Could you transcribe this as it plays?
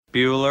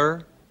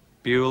Bueller,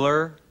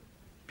 Bueller,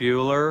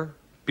 Bueller,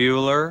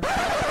 Bueller.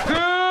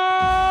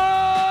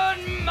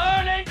 Good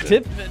morning.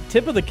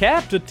 Tip of the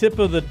cap to tip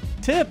of the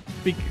tip.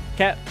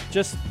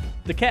 Cats.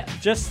 The cat's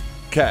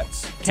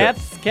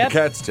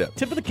tip.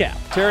 Tip of the cap.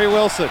 Terry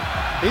Wilson.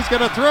 He's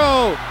going to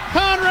throw.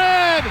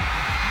 Conrad!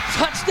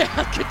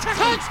 Touchdown, Kentucky!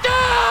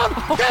 Touchdown!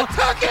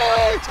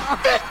 Kentucky!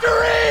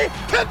 Victory!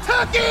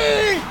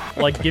 Kentucky!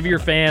 Like, give your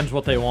fans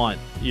what they want,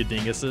 you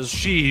dinguses.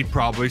 She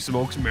probably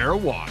smokes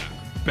marijuana.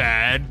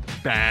 Bad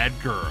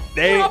girl.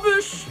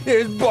 Rubbish!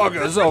 There's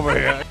buggers over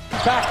here.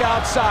 Back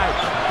outside.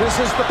 This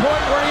is the point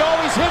where he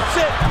always hits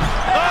it.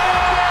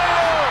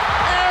 Oh!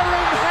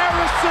 Aaron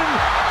Harrison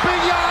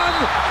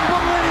beyond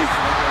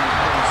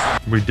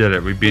belief. We did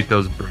it. We beat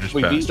those British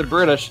We beat bastards. the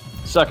British.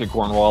 Suck it,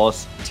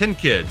 Cornwallis. 10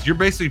 kids. You're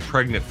basically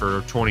pregnant for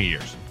 20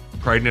 years.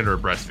 Pregnant or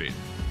breastfeed.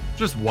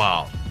 Just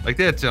wild. Like,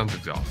 that sounds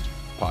exhausting.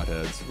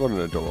 Potheads. What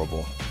an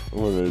adorable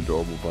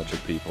bunch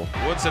of people.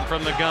 Woodson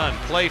from the gun,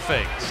 play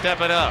fake, step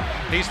it up.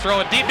 He's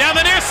throwing deep down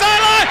the near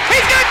sideline.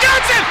 He's got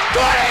Johnson.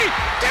 20,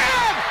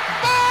 10,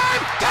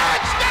 5,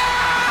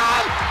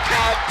 touchdown,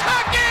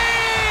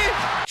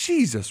 Kentucky!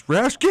 Jesus,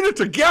 Rash, get it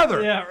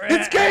together. Yeah, right.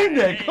 It's game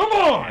day. Come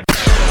on.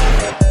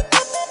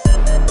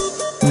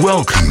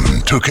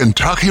 Welcome to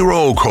Kentucky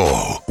Roll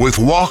Call with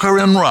Walker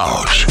and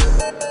Roush.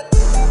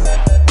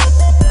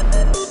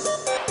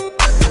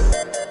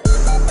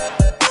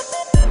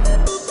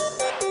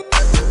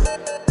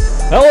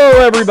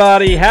 Hello,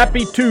 everybody.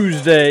 Happy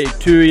Tuesday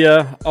to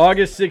you.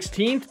 August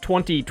 16th,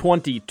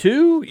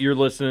 2022. You're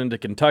listening to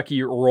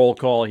Kentucky Roll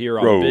Call here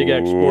on Big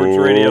X Sports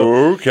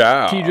Radio.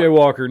 Cow. TJ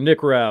Walker, Nick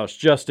Roush,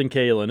 Justin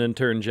Kalen,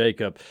 Intern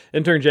Jacob.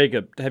 Intern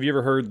Jacob, have you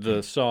ever heard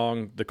the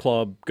song The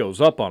Club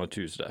Goes Up on a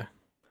Tuesday?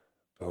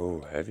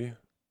 Oh, have you?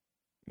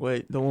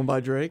 Wait, the one by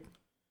Drake?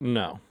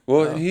 No.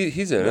 Well,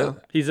 he's in it.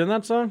 He's in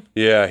that song?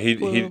 Yeah, he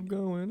Club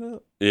going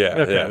up. yeah,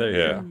 Okay, yeah, there you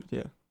yeah.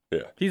 Yeah.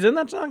 Yeah. He's in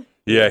that song?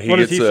 Yeah, he What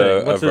does gets he say?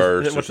 a What's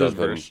verse his, or what's his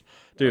something. verse?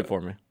 Do it for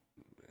me.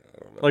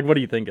 Like, what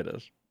do you think it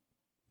is?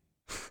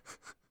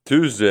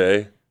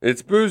 Tuesday,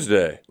 it's booze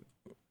day.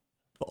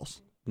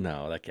 False.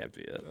 No, that can't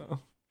be it.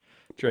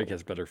 Drake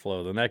has better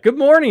flow than that. Good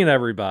morning,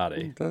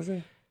 everybody. Does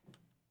he?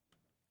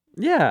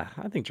 Yeah,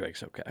 I think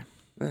Drake's okay.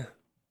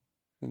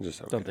 I'm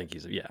just okay. Don't think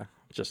he's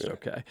just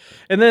okay.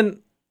 And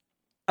then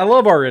I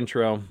love our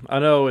intro. I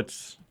know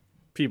it's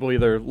people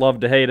either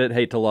love to hate it,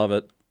 hate to love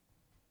it,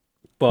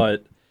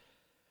 but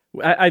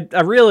I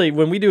really,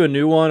 when we do a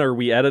new one or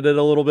we edit it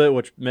a little bit,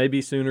 which may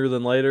be sooner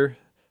than later,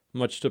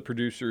 much to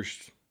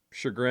producer's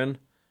chagrin,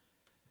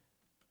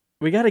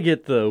 we got to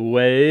get the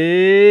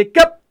wake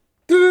up.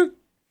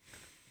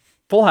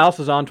 Full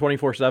House is on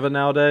 24/7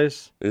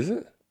 nowadays. Is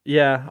it?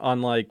 Yeah,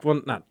 on like,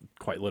 well, not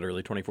quite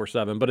literally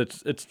 24/7, but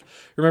it's.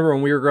 Remember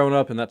when we were growing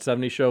up and that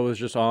 70s show was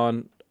just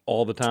on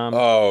all the time?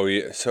 Oh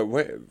yeah. So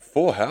wait,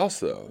 Full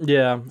House though.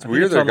 Yeah, It's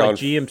weird they're on, gone like,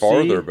 GMC,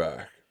 farther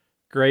back.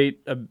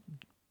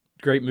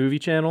 Great movie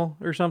channel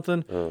or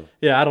something. Oh.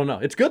 Yeah, I don't know.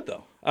 It's good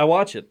though. I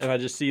watch it and I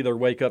just see their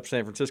Wake Up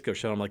San Francisco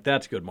show. I'm like,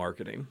 that's good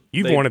marketing.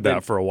 You've wanted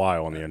that for a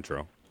while on the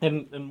intro.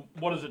 And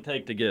what does it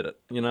take to get it?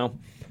 You know,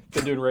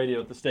 been doing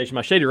radio at the station.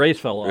 My Shady Rays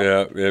fell off.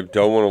 Yeah,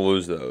 don't want to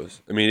lose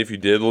those. I mean, if you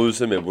did lose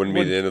them, it wouldn't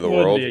be the end of the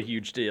world. Wouldn't be a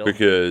huge deal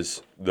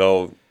because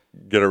they'll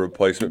get a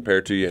replacement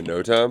pair to you in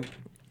no time.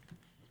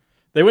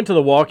 They went to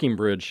the Walking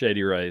Bridge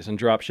Shady Rays and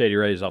dropped Shady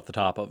Rays off the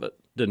top of it.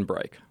 Didn't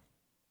break.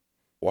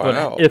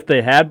 Wow. But if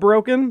they had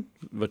broken,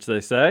 which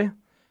they say,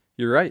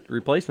 you're right,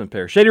 replacement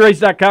pair.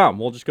 ShadyRays.com.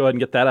 We'll just go ahead and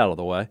get that out of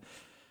the way.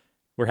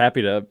 We're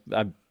happy to.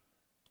 I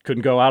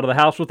couldn't go out of the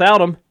house without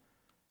them.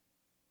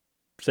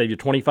 Save you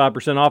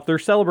 25% off. They're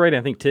celebrating,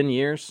 I think, 10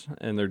 years,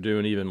 and they're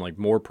doing even like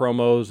more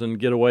promos and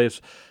giveaways.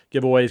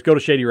 Go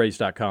to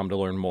ShadyRays.com to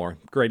learn more.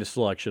 Greatest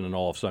selection in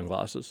all of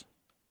sunglasses.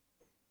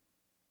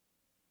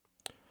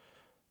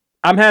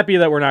 I'm happy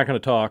that we're not going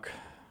to talk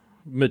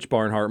Mitch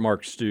Barnhart,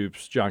 Mark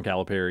Stoops, John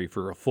Calipari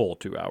for a full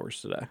 2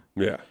 hours today.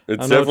 Yeah,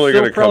 it's I know definitely it's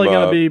going to come probably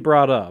going up. to be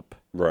brought up,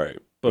 Right.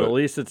 but at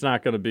least it's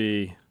not going to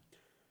be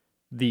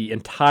the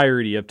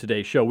entirety of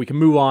today's show. We can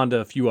move on to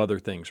a few other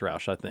things,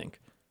 Roush, I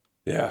think.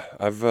 Yeah,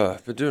 I've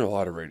been doing a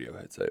lot of radio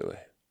hits lately.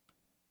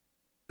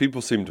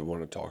 People seem to want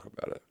to talk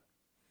about it.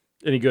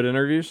 Any good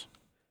interviews?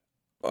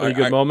 Any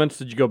good moments?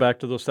 Did you go back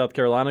to those South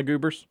Carolina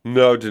goobers?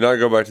 No, did not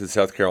go back to the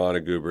South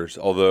Carolina Goobers,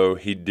 although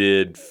he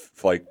did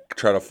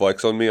try to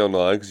flex on me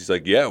online because he's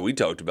like, yeah, we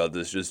talked about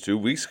this just 2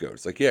 weeks ago.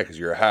 It's like, yeah, because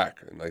you're a hack.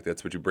 And like,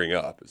 that's what you bring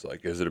up. It's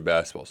like, is it a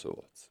basketball?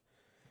 So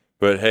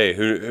but hey,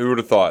 who would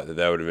have thought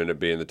that would have ended up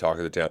being the talk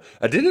of the town?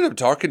 I did end up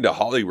talking to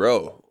Holly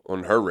Rowe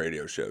on her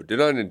radio show. Did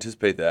not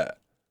anticipate that.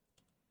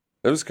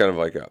 That was kind of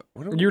like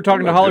you were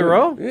talking to Holly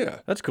Rowe? Yeah.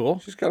 That's cool.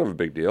 She's kind of a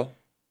big deal.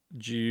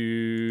 Did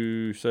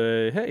you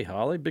say, hey,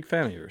 Holly, big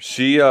fan of yours?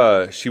 She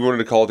wanted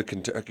to call it the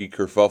Kentucky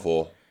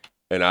Kerfuffle,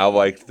 and I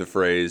liked the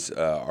phrase,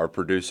 our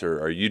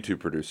YouTube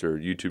producer,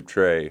 YouTube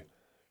Trey,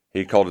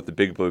 he called it the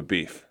Big Blue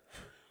Beef.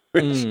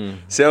 Which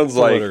sounds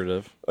like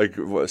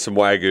some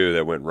Wagyu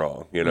that went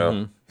wrong, you know?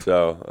 Mm-hmm.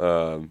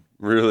 So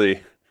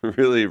really,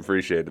 really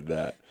appreciated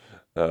that.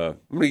 I'm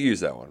going to use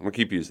that one. I'm going to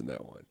keep using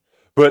that one.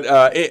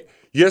 But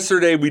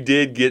yesterday we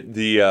did get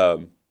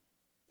the.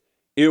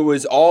 It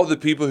was all the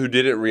people who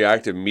didn't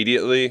react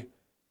immediately.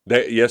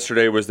 That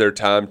yesterday was their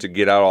time to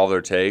get out all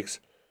their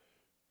takes.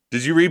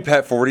 Did you read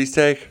Pat Forty's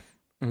take?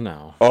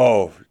 No.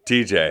 Oh,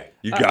 TJ,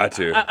 you got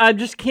to. I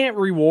just can't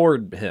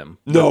reward him.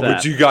 No, with but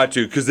that. you got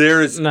to because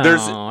there's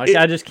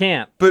I just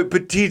can't. But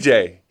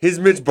TJ, his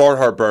Mitch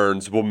Barnhart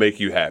burns will make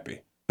you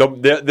happy. They'll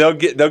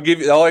give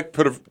you. They'll like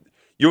put a.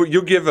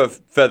 You'll give a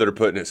feather to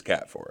put in his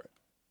cap for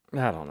it.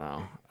 I don't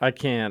know. I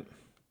can't.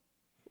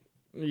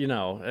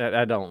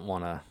 I don't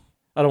want to.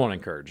 I don't want to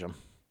encourage him.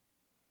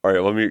 All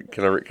right,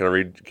 Can I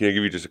read? Can I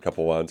give you just a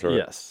couple lines? Right?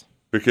 Yes.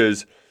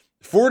 Because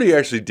Forty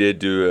actually did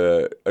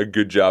do a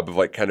good job of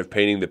like kind of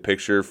painting the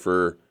picture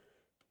for,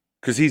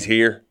 because he's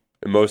here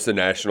and most of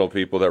the national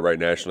people that write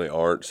nationally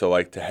aren't. So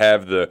like to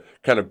have the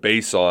kind of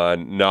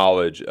baseline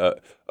knowledge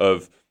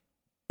of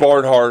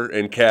Barnhart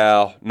and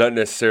Cal, not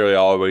necessarily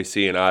always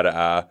seeing eye to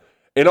eye,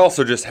 and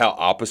also just how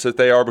opposite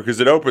they are, because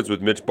it opens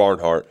with Mitch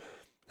Barnhart.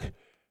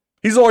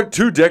 He's like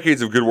 2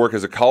 decades of good work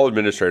as a college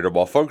administrator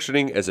while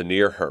functioning as a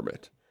near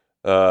hermit.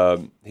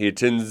 He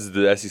attends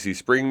the SEC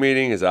spring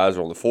meeting. His eyes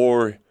are on the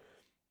floor.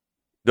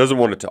 Doesn't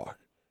want to talk.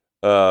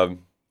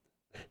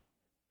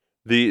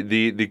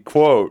 The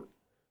quote.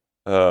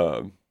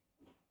 Oh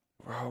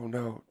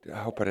no! I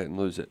hope I didn't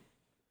lose it.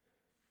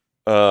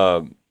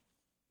 No.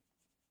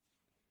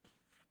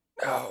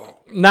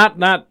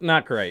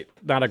 Not great.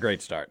 Not a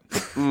great start.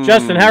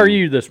 Justin, how are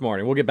you this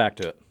morning? We'll get back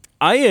to it.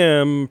 I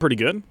am pretty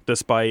good,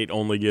 despite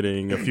only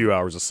getting a few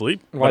hours of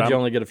sleep. Why'd you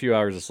only get a few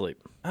hours of sleep?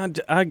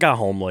 I got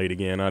home late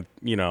again.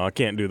 I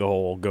can't do the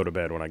whole go to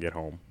bed when I get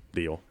home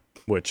deal,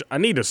 which I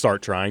need to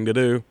start trying to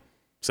do.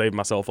 Save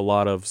myself a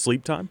lot of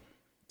sleep time.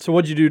 So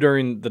what'd you do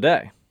during the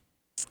day?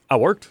 I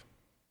worked.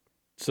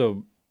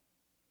 So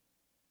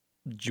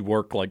did you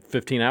work like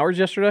 15 hours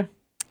yesterday?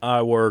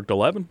 I worked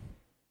 11.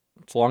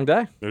 It's a long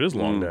day. It is a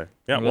long day.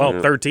 Yeah,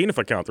 well, 13 if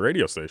I count the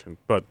radio station,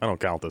 but I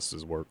don't count this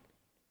as work.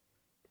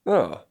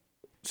 Oh.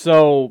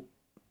 So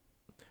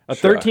a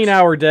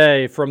 13-hour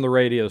day from the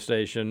radio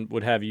station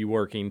would have you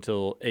working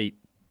till 8.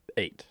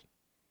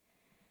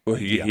 Well,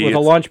 with a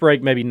lunch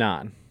break, maybe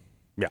 9.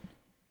 Yeah.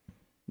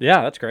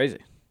 Yeah, that's crazy.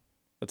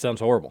 That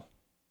sounds horrible.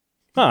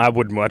 I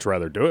would much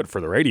rather do it for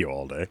the radio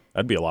all day.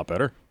 That'd be a lot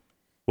better.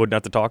 Wouldn't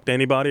have to talk to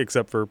anybody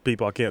except for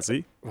people I can't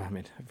see. Well, I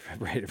mean,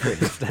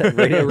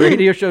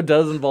 radio show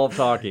does involve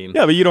talking.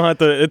 Yeah, but you don't have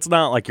to. It's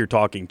not like you're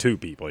talking to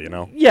people,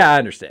 Yeah, I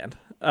understand.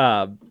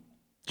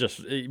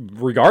 Just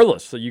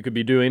regardless, so you could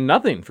be doing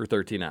nothing for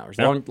 13 hours.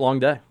 Yep. Long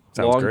day.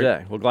 Sounds long great.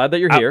 day. Well, glad that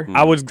you're here.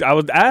 I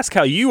would ask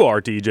how you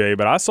are, TJ,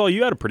 but I saw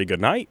you had a pretty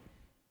good night.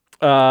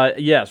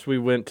 Yes, we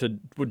went to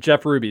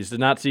Jeff Ruby's.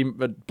 Did not see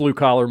blue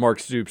collar Mark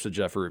Stoops at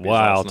Jeff Ruby's.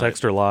 Wow,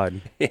 Texter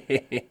lied.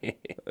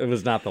 It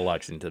was not the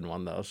Lexington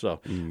one though,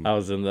 so I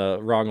was in the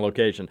wrong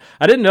location.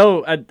 I didn't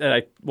know. I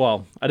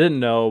didn't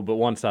know, but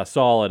once I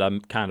saw it, I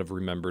kind of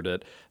remembered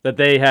it. That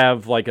they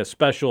have like a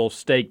special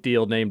steak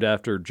deal named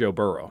after Joe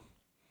Burrow.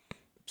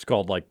 It's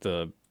called like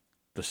the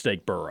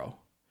steak burrow,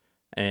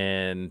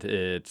 and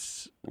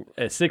it's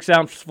a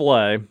 6-ounce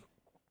fillet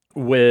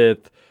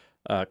with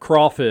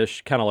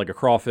crawfish, kind of like a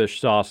crawfish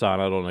sauce on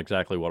it. I don't know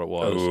exactly what it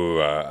was. Oh,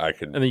 I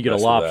could. And then you get a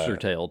lobster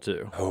tail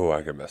too. Oh,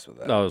 I could mess with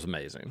that. That was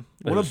amazing.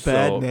 What a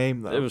bad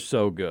name, though. It was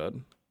so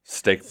good.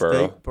 Steak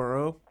burrow. Steak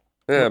burrow.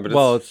 Yeah,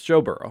 but it's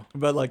Joe Burrow.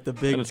 But like the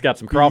big. And it's got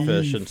some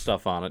crawfish and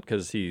stuff on it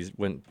because he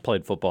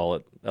played football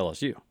at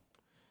LSU.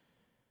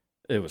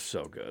 It was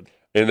so good.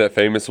 And that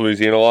famous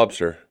Louisiana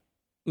lobster.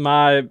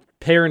 My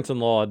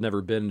parents-in-law had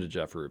never been to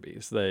Jeff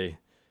Ruby's. They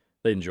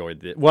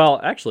enjoyed it. Well,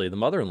 actually, the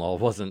mother-in-law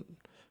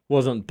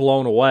wasn't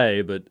blown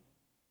away, but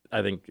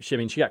I think she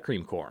got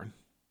cream corn.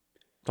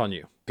 It's on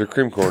you. Their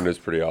cream corn is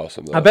pretty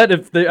awesome, though. I bet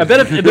if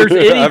there's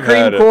any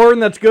cream corn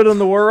that's good in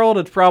the world,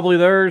 it's probably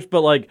theirs.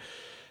 But like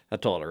I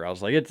told her, I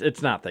was like,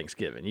 it's not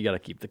Thanksgiving. You got to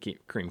keep the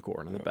cream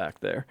corn in the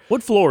back there.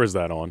 What floor is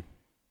that on?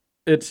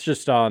 It's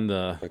just on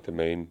the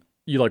main.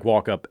 You like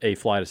walk up a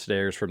flight of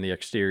stairs from the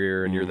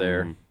exterior, and you're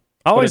there.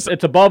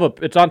 It's above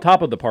it's on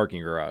top of the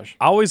parking garage.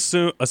 I always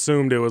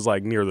assumed it was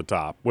like near the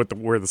top,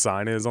 where the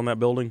sign is on that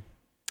building.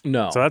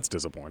 No, so that's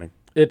disappointing.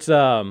 It's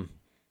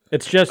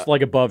just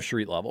like above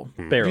street level,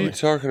 barely. What are you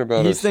talking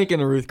about? He's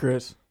thinking of Ruth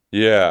Chris.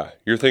 Yeah,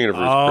 you're thinking of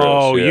Ruth Chris.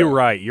 Oh, yeah. You're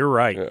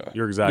right. Yeah.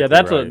 You're exactly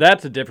right.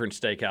 That's a different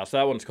steakhouse.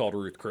 That one's called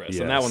Ruth Chris,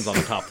 and that one's on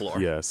the top floor.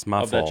 Yes,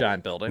 my of fault. that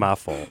giant building. My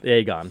fault. The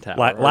Aegon Tower.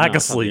 Lack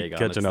of sleep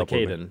catching up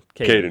with me.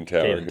 Caden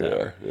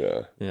Tower.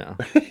 Yeah.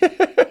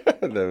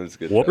 That was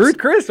good. Ruth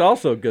Chris,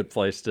 also a good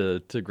place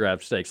to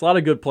grab steaks. A lot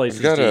of good places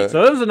to eat.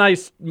 So it was a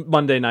nice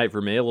Monday night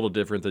for me, a little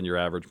different than your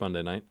average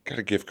Monday night. Got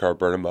a gift card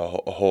burning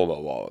a hole in my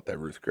wallet, that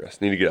Ruth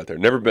Chris. Need to get out there.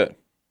 Never been.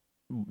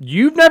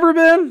 You've never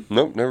been?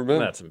 Nope, never been.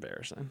 That's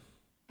embarrassing.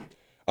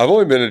 I've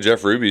only been to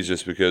Jeff Ruby's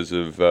just because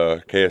of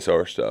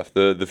KSR stuff.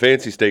 The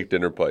fancy steak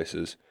dinner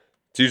places.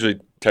 It's usually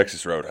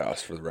Texas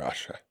Roadhouse for the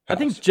Roush House. I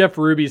think Jeff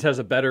Ruby's has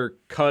a better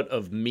cut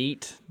of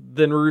meat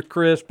than Ruth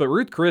Chris, but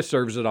Ruth Chris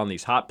serves it on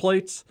these hot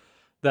plates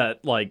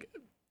that, like,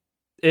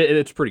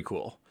 it's pretty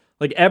cool.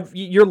 Like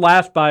your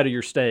last bite of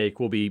your steak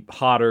will be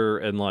hotter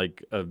and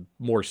like a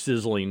more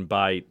sizzling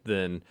bite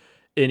than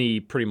any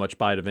pretty much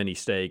bite of any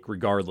steak,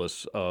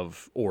 regardless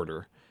of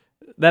order.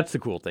 That's the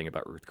cool thing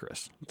about Ruth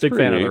Chris. Big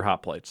fan of their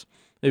hot plates.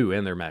 Ooh,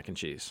 and their mac and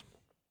cheese.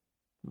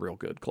 Real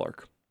good,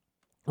 Clark.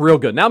 Real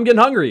good. Now I'm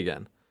getting hungry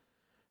again.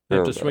 I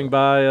have to swing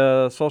by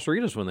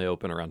Salsaritas when they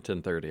open around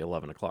 10:30,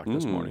 11 o'clock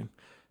this morning.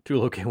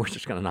 We're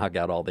just going to knock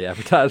out all the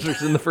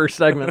advertisers in the first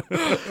segment.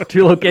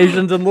 2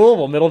 locations in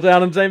Louisville,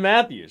 Middletown and St.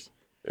 Matthews.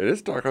 It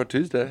is Taco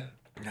Tuesday.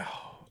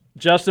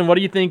 Justin, what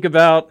do you think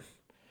about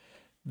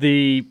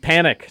the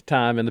panic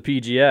time in the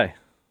PGA?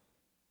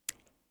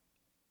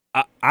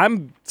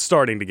 I'm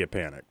starting to get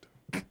panicked.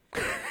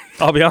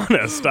 I'll be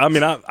honest. I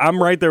mean,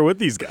 I'm right there with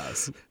these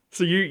guys.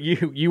 So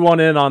you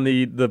want in on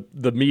the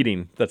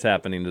meeting that's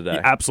happening today?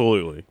 Yeah,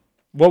 absolutely.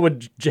 What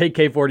would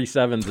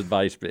JK47's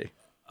advice be?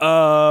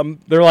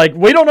 They're like,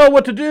 we don't know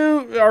what to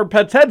do. Our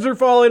pets' heads are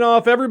falling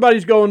off.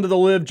 Everybody's going to the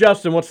live.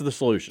 Justin, what's the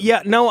solution?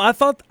 Yeah, no, I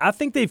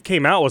think they've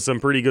came out with some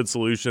pretty good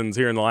solutions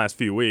here in the last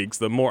few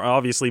weeks.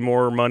 Obviously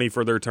more money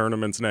for their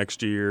tournaments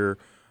next year.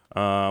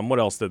 What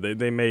else did they?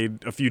 They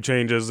made a few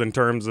changes in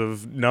terms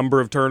of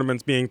number of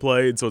tournaments being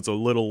played, so it's a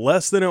little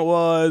less than it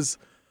was.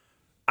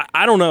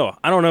 I don't know.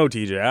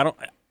 TJ.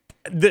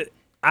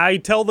 I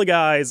tell the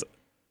guys,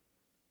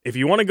 if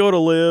you want to go to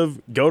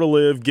live,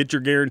 get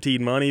your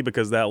guaranteed money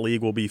because that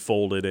league will be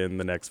folded in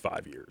the next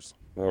 5 years.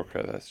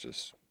 Okay, that's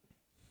just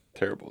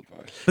terrible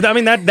advice. But I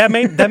mean that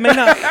may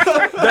not.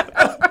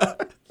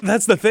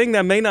 That's the thing.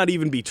 That may not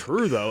even be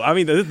true though. I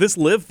mean, this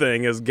live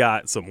thing has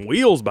got some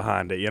wheels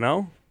behind it. You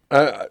know.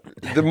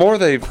 The more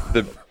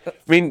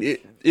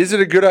is it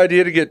a good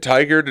idea to get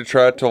Tiger to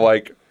try to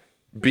like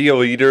be a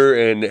leader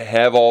and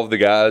have all of the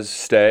guys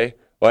stay?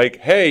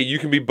 Like, hey, you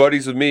can be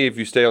buddies with me if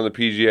you stay on the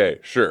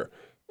PGA. Sure,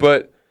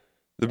 but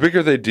the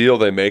bigger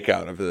they make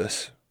out of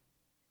this,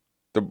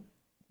 the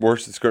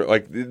worse it's going to...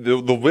 Like, the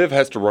live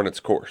has to run its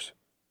course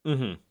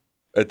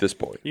at this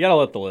point. You got to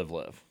let the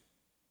live.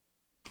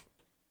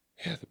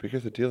 Yeah, the bigger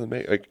the deal they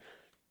make. Like,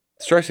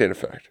 Streisand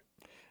effect.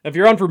 If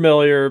you're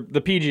unfamiliar,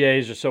 the PGA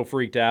is just so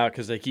freaked out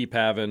because they keep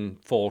having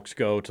folks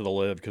go to the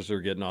live because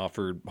they're getting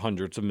offered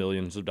hundreds of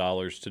millions of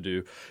dollars to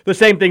do the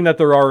same thing that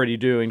they're already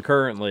doing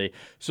currently.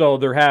 So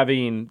they're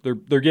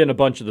getting a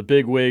bunch of the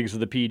big wigs of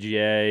the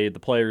PGA, the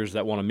players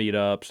that want to meet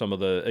up, some of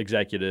the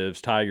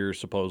executives, Tiger's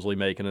supposedly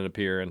making an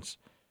appearance,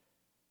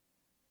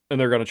 and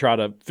they're going to try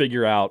to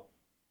figure out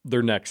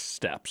their next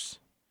steps,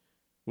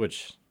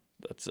 which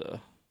that's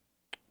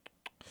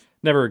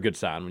never a good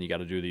sign when you got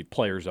to do the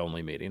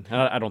players-only meeting.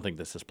 I don't think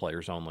this is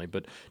players-only,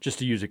 but just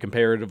to use it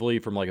comparatively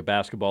from like a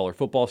basketball or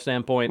football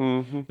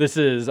standpoint, this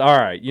is, all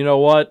right, you know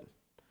what?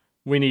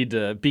 We need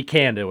to be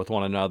candid with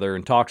one another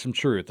and talk some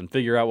truth and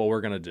figure out what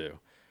we're going to do.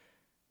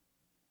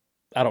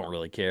 I don't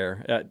really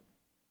care.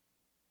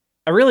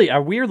 I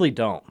weirdly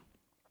don't.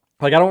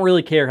 Like, I don't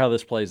really care how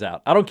this plays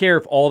out. I don't care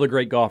if all the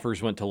great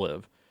golfers went to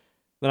live.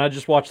 Then I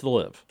just watch the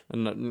live,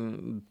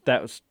 and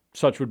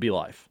such would be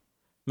life.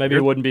 Maybe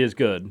it wouldn't be as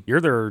good. You're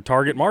their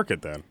target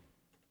market then.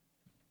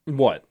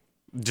 What?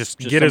 Just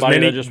get as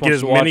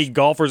many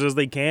golfers as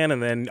they can,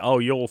 and then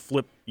you'll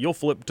flip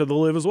to the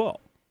live as well.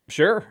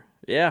 Sure.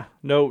 Yeah.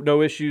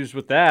 No issues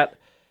with that.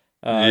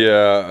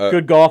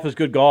 Good golf is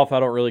good golf. I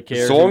don't really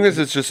care. So long as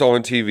it's just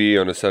on TV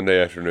on a Sunday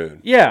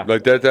afternoon. Yeah.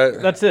 Like that.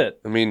 That's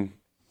it. I mean,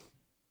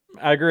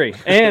 I agree.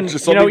 And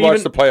just let me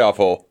watch the playoff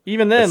hole.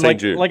 Even then,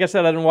 like I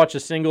said, I didn't watch a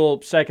single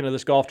second of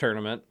this golf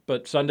tournament.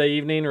 But Sunday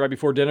evening, right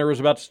before dinner was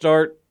about to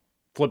start,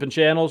 flipping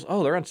channels.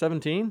 Oh, they're on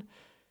 17?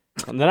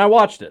 And then I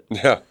watched it.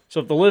 Yeah.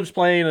 So if the live's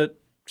playing at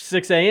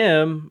 6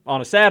 a.m.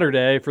 on a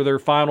Saturday for their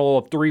final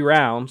of 3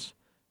 rounds,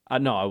 I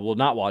will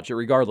not watch it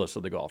regardless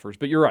of the golfers.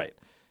 But you're right.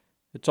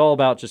 It's all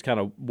about just kind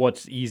of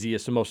what's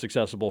easiest and most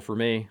accessible for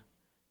me,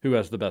 who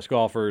has the best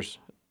golfers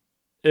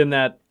in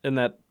that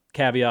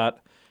caveat,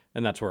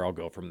 and that's where I'll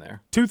go from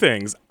there. 2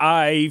 things.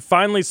 I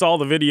finally saw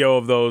the video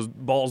of those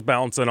balls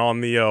bouncing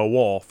on the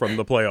wall from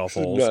the playoff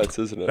holes. Nuts,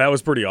 isn't it? That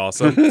was pretty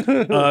awesome.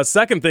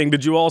 Second thing,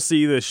 did you all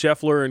see the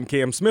Scheffler and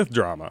Cam Smith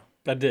drama?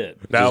 I did.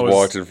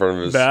 Walked in front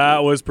of his... That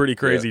was pretty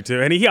crazy,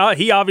 too. And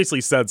he obviously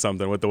said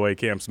something with the way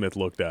Cam Smith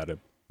looked at him.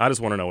 I just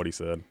want to know what he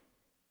said.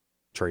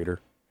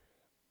 Traitor.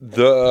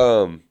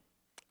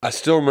 I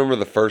still remember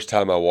the first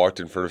time I walked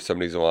in front of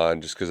somebody's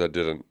line just because I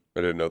didn't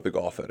know the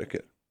golf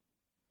etiquette.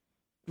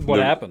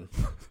 What happened?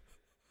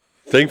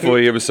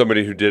 Thankfully, it was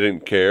somebody who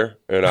didn't care,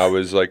 and I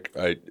was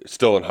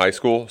still in high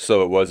school,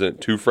 so it wasn't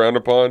too frowned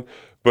upon.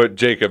 But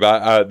Jacob,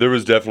 there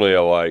was definitely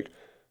a like,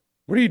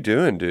 what are you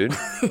doing, dude?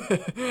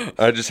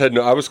 I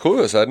was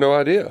clueless. I had no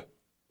idea.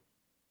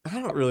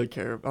 I don't really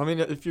care. I mean,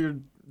 if you're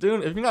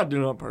not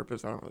doing it on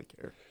purpose, I don't really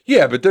care.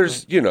 Yeah, but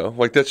there's,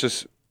 that's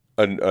just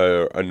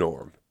a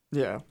norm.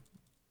 Yeah.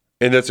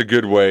 And that's a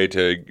good way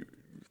to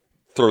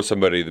throw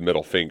somebody the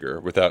middle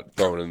finger without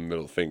throwing them the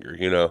middle finger,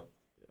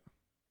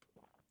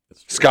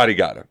 Scotty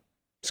got him.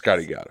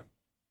 Oh,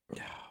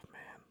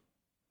 man.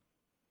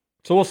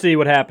 So we'll see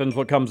what happens,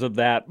 what comes of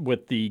that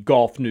with the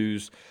golf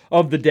news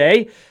of the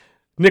day.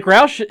 Nick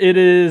Roush, it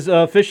is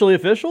officially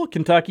official.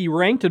 Kentucky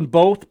ranked in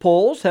both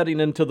polls heading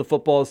into the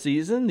football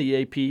season.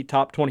 The AP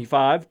Top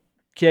 25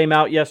 came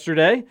out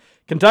yesterday.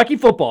 Kentucky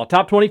football,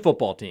 top 20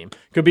 football team.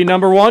 Could be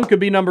number 1, could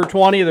be number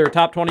 20. They're a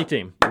top 20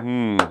 team.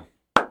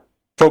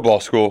 Football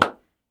school.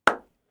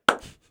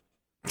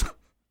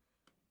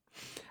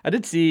 I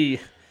did see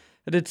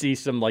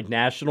some like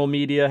national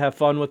media have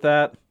fun with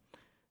that.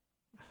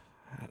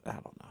 I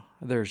don't know.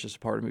 There's just a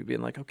part of me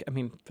being like, okay, I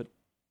mean, but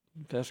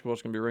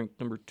basketball's going to be ranked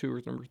number 2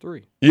 or number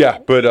 3. Yeah,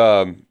 but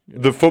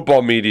the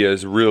football media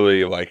is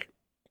really like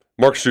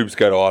Mark Stoops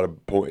got a lot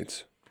of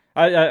points.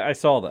 I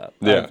saw that.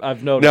 Yeah,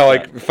 I've noticed. Now, that.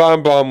 like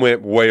Feinbaum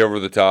went way over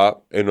the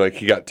top, and like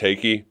he got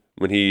takey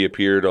when he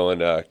appeared on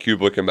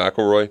Kublik and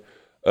McElroy,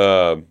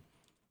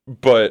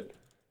 but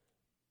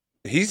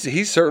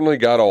he's certainly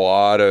got a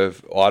lot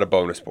of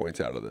bonus points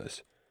out of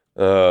this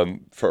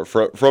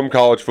from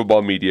college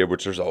football media,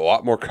 which there's a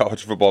lot more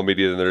college football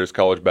media than there is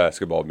college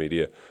basketball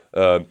media.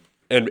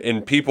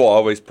 And people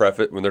always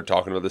preface when they're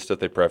talking about this stuff.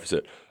 They preface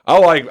it.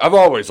 I've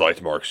always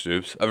liked Mark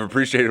Stoops. I've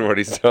appreciated what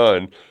he's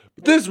done.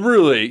 But this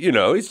really,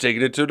 he's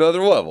taking it to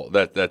another level.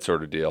 That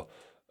sort of deal.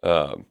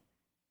 But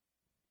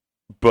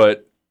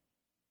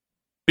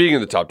being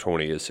in the top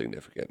 20 is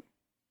significant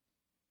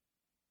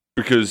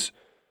because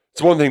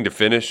it's one thing to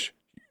finish.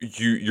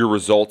 Your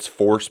results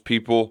force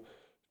people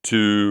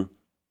to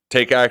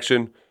take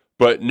action,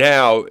 but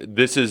now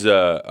this is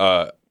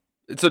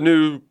it's a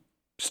new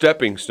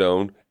stepping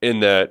stone in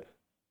that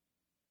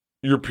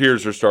your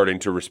peers are starting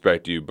to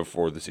respect you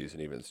before the season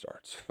even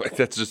starts. Like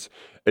that's just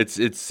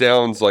it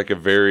sounds like a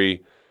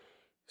very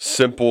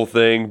simple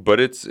thing, but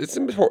it's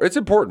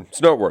important.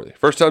 It's noteworthy.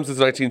 First time since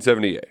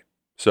 1978.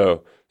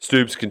 So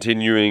Stoops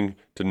continuing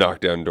to knock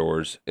down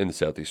doors in the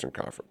Southeastern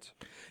Conference.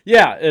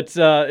 Yeah, it's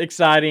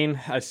exciting.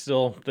 I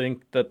still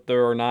think that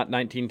there are not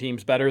 19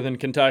 teams better than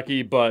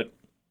Kentucky, but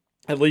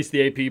at least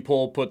the AP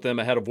poll put them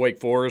ahead of Wake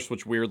Forest,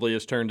 which weirdly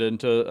has turned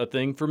into a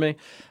thing for me.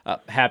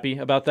 Happy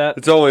about that.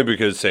 It's only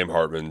because Sam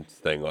Hartman's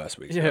thing last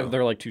week. Yeah,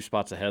 they're like 2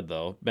 spots ahead,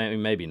 though.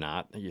 Maybe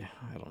not. Yeah,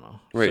 I don't know.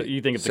 Wait, so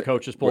you think if the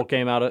coaches poll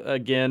came out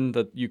again,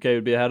 that UK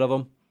would be ahead of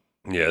them?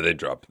 Yeah, they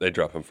drop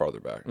them farther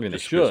back. I mean, they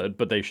should,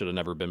 but they should have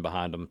never been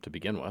behind them to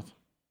begin with.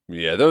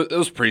 Yeah,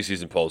 those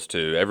preseason polls,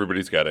 too.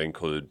 Everybody's got to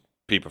include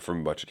people from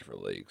a bunch of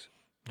different leagues.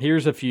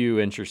 Here's a few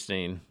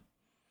interesting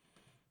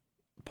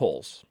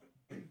polls.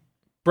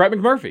 Brett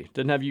McMurphy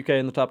didn't have UK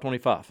in the top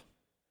 25.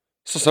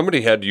 So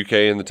somebody had UK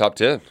in the top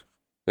 10.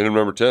 In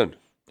number 10.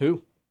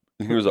 Who?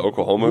 He was an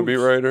Oklahoma beat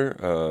writer.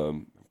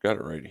 I've got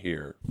it right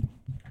here.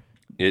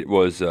 It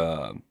was,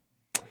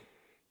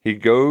 he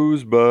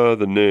goes by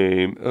the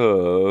name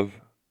of,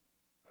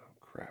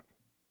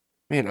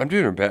 man, I'm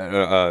doing a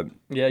bad.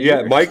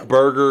 Yeah, Mike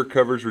Berger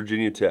covers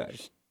Virginia Tech.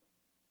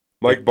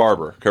 Mike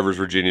Barber covers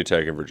Virginia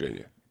Tech in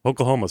Virginia.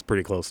 Oklahoma's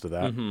pretty close to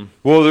that. Mm-hmm.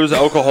 Well, there's an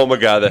Oklahoma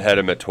guy that had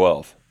him at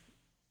 12.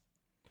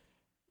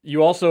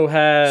 You also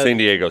had San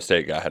Diego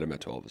State guy had him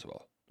at 12 as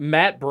well.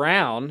 Matt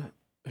Brown,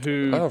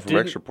 who from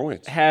extra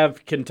points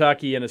have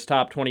Kentucky in his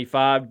top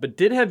 25, but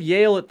did have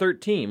Yale at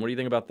 13. What do you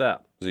think about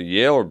that? Was it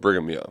Yale or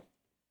Brigham Young?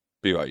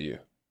 BYU.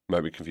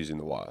 Might be confusing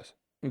the Y's.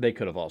 They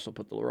could have also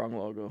put the wrong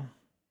logo.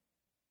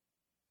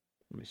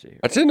 Let me see here.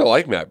 I tend to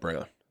like Matt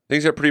Brown. I think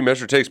he's got pretty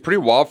measured takes. Pretty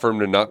wild for him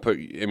to not put.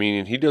 I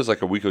mean, he does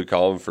like a weekly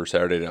column for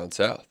Saturday Down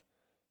South,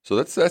 so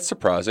that's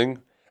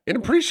surprising. And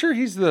I'm pretty sure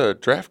he's the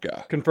draft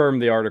guy.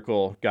 Confirmed the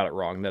article. Got it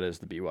wrong. That is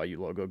the BYU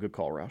logo. Good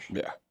call, Roush.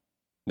 Yeah,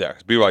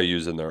 because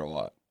BYU's in there a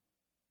lot.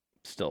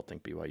 Still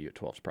think BYU at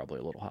 12 is probably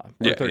a little high.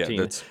 Yeah,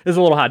 13 is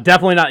a little high.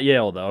 Definitely not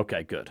Yale though.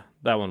 Okay, good.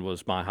 That one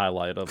was my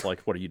highlight of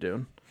like, what are you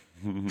doing?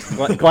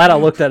 Glad I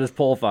looked at his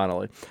poll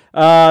finally.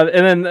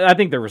 And then I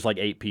think there was like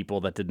 8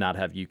 people that did not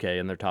have UK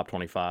in their top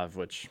 25,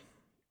 which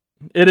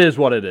it is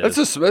what it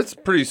is. That's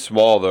pretty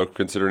small though,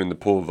 considering the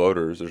pool of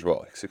voters. There's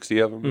like 60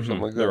 of them or something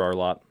like that. There are a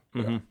lot.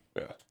 Mm-hmm.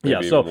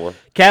 Yeah. So more.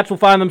 Cats will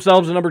find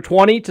themselves at number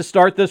 20 to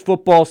start this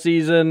football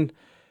season.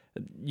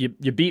 You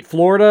beat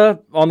Florida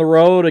on the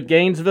road at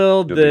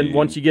Gainesville.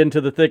 Once you get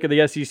into the thick of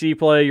the SEC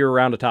play, you're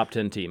around a top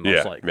 10 team,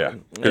 most likely. Yeah,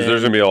 because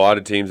there's going to be a lot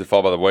of teams that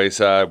fall by the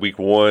wayside. Week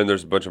 1,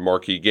 there's a bunch of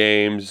marquee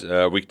games.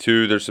 Week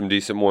 2, there's some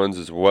decent ones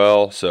as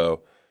well.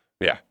 So,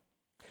 yeah.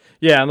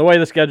 Yeah, and the way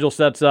the schedule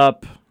sets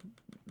up,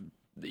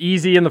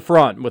 easy in the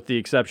front with the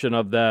exception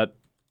of that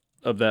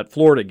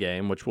Florida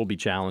game, which will be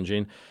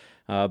challenging.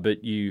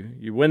 But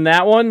you win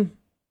that one,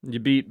 you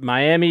beat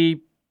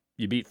Miami,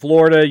 you beat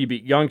Florida, you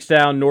beat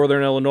Youngstown,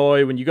 Northern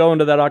Illinois. When you go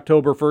into that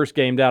October 1st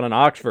game down in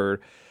Oxford,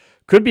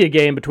 could be a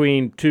game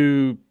between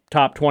 2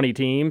 top 20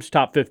 teams,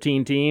 top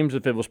 15 teams.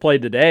 If it was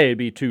played today, it'd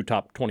be 2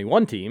 top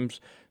 21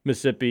 teams.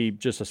 Mississippi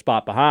just a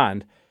spot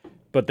behind.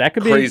 But that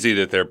could be crazy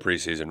that they're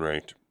preseason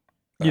ranked.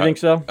 You think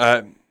so?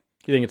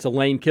 You think it's a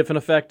Lane Kiffin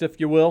effect, if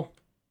you will?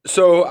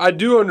 So I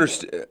do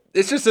understand.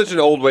 It's just such an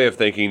old way of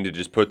thinking to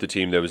just put the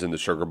team that was in the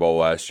Sugar Bowl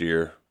last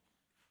year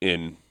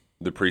in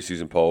the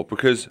preseason poll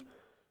because,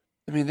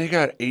 I mean, they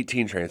got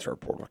 18 transfer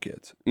portal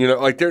kids.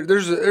 Like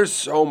there's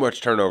so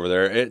much turnover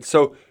there.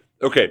 So,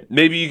 okay,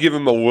 maybe you give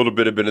him a little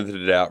bit of benefit of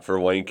the doubt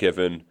for Lane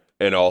Kiffin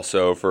and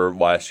also for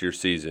last year's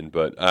season,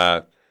 but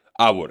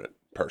I wouldn't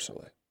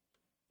personally.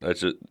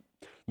 That's just,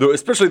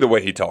 especially the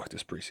way he talked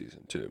this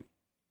preseason too.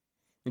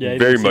 Yeah, he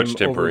very didn't much seem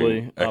tempering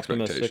overly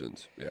optimistic.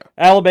 expectations. Yeah,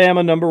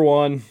 Alabama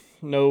 #1,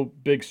 no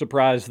big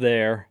surprise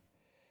there.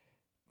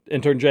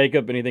 Intern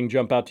Jacob, anything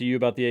jump out to you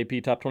about the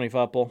AP Top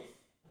 25 poll?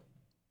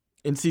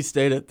 NC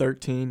State at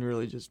 13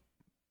 really just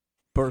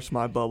burst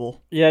my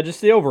bubble. Yeah, just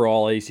the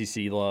overall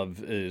ACC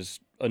love is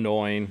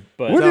annoying.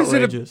 But what is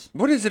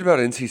it about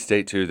NC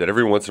State too that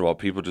every once in a while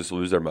people just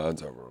lose their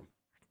minds over them?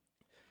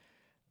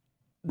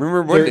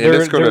 Remember when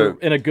they're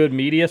in a good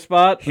media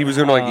spot? He was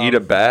going to like eat a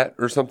bat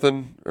or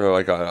something, or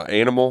like an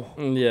animal.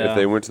 Yeah, if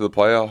they went to the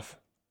playoff,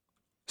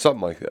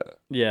 something like that.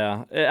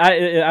 Yeah,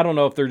 I don't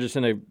know if they're just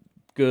in a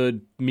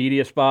good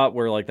media spot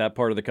where like that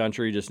part of the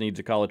country just needs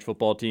a college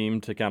football team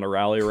to kind of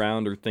rally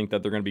around or think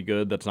that they're going to be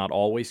good. That's not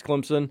always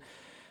Clemson.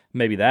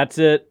 Maybe that's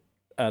it.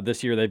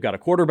 This year they've got a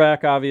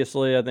quarterback,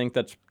 obviously. I think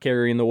that's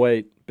carrying the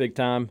weight big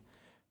time.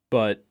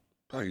 But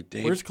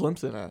where's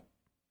Clemson at?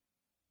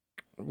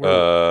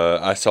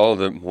 I saw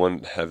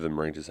them have them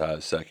ranked as high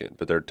as second,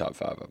 but they're top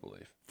 5, I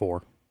believe.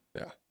 4.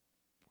 Yeah.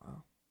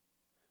 Wow.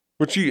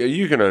 Which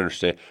you can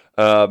understand.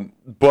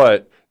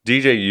 But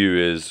DJU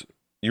is,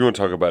 you want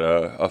to talk about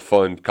a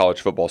fun college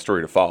football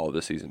story to follow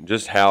this season,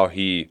 just how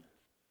he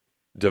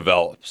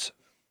develops.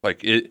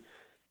 Like, it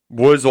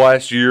was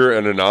last year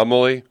an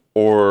anomaly,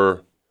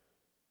 or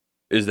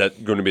is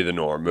that going to be the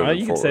norm moving forward?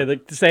 You can say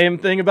the same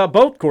thing about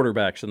both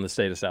quarterbacks in the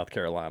state of South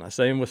Carolina.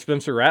 Same with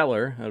Spencer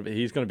Rattler.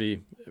 He's going to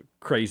be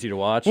crazy to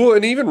watch. Well,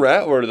 and even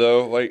Rattler,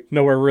 though, like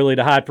nowhere really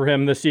to hide for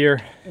him this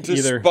year.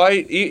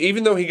 Despite,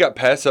 even though he got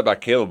passed up by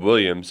Caleb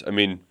Williams, I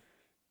mean,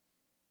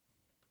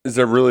 is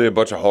there really a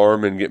bunch of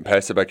harm in getting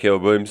passed up by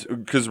Caleb Williams?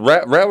 Because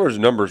Rattler's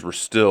numbers were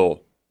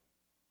still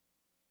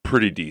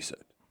pretty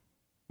decent.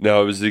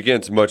 Now, it was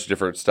against a much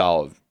different style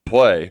of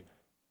play.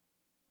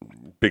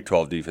 Big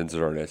 12 defenses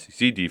aren't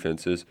SEC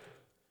defenses.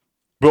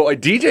 But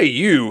like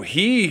DJU,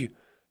 he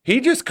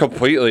just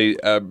completely,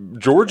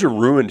 Georgia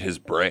ruined his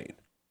brain.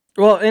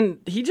 Well, and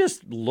he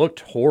just looked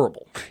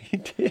horrible. He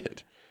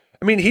did.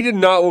 I mean, he did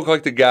not look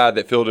like the guy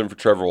that filled in for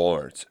Trevor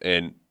Lawrence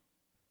and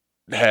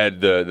had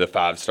the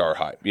 5-star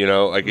hype, you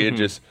know? Like, it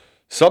just,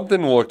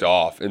 something looked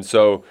off. And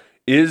so,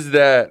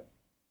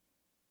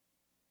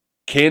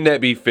 can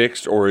that be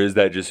fixed, or is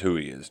that just who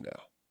he is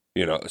now?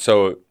 You know,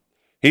 so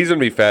he's going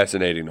to be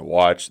fascinating to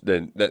watch.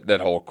 Then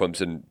that whole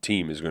Clemson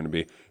team is going to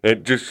be,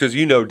 and just because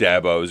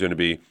Dabo is going to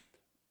be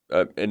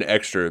an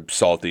extra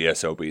salty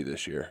SOB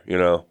this year, you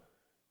know?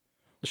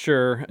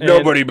 Sure.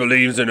 Nobody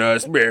believes in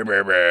us. Brr,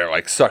 brr, brr.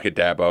 Like, suck it,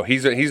 Dabo.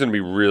 He's going to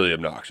be really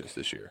obnoxious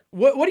this year.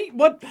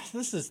 What?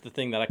 This is the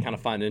thing that I kind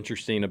of find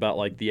interesting about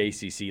like the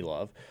ACC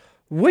love.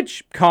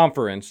 Which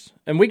conference,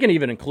 and we can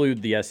even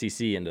include the SEC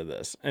into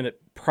this, and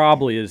it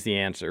probably is the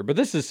answer, but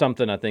this is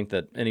something I think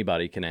that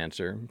anybody can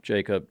answer.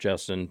 Jacob,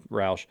 Justin,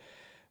 Roush.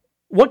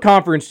 What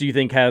conference do you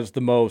think has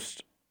the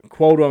most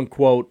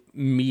quote-unquote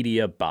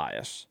media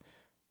bias?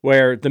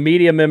 Where the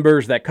media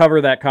members that cover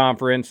that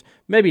conference,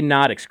 maybe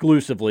not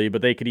exclusively,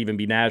 but they could even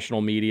be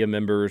national media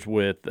members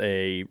with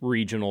a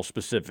regional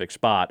specific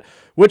spot.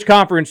 Which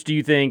conference do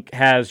you think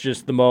has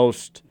just the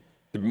most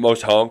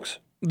honks?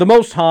 The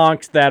most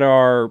honks that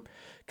are,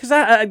 because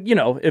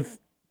if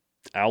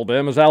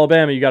Alabama's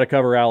Alabama, you got to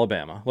cover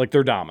Alabama. Like,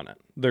 they're dominant.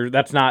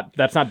 That's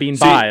not being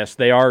biased.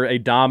 They are a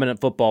dominant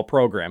football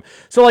program.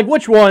 So, like,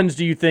 which ones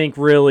do you think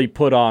really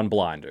put on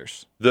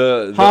blinders?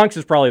 The honks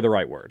is probably the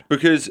right word.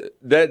 Because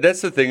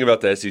that's the thing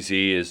about the SEC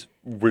is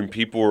when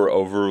people are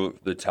over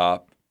the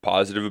top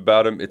positive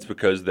about them, it's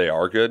because they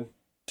are good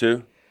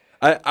too.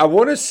 I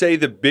want to say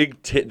the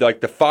Big Ten,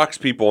 like the Fox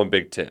people in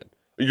Big Ten,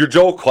 your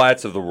Joel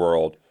Klatts of the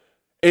world,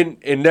 and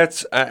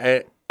that's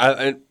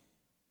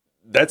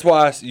that's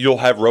why you'll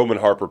have Roman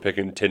Harper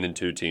picking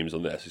 10-2 teams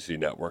on the SEC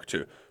network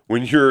too.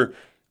 When you're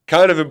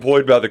kind of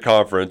employed by the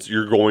conference,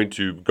 you're going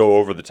to go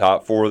over the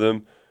top for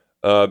them.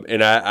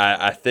 And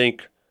I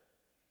think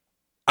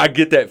I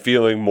get that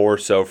feeling more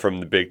so from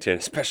the Big Ten,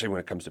 especially when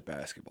it comes to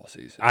basketball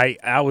season.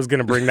 I was going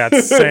to bring that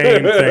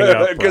same thing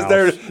up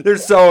because they're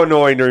so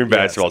annoying during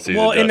basketball season.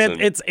 Well, and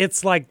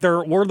it's like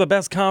we're the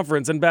best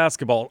conference in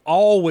basketball.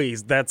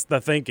 Always, that's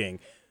the thinking.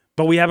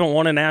 But we haven't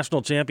won a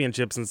national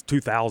championship since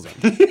 2000.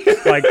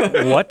 Like,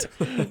 what?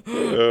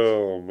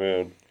 Oh,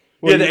 man.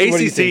 The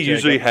ACC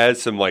usually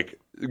has some, like,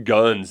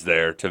 guns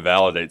there to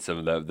validate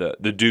some of the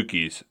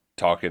Dukies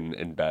talking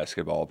in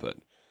basketball, but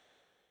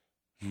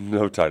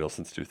no title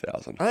since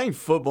 2000. I think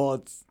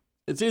football,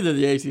 it's either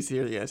the ACC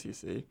or the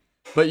SEC.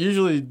 But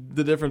usually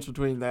the difference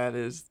between that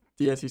is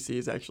the SEC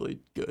is actually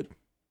good.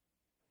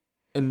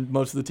 And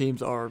most of the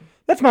teams are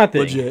That's my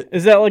thing. legit.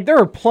 Is that, like, there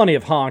are plenty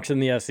of honks in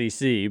the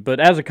SEC, but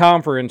as a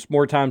conference,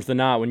 more times than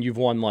not, when you've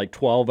won, like,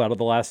 12 out of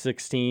the last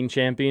 16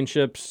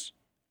 championships,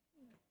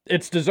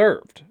 it's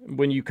deserved.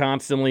 When you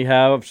constantly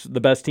have the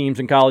best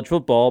teams in college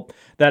football,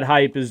 that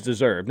hype is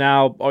deserved.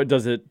 Now,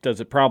 does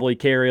it probably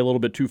carry a little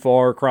bit too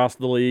far across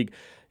the league?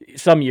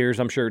 Some years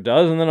I'm sure it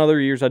does, and then other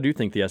years I do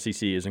think the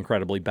SEC is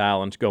incredibly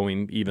balanced,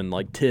 going even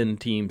like 10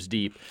 teams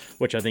deep,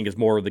 which I think is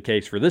more of the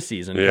case for this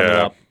season coming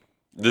up.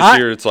 This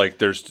year it's like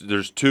there's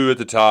 2 at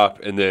the top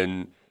and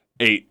then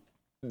 8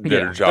 that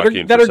are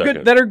jockeying for second.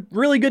 Good, that are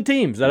really good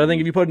teams that I think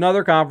if you put in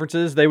other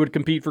conferences, they would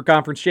compete for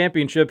conference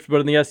championships, but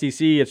in the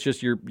SEC, it's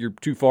just you're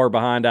too far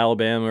behind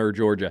Alabama or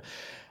Georgia.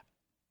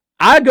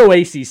 I'd go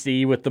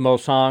ACC with the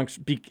most honks.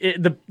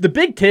 The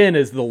Big Ten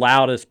is the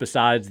loudest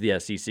besides the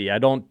SEC. I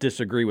don't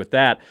disagree with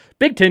that.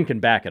 Big Ten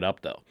can back it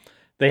up, though.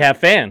 They have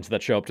fans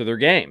that show up to their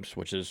games,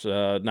 which is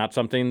not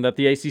something that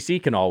the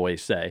ACC can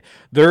always say.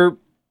 They're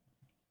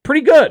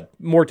pretty good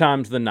more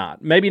times than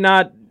not. Maybe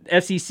not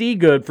SEC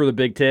good for the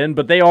Big Ten,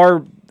 but they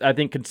are, I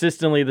think,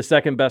 consistently the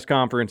second best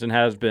conference and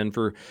has been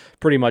for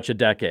pretty much a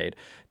decade.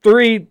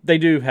 3, they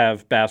do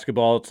have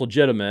basketball. It's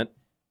legitimate.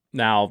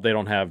 Now they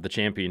don't have the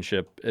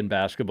championship in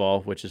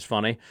basketball, which is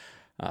funny.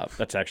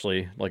 That's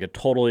actually like a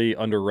totally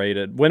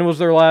underrated. When was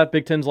their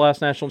Big Ten's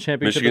last national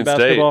championship in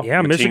basketball?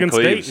 Yeah, Michigan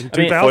State in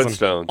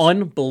 2000.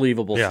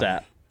 Unbelievable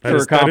stat for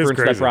a conference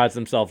that prides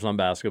themselves on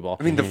basketball.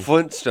 I mean, the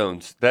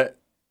Flintstones, that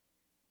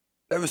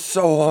was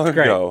so long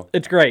ago.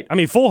 It's great. I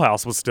mean, Full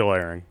House was still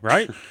airing,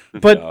 right?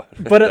 But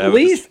at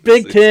least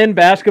Big Ten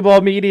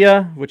basketball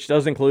media, which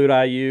does include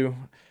IU,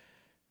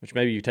 which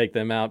maybe you take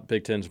them out.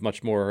 Big Ten's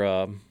much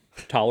more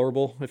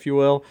tolerable, if you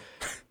will.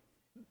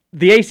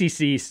 The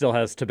ACC still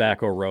has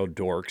Tobacco Road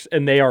dorks,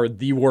 and they are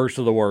the worst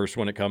of the worst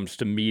when it comes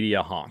to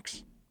media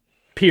honks.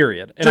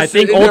 Period. And I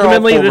think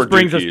ultimately this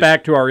brings us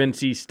back to our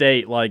NC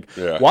State.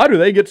 Why do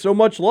they get so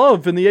much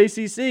love in the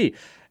ACC?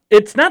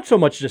 It's not so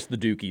much just the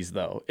Dukies,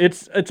 though.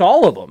 It's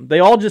all of them. They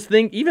all just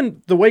think,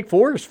 even the Wake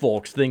Forest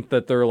folks think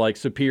that they're like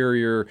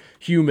superior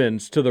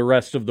humans to the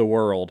rest of the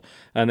world,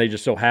 and they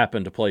just so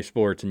happen to play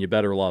sports, and you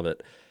better love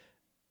it.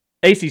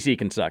 ACC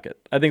can suck it.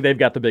 I think they've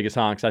got the biggest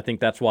honks. I think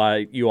that's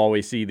why you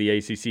always see the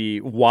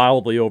ACC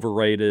wildly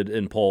overrated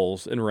in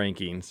polls and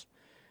rankings.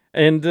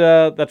 And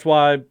that's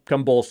why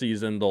come bowl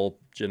season, they'll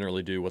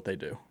generally do what they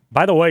do.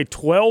 By the way,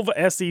 12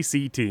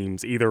 SEC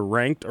teams either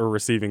ranked or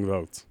receiving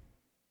votes.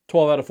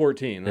 12 out of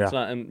 14. That's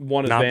not, and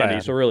one is not Vandy,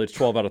 bad. So really it's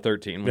 12 out of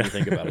 13 when you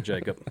think about it,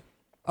 Jacob.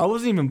 I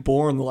wasn't even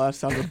born the last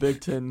time the Big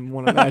Ten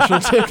won a national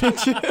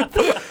championship.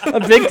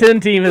 A Big Ten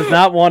team has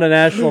not won a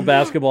national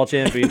basketball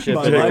championship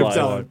in their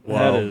life.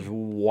 Wow. That is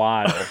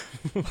wild.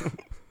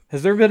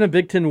 Has there been a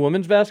Big Ten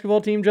women's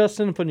basketball team,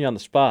 Justin? I'm putting you on the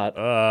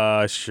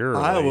spot. Sure.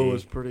 Iowa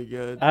was pretty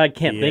good. I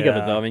can't think of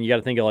it, though. I mean, you got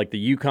to think of like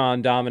the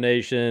UConn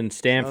domination.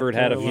 Stanford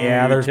had a few.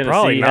 Yeah, there's Tennessee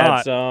probably not.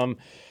 had some.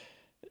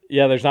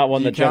 Yeah, there's not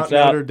one that jumps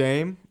out. out. Notre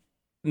Dame?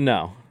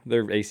 No,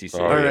 they're ACC.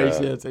 Oh, yeah.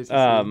 It's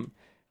ACC.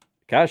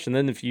 Gosh, and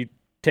then if you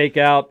take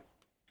out,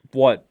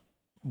 what,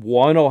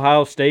 one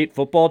Ohio State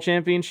football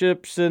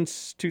championship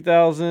since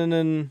 2000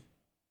 and...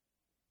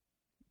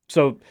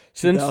 So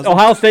since 2000?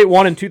 Ohio State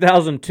won in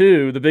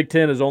 2002, the Big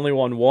Ten has only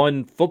won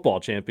one football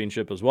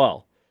championship as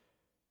well.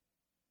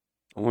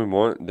 Only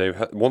one. They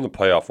won the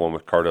playoff one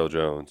with Cardell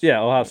Jones.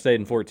 Yeah, Ohio State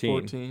in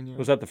 14. 14, yeah.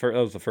 Was that the first?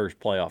 That was the first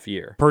playoff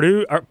year.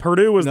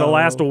 Purdue was the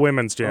last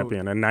women's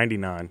champion in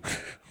 '99.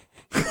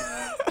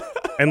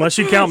 Unless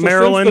you count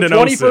Maryland in and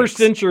 21st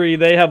century,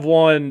 they have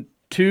won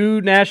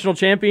 2 national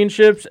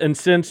championships, and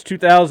since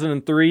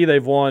 2003,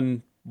 they've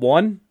won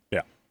 1.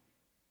 Yeah.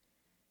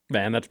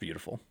 Man, that's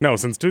beautiful. No,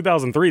 since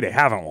 2003, they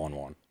haven't won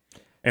one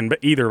in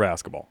either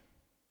basketball.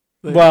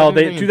 Well,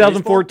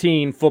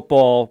 2014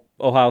 football,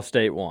 Ohio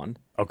State won.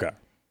 Okay.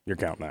 You're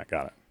counting that.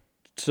 Got it.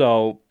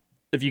 So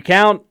if you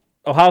count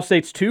Ohio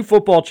State's 2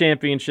 football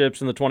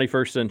championships in the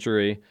 21st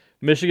century,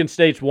 Michigan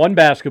State's 1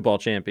 basketball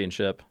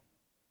championship,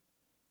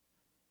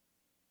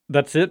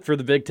 that's it for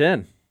the Big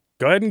Ten.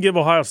 Go ahead and give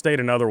Ohio State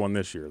another one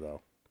this year,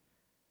 though.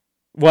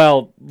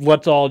 Well,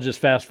 let's all just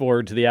fast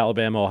forward to the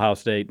Alabama-Ohio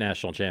State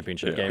national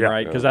championship game,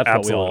 right? Because that's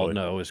what we all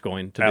know is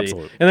going to be.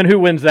 And then who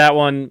wins that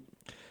one?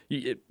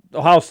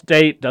 Ohio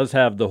State does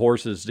have the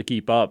horses to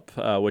keep up,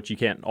 which you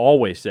can't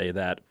always say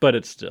that, but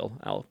it's still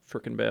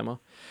freaking Bama.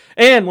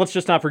 And let's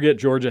just not forget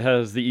Georgia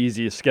has the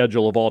easiest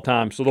schedule of all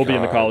time, so they'll be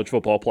in the college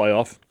football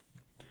playoff.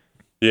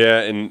 Yeah,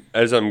 and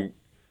I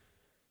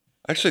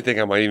actually think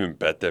I might even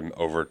bet them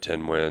over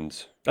 10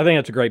 wins. I think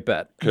that's a great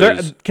bet.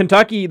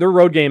 Kentucky, their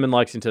road game in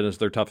Lexington is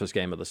their toughest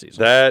game of the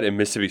season. That and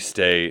Mississippi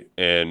State,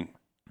 and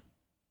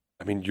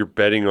I mean, you're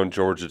betting on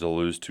Georgia to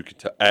lose to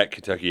at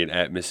Kentucky and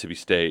at Mississippi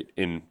State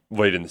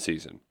late in the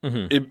season.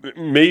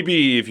 Mm-hmm.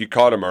 Maybe if you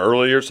caught them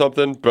early or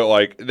something,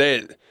 but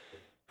they've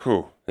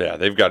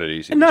got it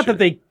easy. And not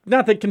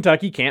that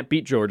Kentucky can't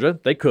beat Georgia,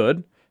 they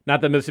could.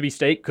 Not that Mississippi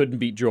State couldn't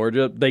beat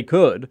Georgia, they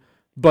could.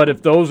 But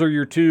if those are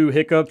your 2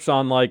 hiccups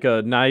on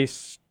a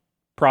nice,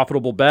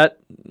 profitable bet,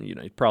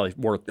 it's probably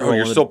worth.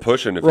 You're still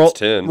pushing if it's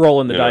 10.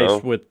 Rolling the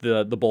dice with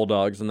the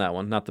Bulldogs in that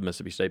one, not the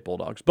Mississippi State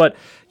Bulldogs. But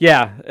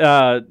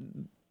yeah,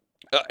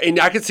 and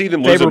I could see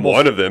them losing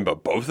one of them,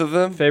 but both of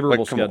them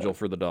favorable schedule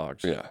for the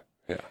Dogs. Yeah.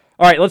 Yeah.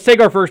 All right, let's take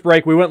our first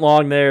break. We went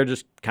long there,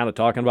 just kind of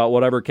talking about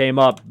whatever came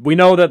up. We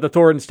know that the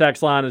Thornton's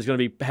text line is going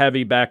to be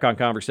heavy back on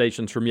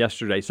conversations from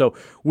yesterday, so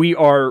we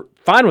are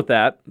fine with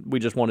that. We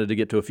just wanted to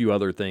get to a few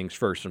other things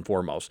first and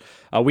foremost.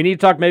 We need to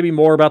talk maybe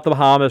more about the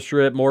Bahamas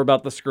trip, more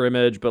about the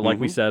scrimmage, but like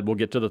we said, we'll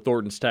get to the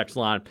Thornton's text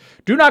line.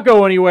 Do not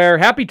go anywhere.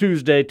 Happy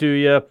Tuesday to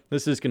you.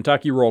 This is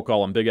Kentucky Roll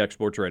Call on Big X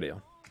Sports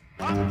Radio.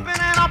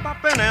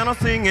 Poppin' and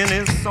singing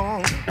his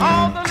song.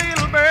 All the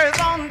little birds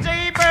on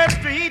Jaybird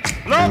Street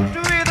love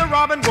to hear the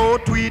robin go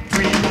tweet,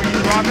 tweet,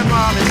 tweet. Rockin'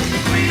 Robin,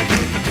 tweet,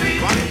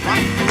 tweet,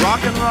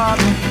 rockin'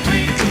 Robin,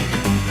 tweet,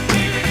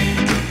 tweet.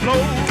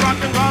 Slow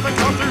rockin' Robin,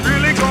 'cause we're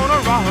really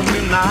gonna rock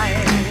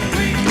tonight.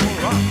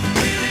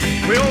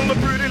 Well, the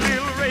pretty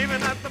little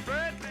raven at the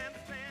birdman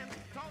stand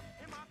taught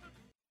him how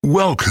to...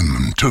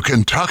 Welcome to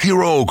Kentucky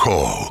Roll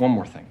Call. One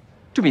more thing.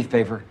 Do me a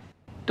favor.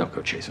 Don't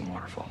go chasing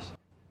waterfalls.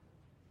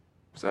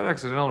 Was that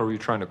accidental, or were you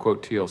trying to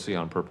quote TLC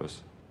on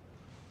purpose?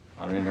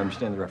 I don't even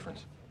understand the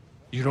reference.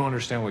 You don't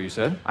understand what you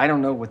said? I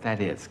don't know what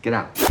that is. Get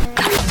out.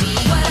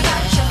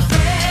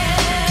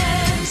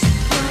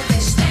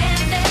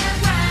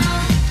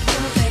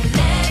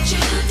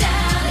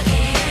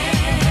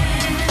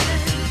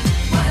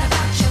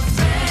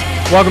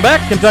 Welcome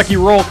back. Kentucky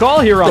Roll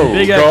Call here on Roll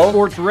Big X Call.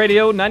 Sports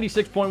Radio,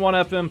 96.1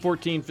 FM,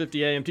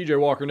 1450 AM. TJ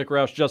Walker, Nick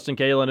Roush, Justin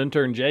Kalen,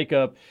 intern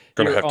Jacob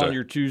Gonna here have on to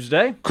your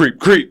Tuesday.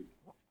 Creep.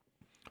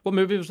 What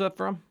movie was that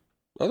from?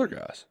 Other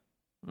guys.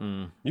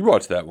 You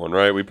watched that one,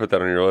 right? We put that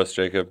on your list,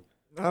 Jacob.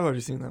 I've already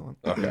seen that one.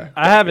 Okay.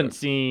 I haven't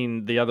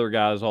seen the other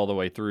guys all the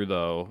way through,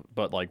 though,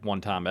 but like one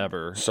time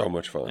ever. So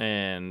much fun.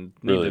 And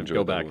Really need to enjoyed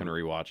go that back one. and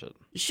rewatch it.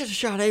 You should have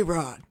shot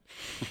A-Rod.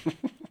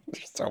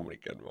 There's so many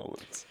good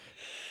moments.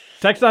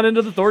 Text on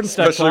into the Thornton text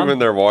Especially line. when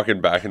they're walking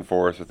back and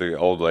forth with the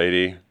old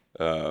lady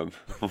when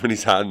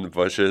he's hiding in the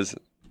bushes.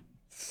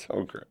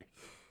 So great.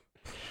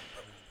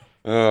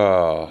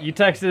 Oh. You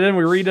text it in,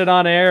 we read it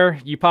on air.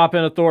 You pop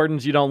into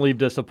Thornton's, you don't leave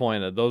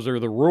disappointed. Those are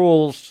the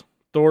rules.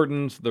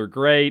 Thornton's, they're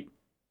great.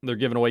 They're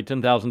giving away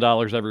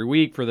 $10,000 every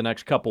week for the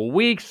next couple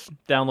weeks.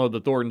 Download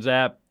the Thornton's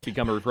app,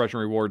 become a Refreshing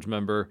Rewards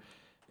member,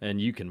 and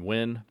you can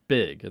win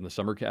big in the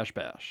Summer Cash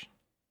Bash.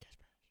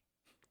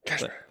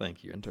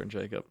 Thank you, intern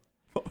Jacob.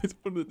 Always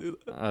wanted to do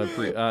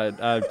that.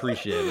 I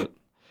appreciate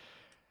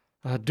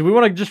it. Do we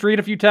want to just read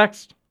a few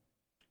texts?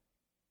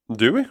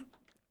 Do we?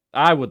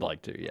 I would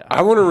like to, yeah.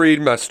 I want to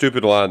read my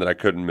stupid line that I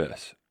couldn't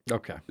miss.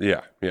 Okay.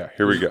 Yeah.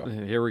 Here we go.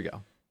 Here we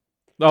go.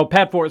 Oh,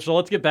 Pat Ford. So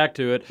let's get back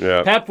to it.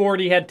 Yeah. Pat Ford,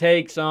 he had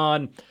takes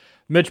on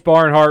Mitch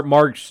Barnhart,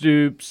 Mark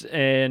Stoops,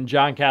 and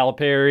John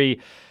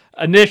Calipari.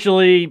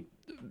 Initially,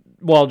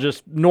 well,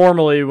 just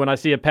normally when I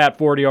see a Pat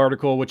Fordy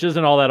article, which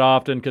isn't all that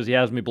often because he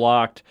has me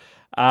blocked,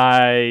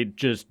 I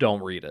just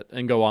don't read it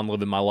and go on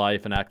living my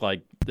life and act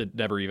like it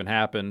never even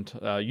happened.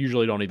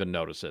 Usually don't even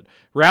notice it.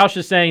 Roush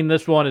is saying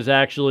this one is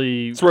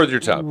actually It's worth your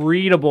time.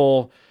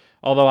 readable,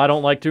 although I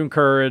don't like to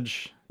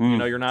encourage. You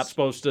know, you're not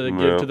supposed to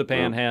give to the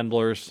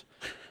panhandlers.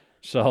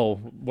 So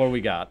what do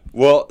we got?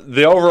 Well,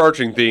 the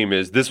overarching theme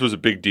is this was a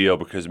big deal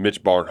because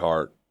Mitch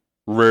Barnhart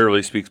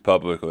rarely speaks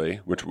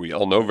publicly, which we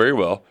all know very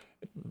well.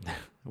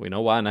 We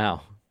know why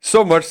now.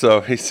 So much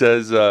so, he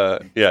says,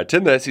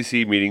 attend the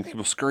SEC meetings.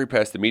 People scurry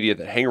past the media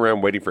that hang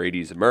around waiting for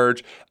ADs to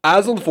emerge.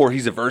 Eyes on the floor,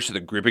 he's averse to the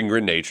grip and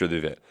grin nature of the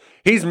event.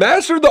 He's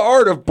mastered the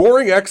art of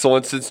boring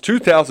excellence since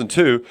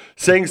 2002,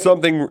 saying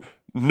something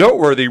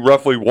noteworthy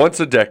roughly once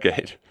a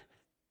decade.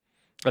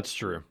 That's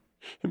true.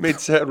 It made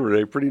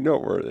Saturday pretty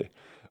noteworthy.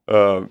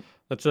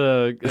 That's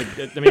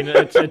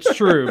it's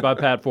true by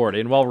Pat Fordy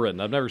and well written.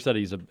 I've never said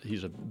he's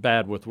a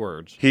bad with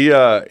words. He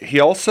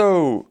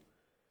also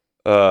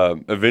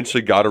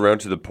eventually got around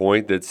to the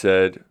point that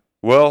said,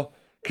 well,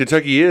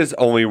 Kentucky is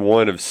only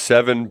one of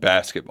 7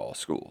 basketball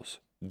schools.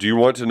 Do you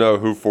want to know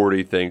who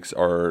Fordy thinks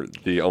are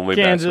the only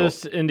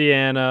Kansas,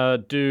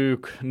 Indiana,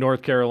 Duke,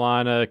 North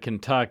Carolina,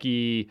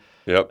 Kentucky.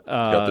 Yep,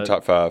 got the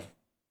top 5.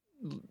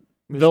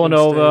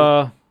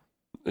 Villanova.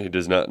 He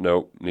does not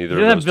know neither. You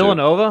didn't have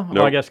Villanova? Nope.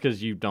 Well, I guess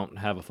because you don't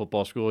have a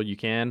football school, you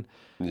can.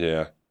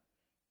 Yeah.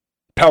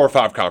 Power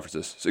 5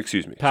 conferences.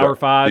 Excuse me. Power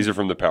 5. These are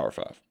from the Power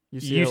 5.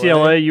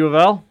 UCLA, U of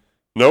L?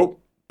 Nope.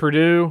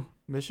 Purdue?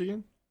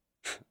 Michigan?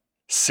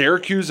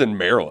 Syracuse and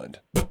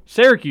Maryland.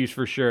 Syracuse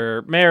for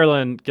sure.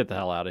 Maryland, get the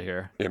hell out of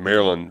here. Yeah,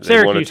 Maryland. They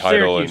Syracuse, won a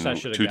title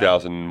Syracuse, in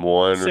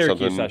 2001 or Syracuse,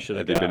 something. I should've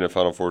Had they been in got. the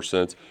Final Four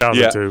since?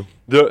 2002.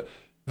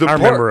 Yeah. I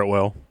remember it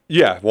well.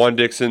 Yeah, Juan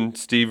Dixon,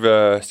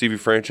 Stevie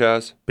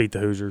Franchise. Beat the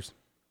Hoosiers.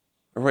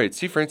 Oh, wait,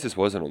 Steve Francis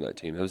wasn't on that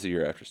team. That was the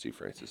year after Steve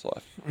Francis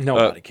left.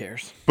 Nobody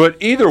cares. But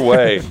either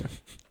way,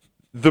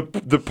 the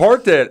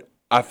part that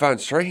I find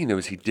striking, though,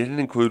 is he didn't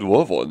include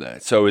Louisville in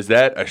that. So is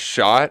that a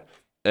shot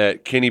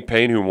at Kenny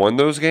Payne, who won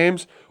those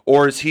games?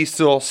 Or is he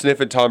still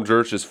sniffing Tom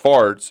Jurch's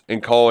farts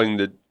and calling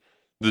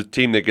the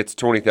team that gets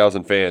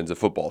 20,000 fans a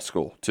football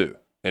school, too,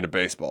 and a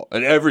baseball,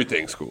 and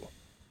everything school?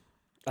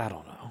 I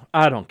don't know.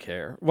 I don't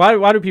care.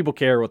 Why do people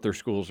care what their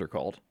schools are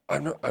called?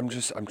 I'm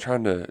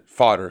trying to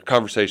fodder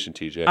conversation,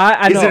 TJ.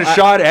 I is know, it a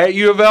shot at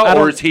U of L, I or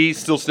don't- is he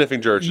still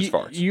sniffing Jurch's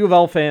farts? U of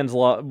L fans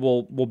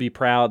will be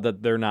proud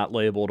that they're not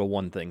labeled a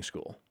one-thing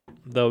school.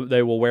 Though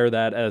they will wear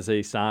that as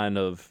a sign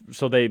of,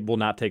 so they will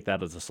not take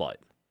that as a slight.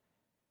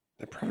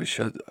 They probably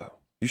should, though.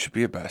 You should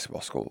be a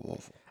basketball school in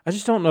Louisville. I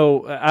just don't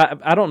know.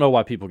 I don't know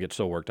why people get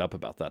so worked up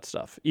about that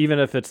stuff. Even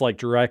if it's like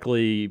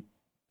directly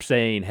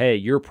saying, hey,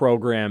 your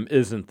program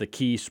isn't the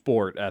key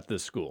sport at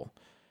this school.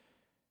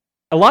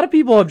 A lot of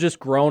people have just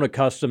grown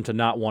accustomed to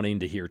not wanting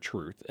to hear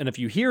truth. And if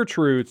you hear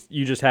truth,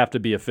 you just have to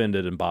be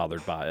offended and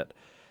bothered by it.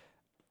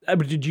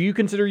 Did you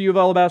consider U of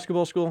L a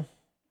basketball school?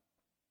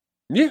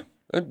 Yeah.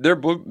 They're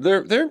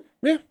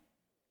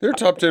a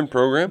top 10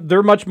 program.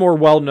 They're much more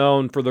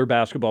well-known for their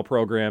basketball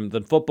program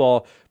than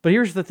football. But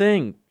here's the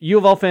thing. U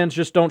of L fans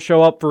just don't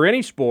show up for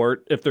any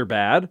sport if they're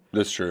bad.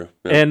 That's true.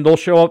 Yep. And they'll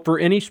show up for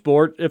any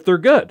sport if they're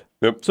good.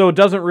 Yep. So it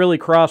doesn't really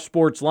cross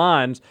sports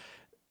lines.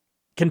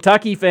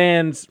 Kentucky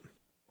fans,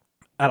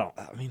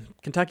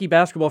 Kentucky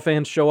basketball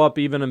fans show up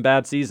even in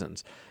bad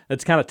seasons.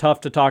 It's kind of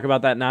tough to talk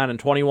about that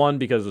 9-21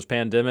 because it's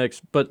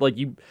pandemics. But like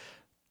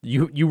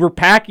you were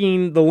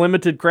packing the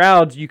limited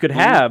crowds you could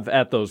have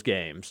at those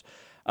games.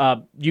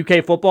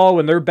 UK football,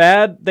 when they're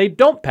bad, they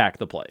don't pack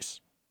the place.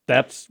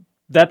 That's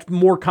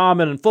more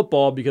common in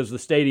football because the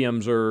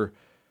stadiums are,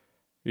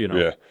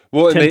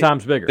 10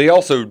 times bigger. They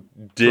also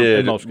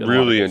did in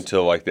really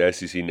until like the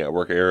SEC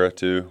Network era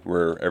too,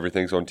 where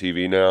everything's on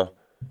TV now.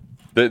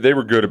 They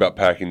were good about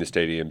packing the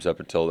stadiums up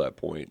until that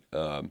point.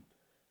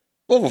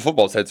 Louisville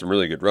football's had some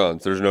really good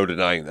runs. There's no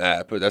denying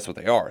that, but that's what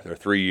they are. They're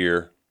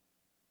 3-year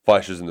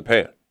flashes in the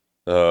pan,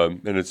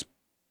 and it's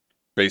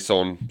based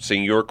on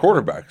singular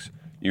quarterbacks.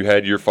 You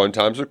had your fun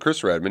times with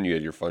Chris Redman. You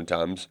had your fun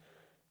times.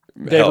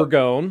 Dave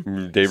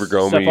Ragone.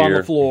 Step on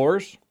the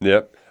floors.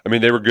 Yep. I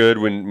mean, they were good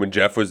when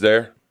Jeff was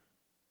there.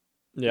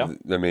 Yeah.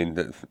 I mean,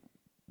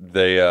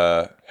 they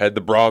had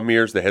the Braum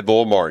years. They had the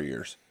Lamar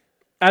years.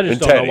 I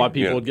just don't know why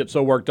people would get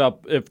so worked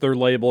up if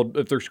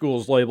their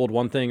school's labeled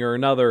one thing or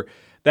another.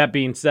 That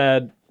being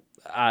said,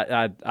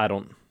 I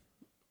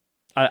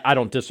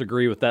don't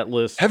disagree with that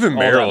list. Having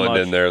Maryland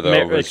in there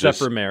though, except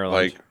for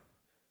Maryland.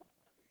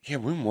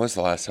 When was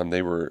the last time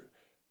they were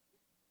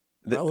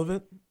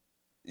relevant?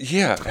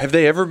 Yeah, have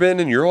they ever been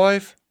in your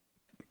life?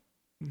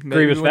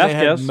 Maybe when they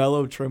had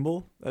Mello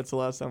Trimble. That's the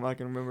last time I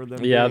can remember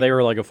them. Yeah, they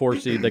were like a 4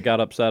 seed that got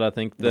upset, I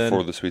think. Then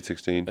before the Sweet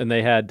 16, and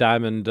they had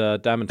Diamond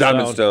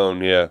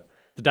Stone. Yeah,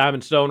 the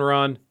Diamond Stone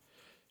run.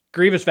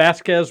 Grievous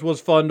Vasquez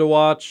was fun to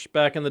watch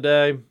back in the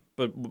day,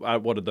 but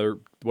what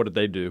did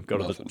they do? Go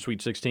to the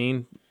Sweet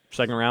 16,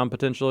 second round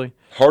potentially.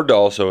 Hard to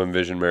also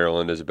envision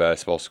Maryland as a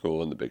basketball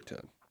school in the Big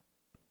Ten.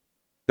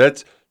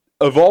 That's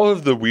of all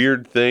of the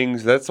weird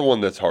things, that's the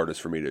one that's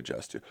hardest for me to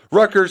adjust to.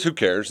 Rutgers, who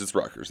cares? It's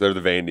Rutgers. They're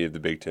the Vandy of the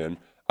Big Ten.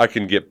 I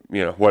can get,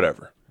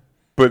 whatever.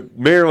 But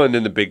Maryland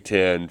in the Big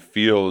Ten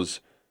feels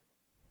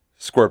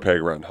square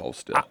peg round hole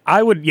still.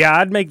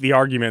 I'd make the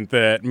argument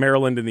that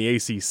Maryland in the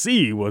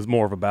ACC was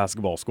more of a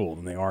basketball school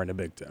than they are in the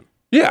Big Ten.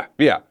 Yeah.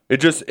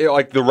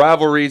 Like the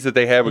rivalries that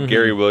they had with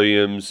Gary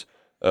Williams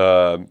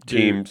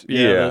teams.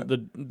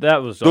 Duke,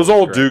 that was those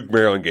old great. Duke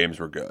Maryland games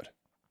were good.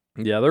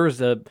 Yeah, there was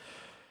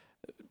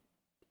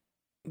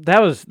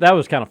that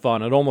was kind of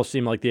fun. It almost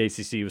seemed like the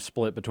ACC was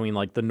split between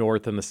like the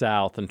North and the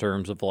South in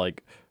terms of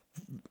like,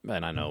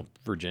 and I know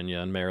Virginia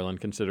and Maryland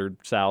considered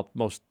South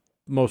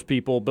most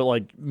people, but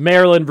like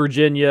Maryland,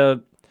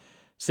 Virginia,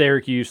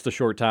 Syracuse, the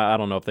short time. I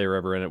don't know if they were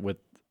ever in it with.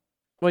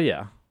 Well,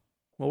 yeah.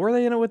 Well, were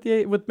they in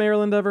it with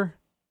Maryland ever?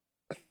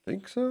 I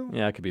think so.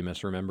 Yeah, I could be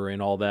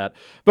misremembering all that.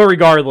 But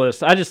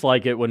regardless, I just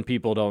like it when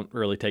people don't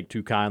really take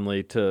too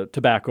kindly to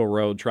Tobacco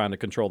Road trying to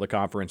control the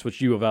conference,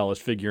 which U of L is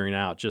figuring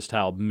out just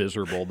how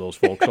miserable those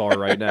folks are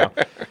right now.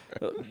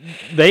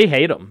 They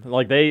hate them.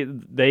 Like, they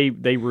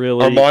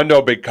really...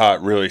 Armando Big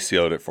Cot really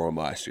sealed it for them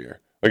last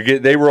year.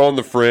 Like, they were on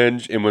the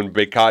fringe, and when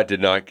Big Cot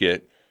did not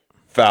get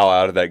foul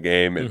out of that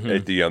game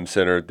at the Yum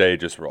Center, they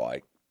just were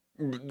like,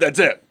 that's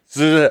it. This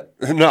is it.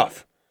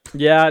 Enough.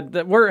 Yeah,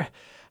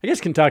 I guess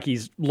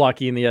Kentucky's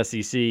lucky in the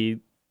SEC.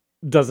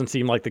 Doesn't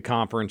seem like the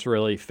conference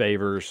really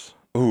favors.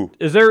 Ooh.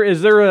 Is there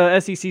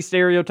a SEC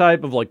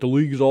stereotype of like the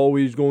league's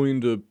always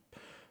going to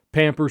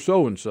pamper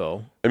so and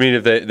so? I mean,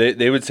 if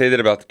they would say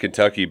that about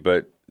Kentucky,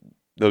 but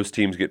those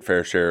teams get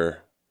fair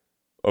share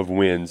of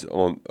wins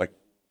on like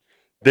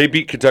they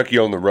beat Kentucky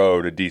on the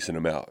road a decent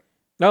amount.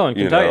 No, in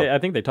Kentucky, I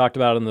think they talked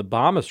about in the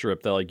Bama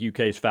strip that like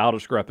UK's foul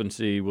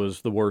discrepancy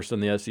was the worst in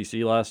the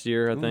SEC last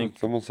year. I think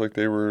it's almost like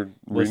they were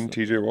reading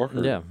TJ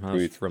Walker. Yeah, that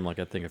was from like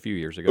I think a few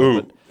years ago.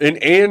 Ooh, but.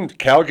 And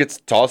Cal gets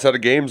tossed out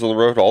of games on the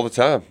road all the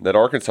time. That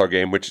Arkansas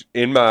game, which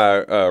in my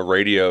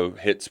radio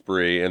hit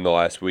spree in the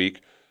last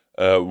week,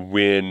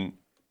 when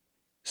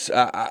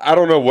I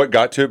don't know what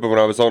got to it, but when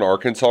I was on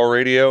Arkansas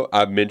radio,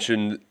 I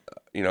mentioned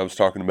I was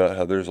talking about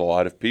how there's a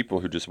lot of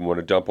people who just want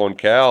to dump on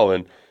Cal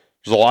and.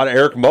 There's a lot of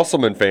Eric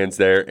Musselman fans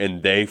there,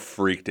 and they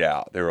freaked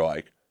out. They were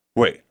like,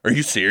 wait, are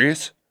you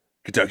serious?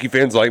 Kentucky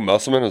fans like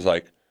Musselman? I was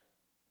like,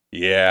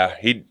 yeah,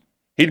 he'd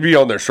be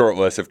on their short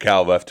list if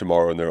Cal left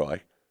tomorrow. And they're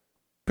like,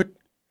 but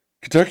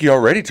Kentucky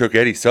already took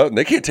Eddie Sutton.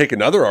 They can't take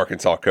another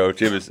Arkansas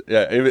coach.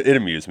 It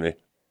amused me.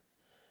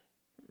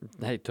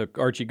 Hey, took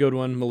Archie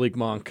Goodwin, Malik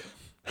Monk,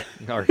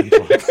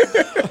 Arkansas.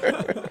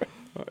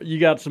 You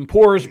got some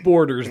porous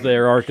borders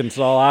there,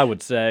 Arkansas, I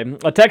would say.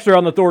 A texter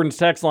on the Thornton's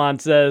text line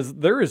says,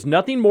 there is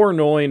nothing more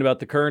annoying about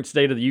the current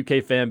state of the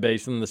UK fan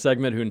base than the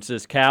segment who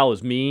insists Cal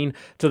is mean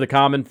to the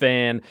common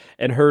fan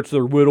and hurts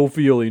their whittle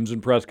feelings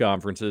in press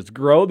conferences.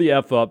 Grow the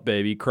F up,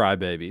 baby.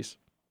 Crybabies.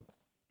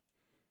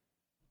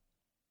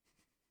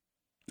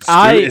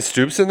 Is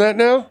Stoops in that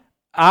now?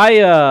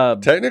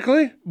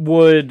 Technically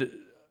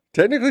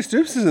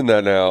Stoops is in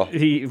that now.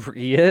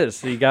 He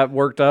is. He got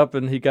worked up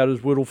and he got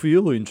his whittle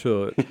feeling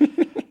to it.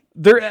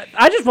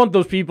 I just want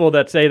those people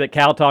that say that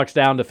Cal talks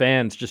down to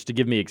fans just to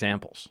give me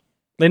examples.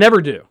 They never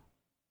do.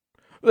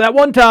 That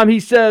one time he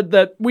said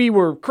that we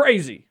were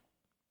crazy.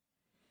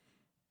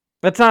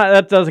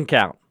 That doesn't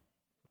count.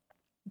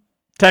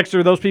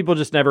 Texter, those people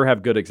just never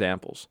have good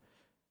examples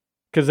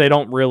because they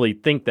don't really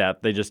think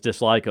that. They just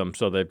dislike them,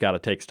 so they've got to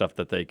take stuff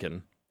that they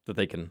can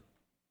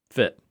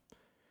fit.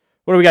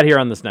 What do we got here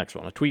on this next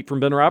one? A tweet from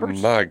Ben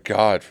Roberts? My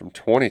God, from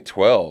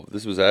 2012.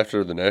 This was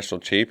after the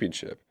national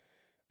championship,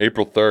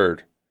 April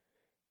 3rd.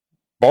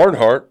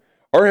 Barnhart,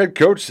 our head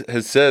coach,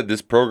 has said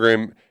this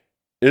program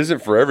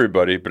isn't for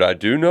everybody, but I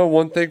do know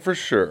one thing for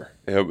sure.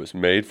 It was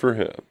made for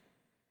him.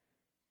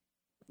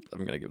 I'm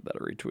going to give that a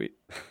retweet.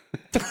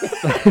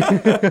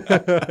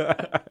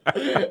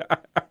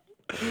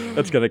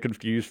 That's going to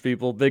confuse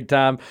people big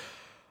time.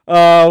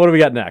 What do we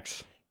got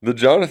next? The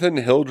Jonathan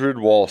Hildred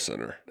Wall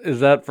Center. Is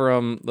that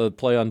from the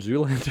play on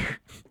Zoolander?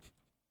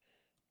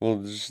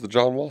 Well, it's just the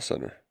John Wall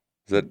Center.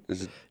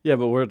 Is it? Yeah,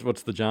 but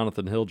what's the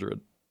Jonathan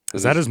Hildred?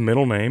 Is that his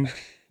middle name?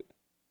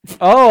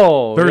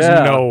 Oh, there's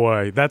no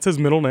way. That's his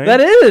middle name?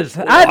 That is.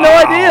 Wow. I had no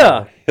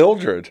idea.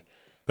 Hildred.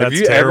 That's Have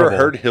you terrible. ever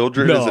heard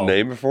Hildred as a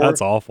name before?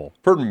 That's awful.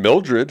 Heard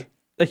Mildred.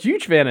 A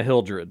huge fan of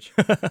Hildredge.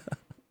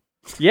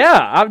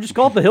 Yeah, I've just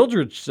called the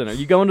Hildredge Center.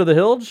 You going to the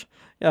Hildge?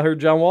 Yeah, I heard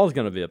John Wall's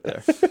going to be up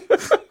there.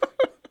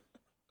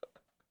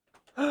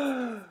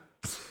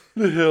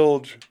 The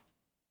Hildge.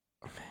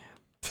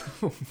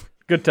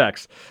 Good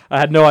text. I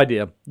had no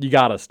idea. You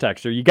got us,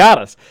 texter. You got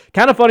us.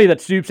 Kind of funny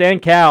that Stoops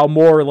and Cal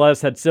more or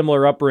less had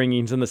similar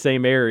upbringings in the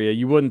same area.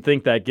 You wouldn't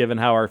think that given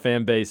how our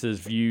fan bases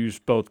views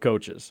both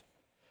coaches.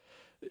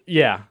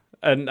 Yeah,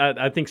 and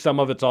I think some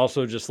of it's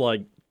also just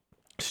like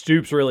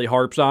Stoops really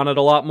harps on it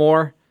a lot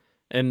more.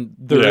 And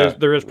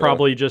there is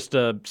probably just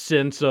a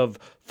sense of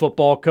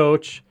football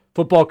coach.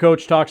 Football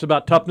coach talks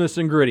about toughness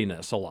and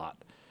grittiness a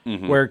lot,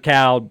 where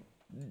Cal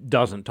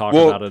doesn't talk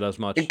about it as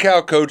much. And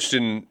Cal coached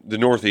in the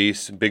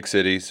Northeast, big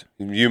cities,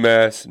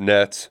 UMass,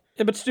 Nets.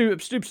 Yeah, but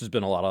Stoops has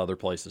been a lot of other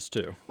places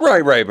too.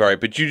 Right.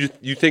 But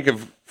you think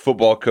of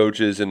football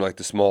coaches in like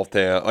the small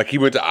town, like he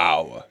went to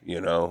Iowa.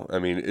 You know, I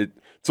mean,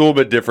 it's a little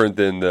bit different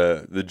than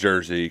the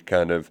Jersey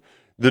kind of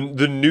the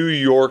New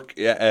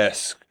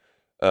York-esque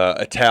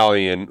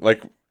Italian.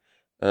 Like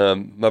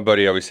my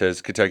buddy always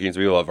says, Kentuckians,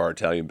 we love our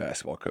Italian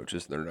basketball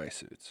coaches. They're nice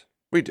suits.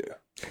 We do.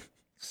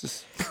 It's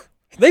just.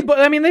 They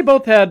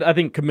both had, I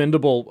think,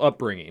 commendable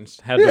upbringings.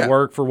 Had to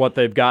work for what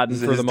they've gotten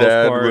for the most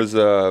part. His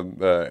dad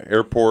was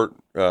airport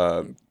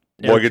air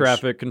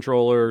traffic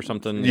controller or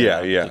something.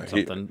 Yeah.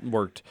 Something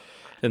worked,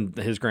 and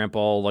his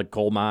grandpa like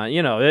coal mine.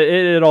 You know,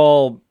 it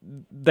all.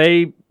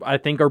 They, I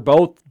think, are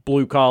both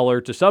blue collar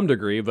to some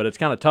degree, but it's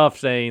kind of tough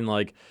saying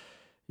like,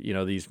 you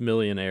know, these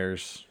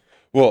millionaires.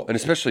 Well, and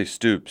especially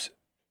Stoops.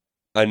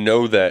 I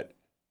know that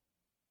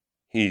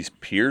he's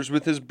peers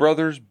with his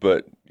brothers,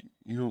 but.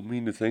 You don't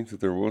mean to think that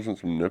there wasn't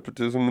some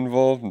nepotism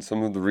involved in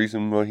some of the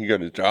reason why he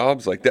got his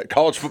jobs? Like that,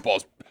 college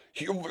football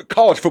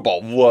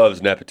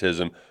loves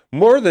nepotism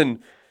more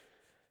than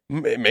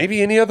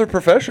maybe any other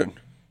profession.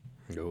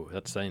 Oh,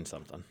 that's saying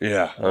something.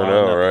 Yeah, I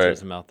know, right?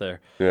 Nepotism out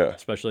there,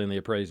 especially in the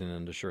appraising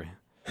industry.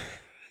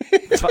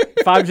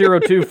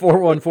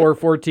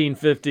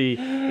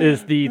 502-414-1450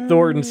 is the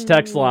Thornton's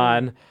text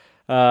line.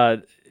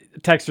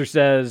 Texter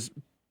says,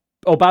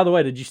 "Oh, by the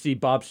way, did you see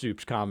Bob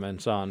Stoops'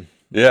 comments on?"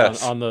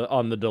 Yes, on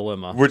the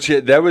dilemma. Which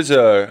that was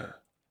a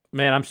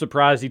man. I'm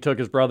surprised he took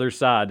his brother's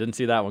side. Didn't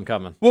see that one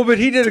coming. Well, but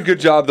he did a good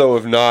job though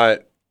of not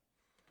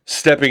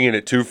stepping in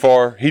it too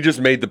far. He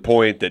just made the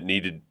point that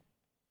needed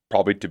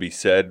probably to be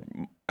said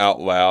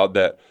out loud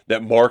that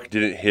Mark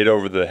didn't hit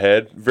over the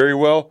head very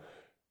well.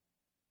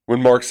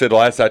 When Mark said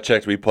last I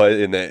checked we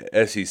play in the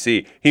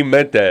SEC, he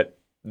meant that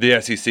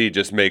the SEC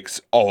just makes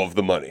all of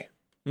the money,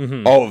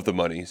 all of the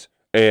monies,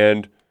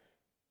 and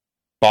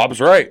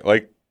Bob's right.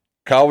 Like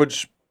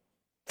college.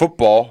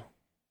 Football,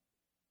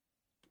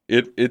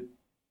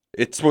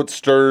 it's what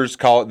stirs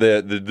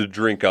the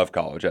drink of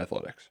college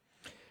athletics.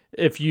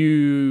 If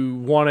you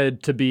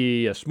wanted to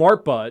be a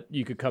smart butt,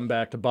 you could come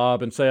back to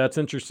Bob and say, "That's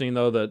interesting,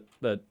 though,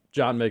 that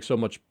John makes so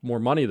much more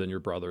money than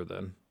your brother."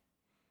 Then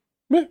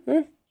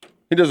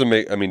he doesn't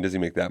make. I mean, does he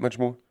make that much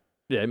more?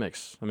 Yeah, he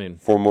makes. I mean,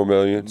 $4 more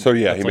million. So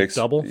yeah, he makes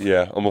double.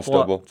 Yeah, almost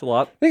double. It's a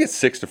lot. I think it's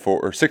 6 to 4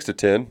 or 6 to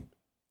 10.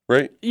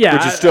 Right? Yeah.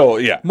 Which is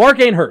still, Mark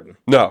ain't hurting.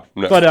 No.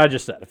 But I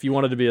just said, if you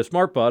wanted to be a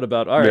smart butt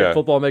about, all right,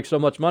 football makes so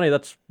much money,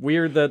 that's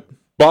weird that.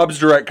 Bob's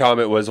direct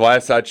comment was,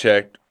 last I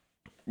checked,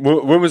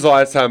 when was the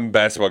last time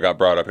basketball got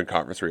brought up in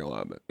conference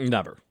realignment?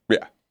 Never.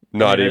 Yeah.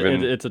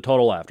 It's a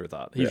total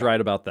afterthought. He's right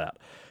about that.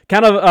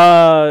 Kind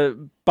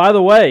of, by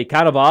the way,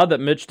 kind of odd that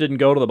Mitch didn't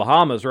go to the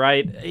Bahamas,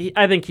 right?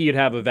 I think he'd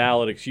have a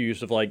valid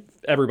excuse of, like,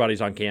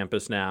 everybody's on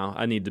campus now.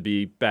 I need to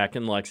be back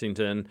in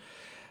Lexington.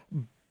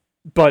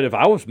 But if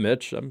I was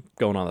Mitch, I'm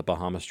going on the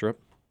Bahamas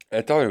trip.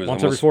 I thought it was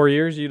once every 4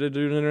 years you'd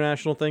do an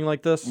international thing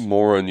like this.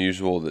 More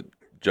unusual that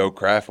Joe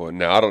Kraft would.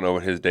 Now, I don't know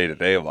what his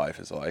day-to-day life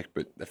is like,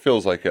 but it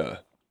feels like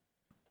a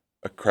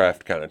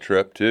Kraft kind of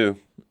trip, too.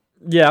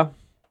 Yeah.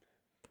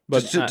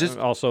 But just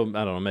also,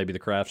 I don't know, maybe the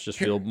Crafts just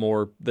feel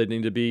more they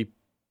need to be,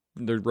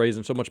 they're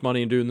raising so much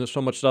money and doing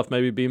so much stuff,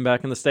 maybe being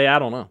back in the state. I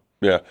don't know.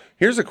 Yeah.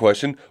 Here's a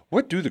question.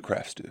 What do the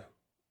Crafts do?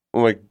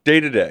 Well, like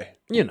day-to-day?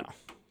 You know,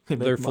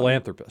 they're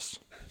philanthropists.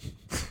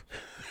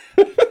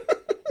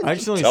 I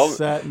actually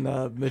sat in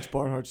Mitch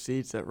Barnhart's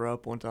seats at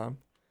Rupp one time.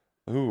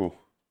 Ooh.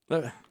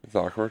 It's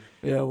awkward.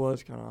 Yeah, it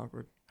was kind of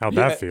awkward. How'd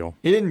that feel?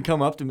 He didn't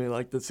come up to me.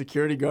 Like, the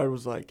security guard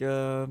was like,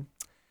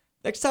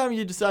 next time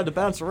you decide to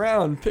bounce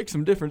around, pick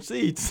some different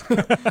seats.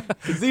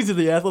 Because these are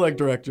the athletic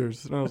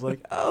directors. And I was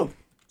like, oh,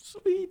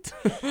 sweet.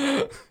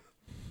 But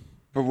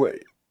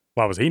wait.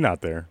 Why was he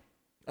not there?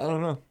 I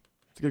don't know.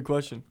 It's a good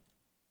question.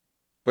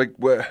 Like,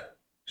 what?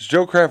 Does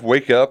Joe Kraft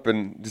wake up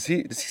and does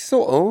he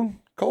still own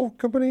coal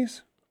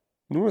companies?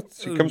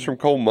 He comes from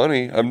coal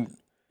money.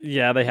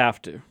 Yeah, they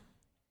have to.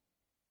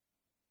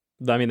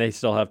 I mean, they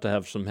still have to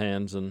have some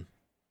hands and.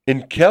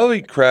 In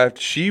Kelly Kraft,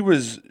 she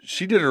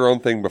did her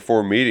own thing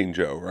before meeting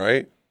Joe,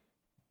 right?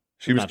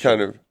 She was kind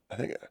of. I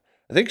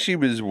think she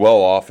was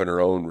well off in her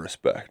own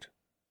respect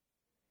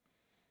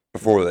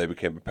before they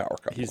became a power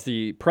couple. He's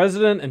the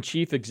president and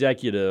chief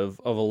executive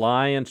of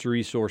Alliance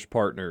Resource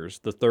Partners,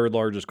 the third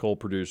largest coal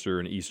producer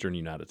in eastern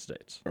United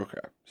States.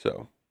 Okay,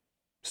 so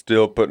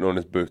still putting on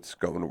his boots,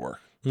 going to work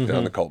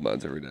down the coal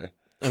mines every day.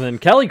 And then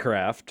Kelly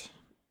Kraft,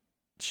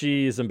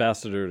 she's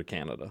ambassador to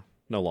Canada.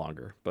 No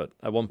longer, but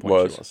at one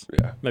point she was.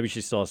 Yeah. Maybe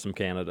she still has some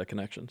Canada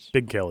connections.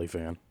 Big Kelly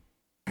fan.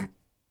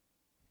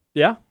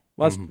 Yeah?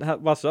 Why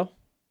so?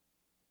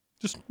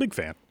 Just big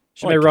fan.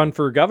 She may run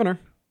for governor.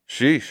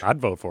 Sheesh.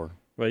 I'd vote for her.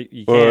 Wait,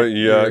 you can't.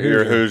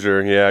 You're a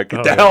Hoosier. Yeah,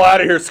 get the hell out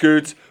of here,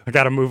 Scoots. I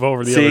got to move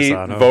over the other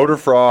side. Huh? Voter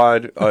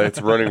fraud. It's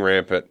running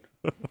rampant.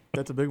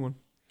 That's a big one.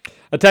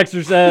 A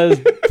texter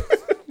says,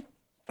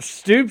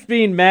 Stoops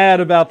being mad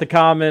about the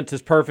comments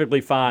is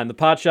perfectly fine. The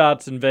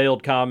potshots and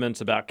veiled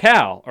comments about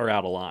Cal are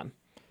out of line.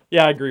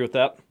 Yeah, I agree with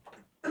that.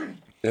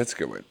 That's a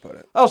good way to put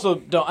it.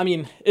 Also,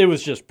 it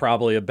was just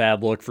probably a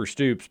bad look for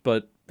Stoops,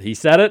 but he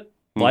said it.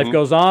 Life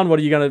goes on. What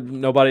are you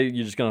going to,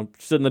 you're just going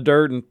to sit in the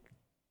dirt and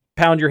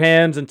pound your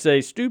hands and say,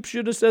 Stoops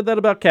should have said that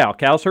about Cal.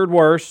 Cal's heard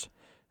worse.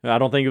 I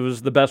don't think it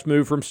was the best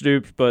move from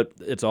Stoops, but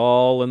it's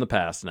all in the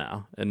past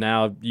now. And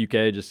now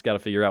UK just got to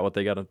figure out what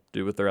they got to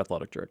do with their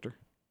athletic director.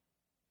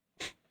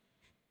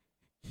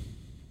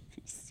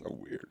 So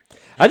weird.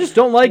 I just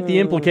don't like the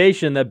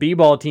implication that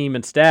B-ball team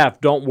and staff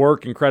don't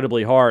work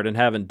incredibly hard and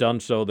haven't done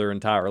so their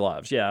entire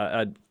lives.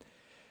 Yeah.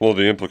 Well,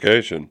 the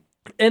implication.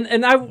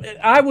 And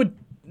I would,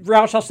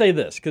 Roush, I'll say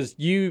this, because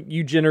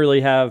you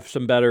generally have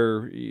some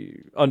better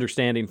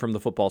understanding from the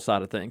football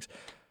side of things.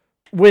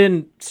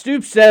 When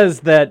Stoops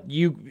says that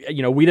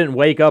we didn't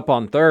wake up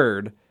on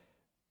third,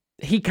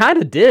 he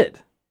kind of did.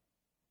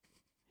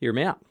 Hear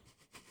me out.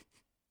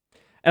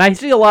 And I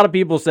see a lot of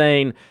people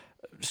saying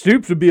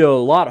Stoops would be a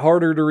lot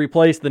harder to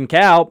replace than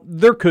Cal.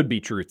 There could be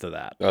truth to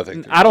that.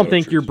 I don't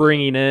think you're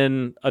bringing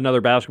in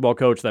another basketball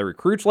coach that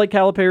recruits like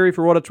Calipari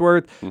for what it's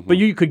worth, but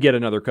you could get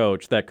another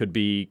coach that could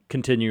be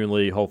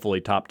continually,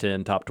 hopefully, top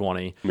 10, top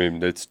 20. I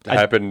mean, it's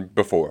happened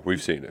before.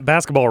 We've seen it.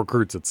 Basketball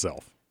recruits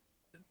itself.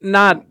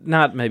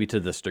 Not maybe to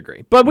this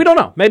degree, but we don't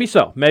know. Maybe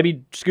so.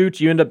 Maybe Scoots,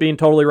 you end up being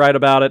totally right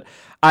about it.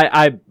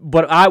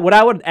 What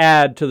I would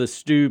add to the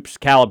Stoops,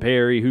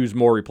 Calipari, who's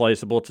more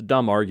replaceable, it's a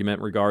dumb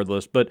argument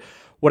regardless, but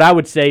what I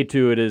would say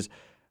to it is,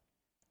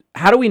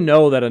 how do we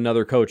know that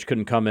another coach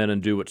couldn't come in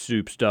and do what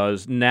Stoops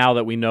does now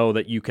that we know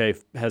that UK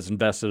has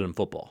invested in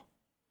football?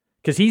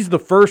 Because he's the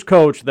first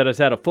coach that has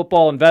had a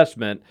football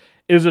investment.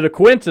 Is it a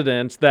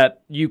coincidence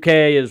that UK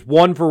is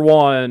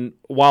 1-for-1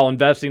 while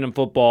investing in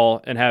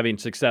football and having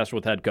success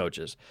with head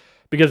coaches?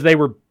 Because they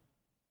were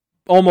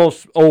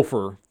almost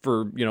over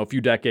for a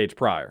few decades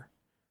prior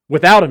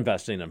without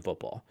investing in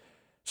football.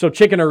 So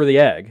chicken or the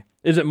egg?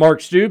 Is it Mark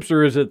Stoops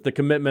or is it the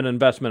commitment and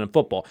investment in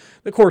football?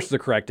 Of course, the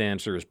correct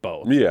answer is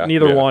both. Yeah,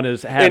 Neither one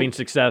is having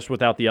success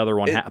without the other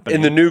one happening.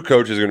 And the new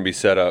coach is going to be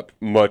set up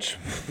much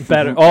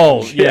better.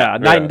 Oh, yeah,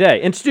 night and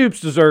day. And Stoops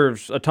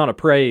deserves a ton of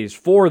praise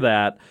for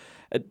that.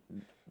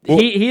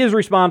 He is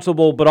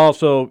responsible, but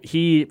also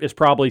he is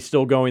probably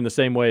still going the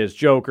same way as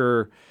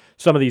Joker,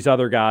 some of these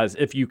other guys,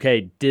 if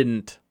UK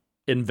didn't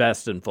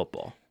invest in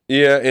football.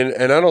 Yeah,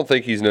 and I don't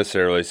think he's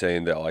necessarily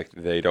saying that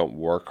they don't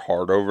work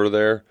hard over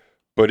there.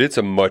 But it's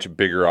a much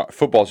bigger –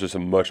 football's just a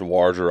much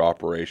larger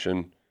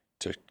operation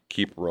to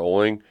keep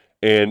rolling.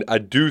 And I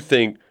do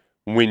think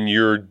when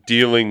you're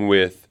dealing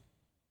with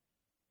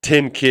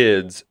 10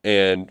 kids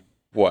and,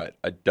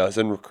 a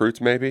dozen recruits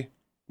maybe?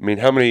 I mean,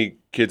 how many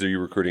kids are you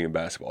recruiting in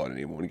basketball at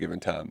any one given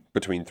time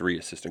between 3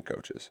 assistant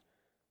coaches?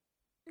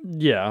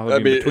 Yeah, I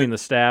mean, between the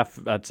staff,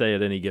 I'd say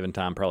at any given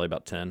time, probably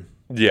about 10.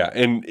 Yeah,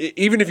 and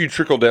even if you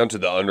trickle down to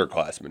the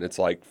underclassmen, it's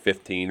like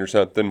 15 or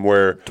something,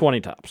 where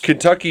 20 tops.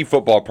 Kentucky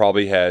football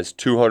probably has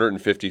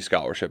 250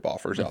 scholarship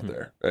offers out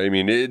there. I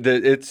mean,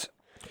 it's...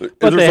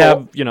 But they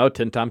have,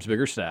 10 times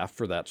bigger staff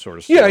for that sort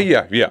of stuff.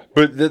 Yeah.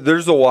 But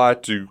there's a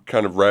lot to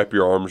kind of wrap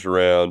your arms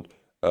around.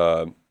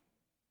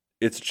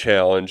 It's a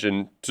challenge,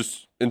 and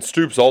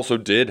Stoops also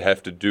did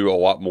have to do a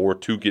lot more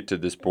to get to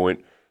this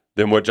point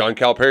than what John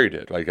Calipari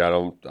did. Like,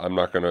 I'm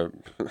not going to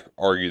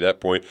argue that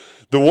point.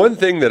 The one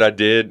thing that I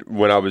did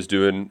when I was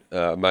doing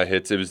my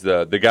hits, it was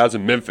the guys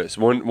in Memphis.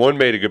 One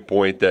made a good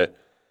point that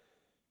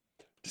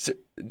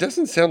it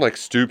doesn't sound like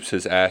Stoops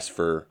has asked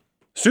for.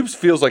 Stoops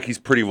feels like he's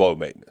pretty low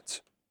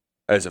maintenance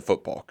as a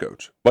football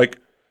coach. Like,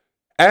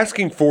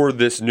 asking for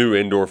this new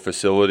indoor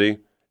facility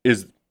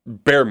is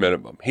bare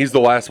minimum. He's the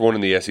last one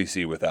in the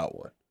SEC without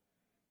one.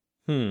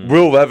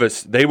 Will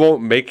Levis, they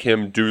won't make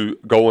him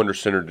go under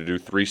center to do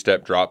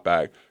 3-step drop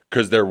back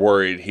because they're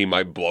worried he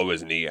might blow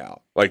his knee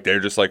out. Like, they're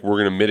just like, we're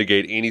going to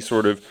mitigate any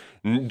sort of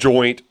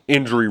joint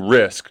injury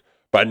risk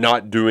by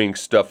not doing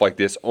stuff like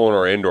this on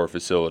our indoor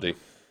facility.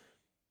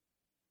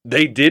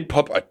 They did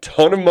pump a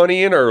ton of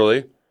money in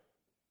early,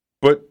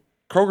 but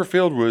Kroger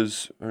Field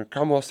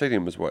Commonwealth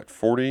Stadium was what,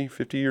 40,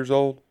 50 years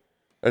old?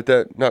 At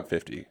that, not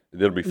 50.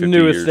 It'll be 50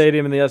 Newest years.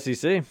 stadium in the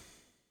SEC.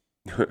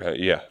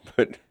 Yeah,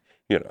 but,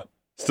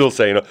 still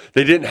saying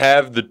they didn't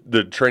have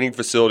the training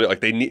facility. Like,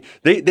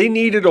 they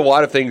needed a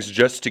lot of things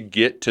just to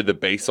get to the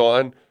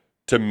baseline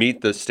to meet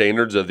the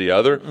standards of the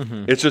other.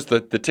 Mm-hmm. It's just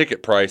that the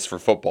ticket price for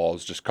football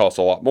just costs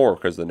a lot more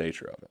because of the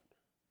nature of it.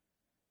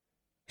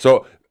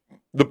 So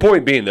the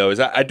point being, though, is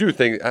I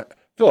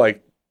feel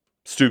like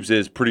Stoops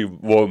is pretty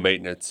low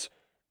maintenance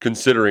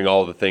considering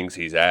all the things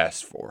he's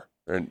asked for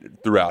and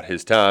throughout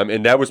his time.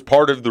 And that was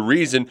part of the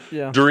reason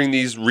during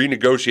these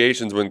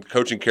renegotiations when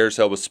coaching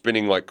carousel was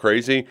spinning like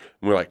crazy. And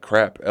we're like,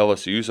 crap,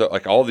 LSU, so,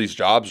 like, all these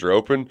jobs are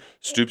open.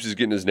 Stoops is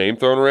getting his name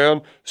thrown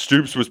around.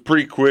 Stoops was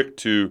pretty quick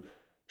to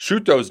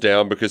shoot those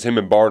down because him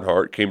and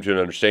Barnhart came to an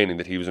understanding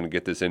that he was going to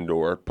get this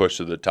indoor pushed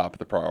to the top of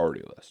the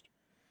priority list.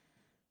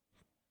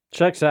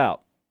 Checks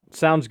out.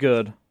 Sounds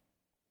good.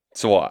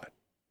 It's a lot.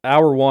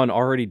 Hour 1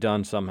 already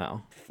done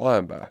somehow.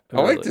 Flying by.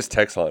 I like this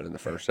text line in the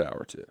first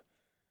hour, too.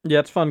 Yeah,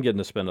 it's fun getting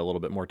to spend a little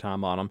bit more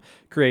time on them.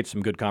 Creates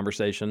some good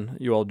conversation.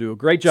 You all do a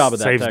great job of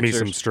that. Saves me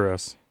some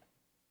stress.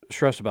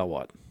 Stress about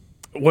what?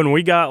 When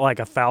we got like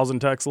 1,000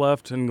 texts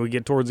left and we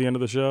get towards the end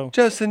of the show.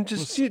 Justin,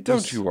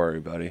 don't you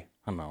worry, buddy.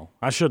 I know.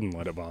 I shouldn't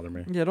let it bother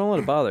me. Yeah, don't let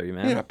it bother you,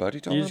 man. Yeah, buddy.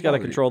 You just got to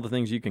control the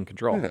things you can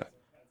control. Yeah.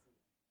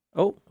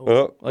 Oh,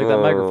 like that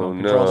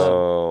microphone.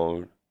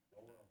 Control that.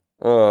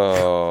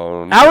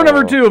 Oh, no. Hour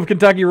number 2 of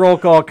Kentucky Roll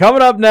Call.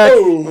 Coming up next,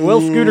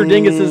 will Scooter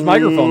Dingus's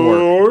microphone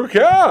work?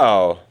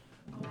 Cow.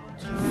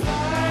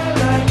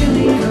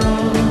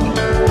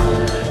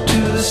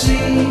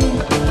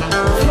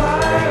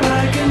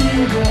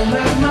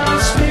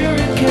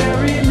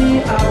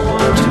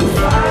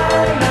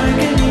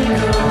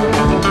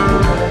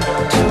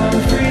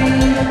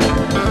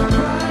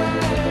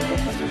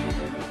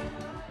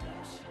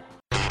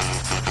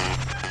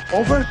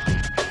 Over?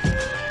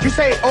 You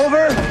say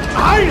over?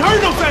 I ain't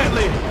heard no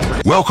family.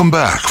 Welcome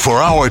back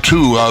for Hour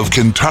 2 of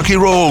Kentucky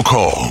Roll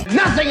Call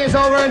Nothing is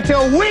over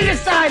until we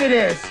decide it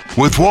is.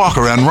 with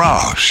Walker and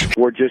Roush.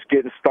 We're just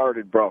getting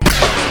started, bro.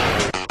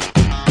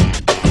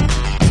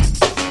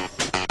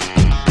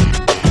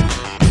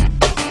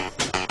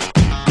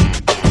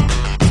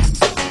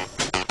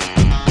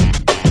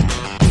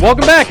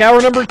 Welcome back.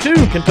 Hour number 2,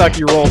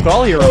 Kentucky Roll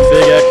Call here on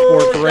Big X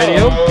Sports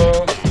Radio.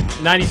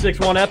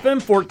 96.1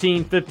 FM,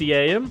 1450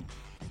 AM.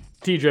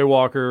 TJ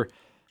Walker,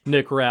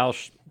 Nick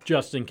Roush,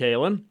 Justin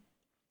Kalen.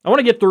 I want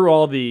to get through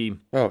all the...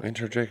 Oh,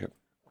 enter Jacob.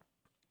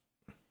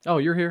 Oh,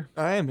 you're here?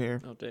 I am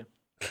here. Oh, damn.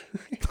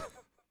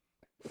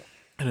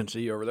 I didn't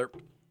see you over there.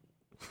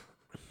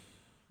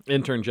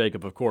 Intern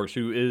Jacob, of course,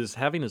 who is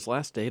having his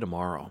last day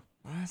tomorrow.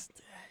 Last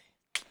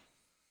day.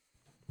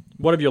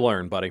 What have you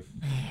learned, buddy?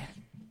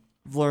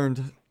 I've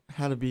learned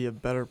how to be a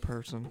better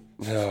person.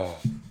 No.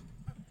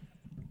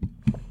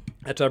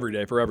 That's every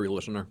day for every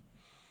listener.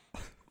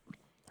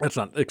 That's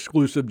not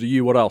exclusive to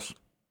you. What else?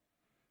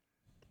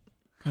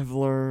 I've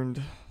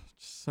learned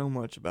so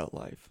much about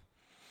life.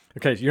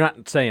 Okay, so you're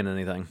not saying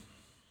anything.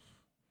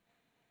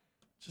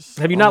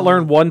 Have you not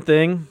learned one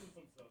thing?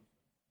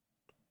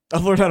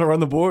 I've learned how to run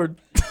the board.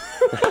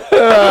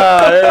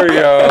 There we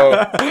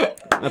go.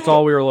 That's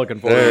all we were looking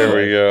for. There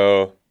we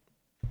go.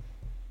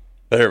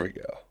 There we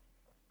go.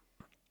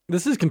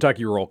 This is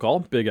Kentucky Roll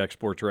Call, Big X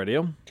Sports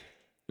Radio.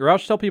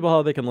 Roush, tell people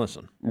how they can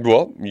listen.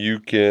 Well, you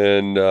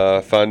can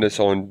find us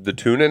on the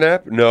TuneIn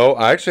app. No,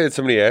 I actually had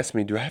somebody ask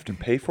me, do I have to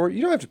pay for it?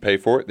 You don't have to pay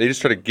for it. They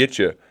just try to get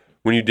you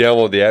when you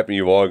download the app and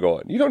you log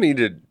on. You don't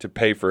need to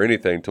pay for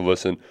anything to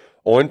listen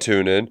on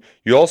TuneIn.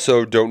 You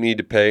also don't need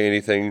to pay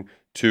anything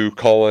to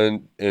call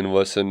in and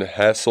listen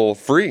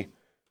hassle-free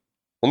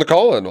on the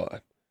call-in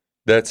line.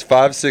 That's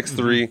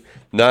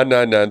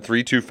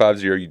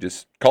 563-999-3250. You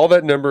just call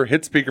that number,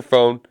 hit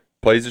speakerphone,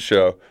 plays the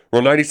show. We're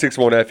on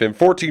 96.1 FM,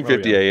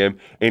 1450 AM,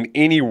 and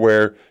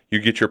anywhere you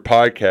get your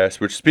podcast,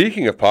 which,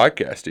 speaking of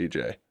podcast,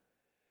 DJ,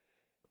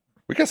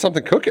 we got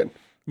something cooking.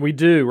 We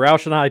do.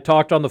 Roush and I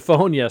talked on the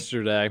phone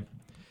yesterday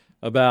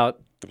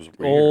about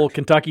old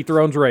Kentucky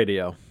Thrones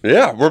Radio.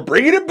 Yeah, we're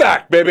bringing it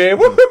back, baby.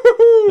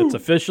 Woo-hoo-hoo-hoo. It's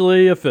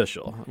officially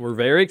official. We're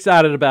very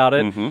excited about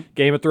it.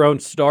 Game of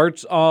Thrones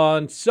starts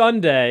on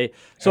Sunday.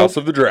 So House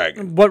of the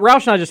Dragon. What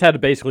Roush and I just had to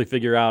basically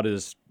figure out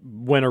is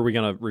when are we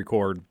going to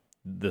record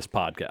this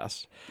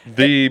podcast?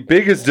 The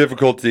biggest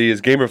difficulty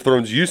is Game of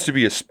Thrones used to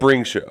be a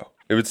spring show.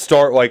 It would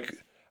start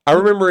I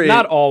remember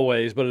not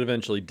always, but it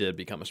eventually did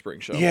become a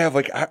spring show.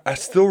 Yeah, I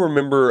still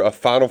remember a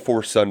Final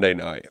Four Sunday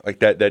night, like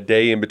that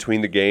day in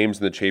between the games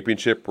and the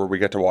championship where we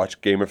got to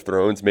watch Game of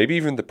Thrones, maybe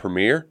even the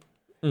premiere.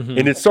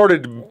 And it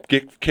started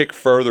to kick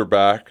further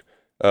back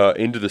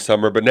into the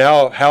summer. But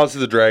now House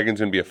of the Dragon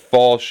is going to be a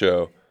fall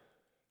show.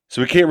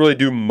 So we can't really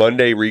do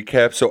Monday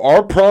recaps. So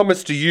our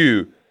promise to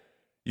you,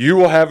 you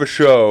will have a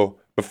show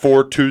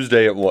before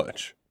Tuesday at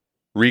lunch,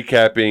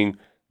 recapping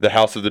the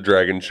House of the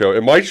Dragon show.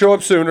 It might show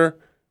up sooner.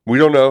 We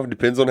don't know. It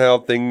depends on how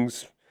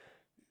things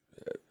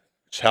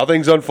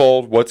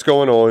unfold, what's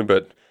going on.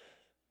 But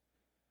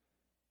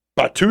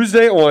by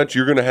Tuesday at lunch,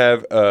 you're going to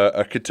have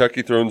a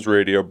Kentucky Thrones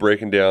Radio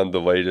breaking down the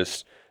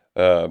latest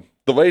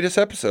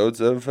episodes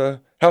of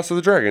House of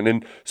the Dragon.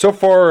 And so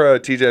far,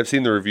 TJ, I've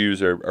seen the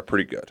reviews are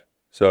pretty good.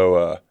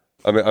 So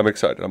I'm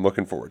excited. I'm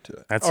looking forward to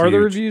it. Are the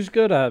reviews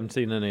good? I haven't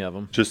seen any of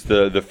them. Just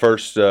the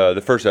first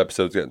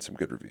episode's getting some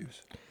good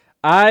reviews.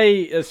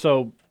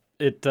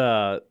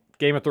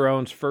 Game of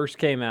Thrones first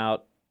came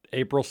out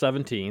April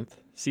 17th.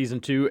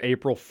 Season 2,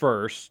 April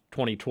 1st,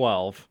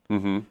 2012.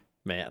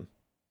 Man.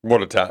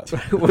 What a time.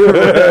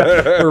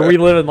 Were we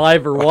living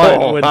life or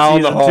what when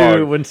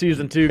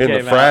season 2 came out?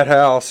 In the frat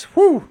house.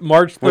 Woo.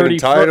 March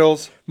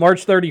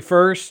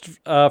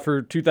 31st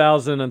for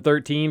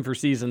 2013 for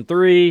season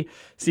 3.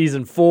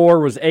 Season 4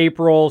 was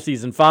April.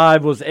 Season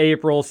 5 was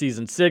April.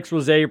 Season 6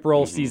 was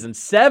April. Season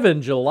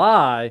 7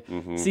 July.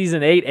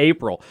 Season 8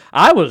 April.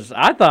 I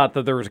thought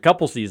that there was a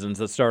couple seasons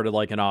that started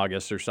like in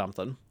August or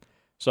something.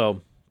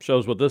 So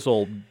shows what this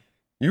old.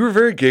 You were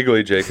very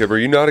giggly, Jacob. Are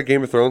you not a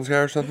Game of Thrones guy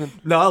or something?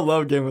 No, I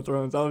love Game of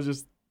Thrones. I was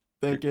just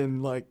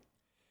thinking,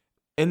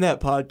 in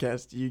that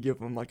podcast, do you give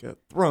them like a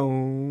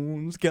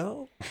Thrones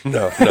go?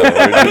 No.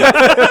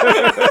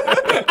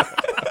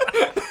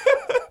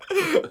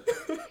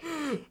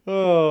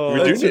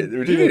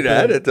 We do need to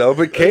add it, though.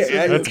 But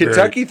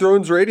Kentucky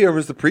Thrones Radio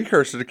was the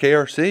precursor to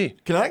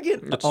KRC. Can I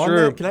get That's on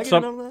true. that? Can I get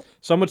on that?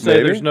 Some would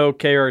say there's no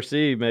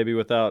KRC maybe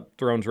without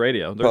Thrones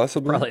Radio. There's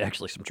Possibly. probably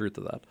actually some truth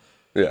to that.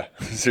 Yeah,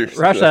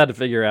 seriously. Rasha had to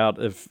figure out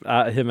if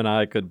him and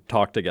I could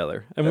talk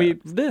together, and we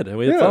did, and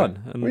we had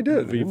fun. And we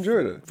did. We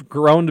enjoyed it.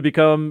 Grown to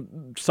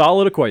become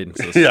solid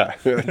acquaintances. Yeah,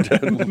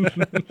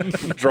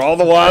 draw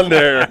the line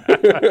there.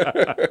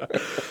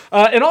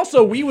 And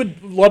also, we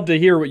would love to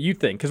hear what you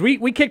think, because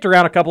we kicked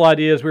around a couple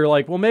ideas. We were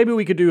like, well, maybe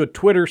we could do a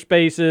Twitter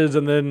Spaces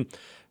and then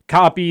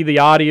copy the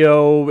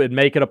audio and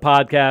make it a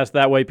podcast.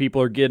 That way,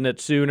 people are getting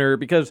it sooner,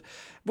 because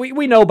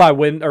we know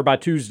by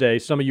Tuesday,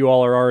 some of you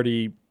all are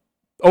already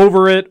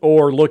over it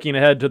or looking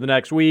ahead to the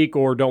next week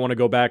or don't want to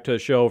go back to a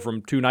show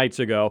from 2 nights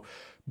ago.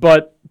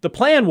 But the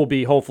plan will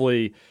be,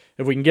 hopefully,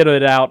 if we can get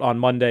it out on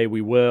Monday,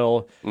 we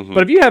will.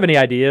 But if you have any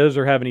ideas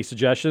or have any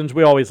suggestions,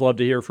 we always love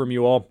to hear from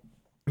you all.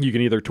 You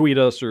can either tweet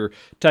us or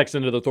text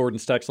into the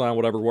Thornton's text line,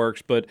 whatever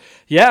works. But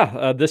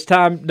yeah, this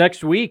time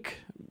next week,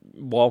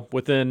 well,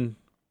 within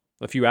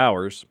a few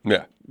hours,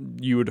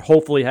 you would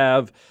hopefully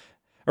have.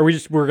 Or we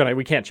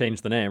can't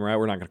change the name, right?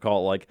 We're not gonna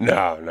call it like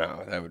No,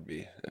 that'd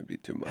be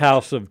too much.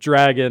 House of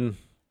Dragon.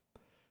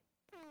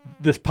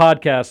 This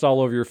podcast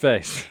all over your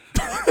face.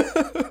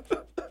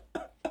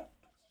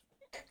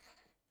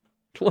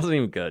 It wasn't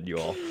even good, you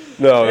all.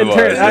 No, I'm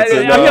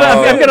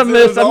gonna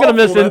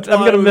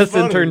miss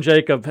intern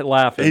Jacob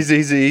laughing. He's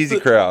an easy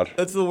crowd.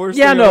 That's the worst.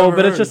 Yeah, thing I've no, ever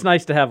but it's heard. just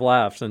nice to have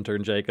laughs,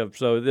 intern Jacob.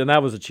 So then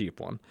that was a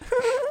cheap one.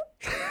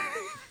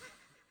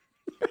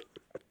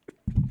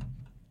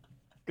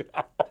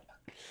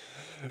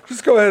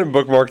 Just go ahead and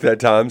bookmark that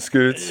time,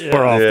 Scoots.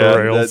 We're off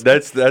the rails.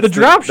 That's the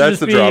drop should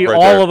just be drop right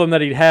all there. of them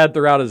that he'd had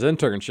throughout his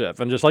internship,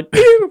 and just like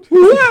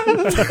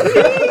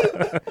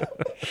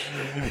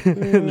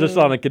just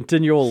on a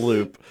continual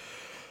loop.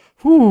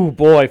 Whew,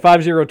 boy,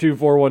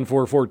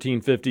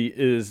 502-414-1450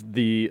 is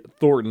the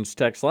Thornton's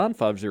text line,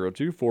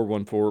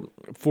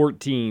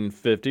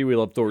 502-414-1450. We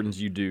love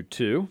Thornton's, you do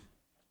too.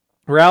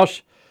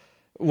 Roush,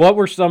 what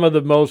were some of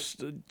the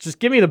most, just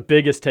give me the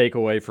biggest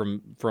takeaway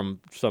from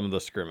some of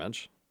the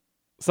scrimmage?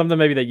 Something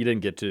maybe that you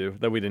didn't get to,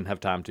 that we didn't have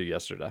time to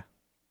yesterday.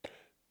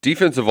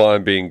 Defensive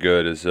line being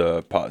good is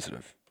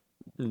positive.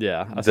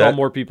 Yeah, I saw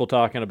more people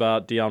talking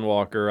about Deion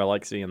Walker. I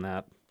like seeing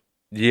that.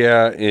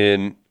 Yeah,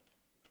 and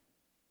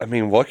I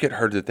mean, Luckett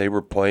heard that they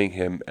were playing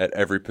him at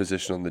every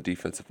position on the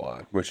defensive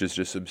line, which is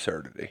just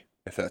absurdity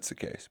if that's the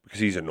case, because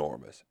he's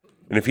enormous.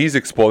 And if he's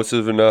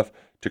explosive enough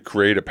to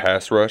create a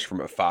pass rush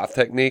from a 5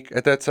 technique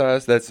at that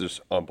size, that's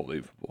just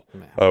unbelievable.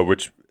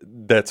 Which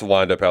that's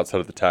lined up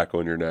outside of the tackle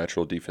in your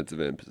natural defensive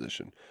end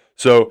position.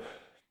 So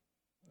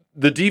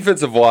the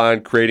defensive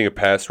line creating a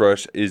pass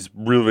rush is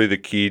really the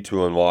key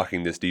to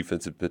unlocking this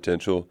defensive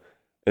potential.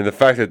 And the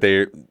fact that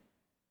they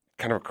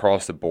kind of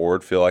across the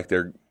board feel like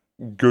they're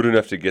good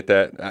enough to get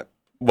that, I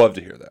love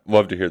to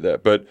hear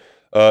that. But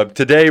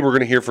today we're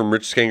going to hear from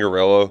Rich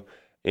Scangarello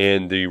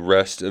and the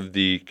rest of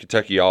the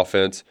Kentucky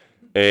offense.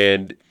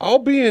 And I'll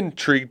be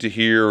intrigued to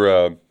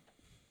hear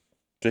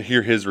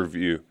his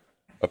review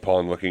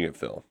upon looking at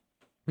film.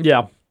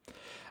 Yeah.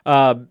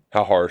 How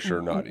harsh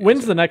or not.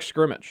 When's the next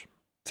scrimmage?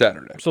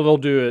 Saturday. So they'll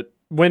do it.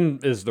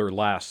 When is their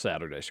last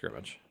Saturday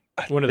scrimmage?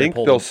 When I think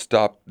they'll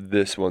stop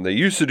this one. They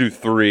used to do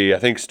 3. I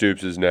think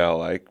Stoops is now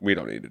like, we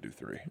don't need to do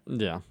 3.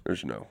 Yeah.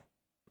 There's no.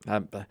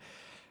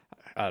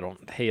 I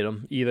don't hate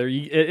them either.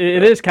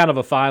 It is kind of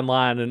a fine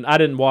line, and I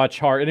didn't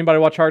watch Anybody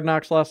watch Hard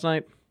Knocks last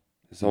night?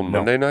 It's on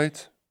Monday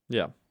nights?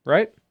 Yeah.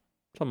 Right?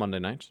 It's on Monday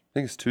nights. I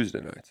think it's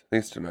Tuesday nights. I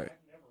think it's tonight.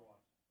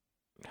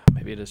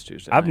 Maybe it is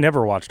Tuesday. I've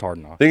never watched Hard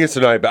Knocks. I think it's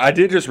tonight, but I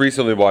did just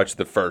recently watch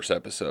the first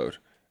episode,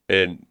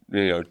 and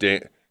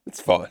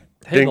it's fun.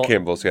 Dan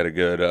Campbell's got a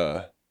good.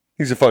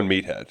 He's a fun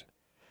meathead.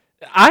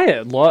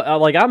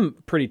 I'm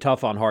pretty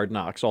tough on Hard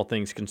Knocks, all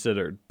things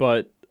considered,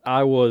 but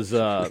I was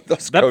that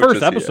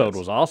first episode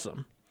was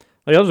awesome.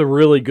 Like, that was a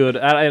really good.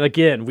 And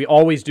again, we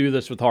always do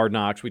this with Hard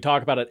Knocks. We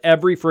talk about it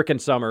every freaking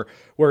summer,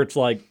 where it's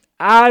like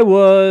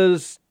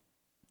thought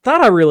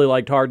I really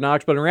liked Hard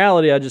Knocks, but in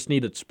reality, I just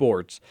needed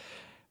sports.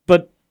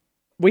 But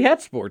we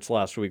had sports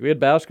last week. We had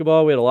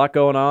basketball. We had a lot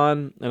going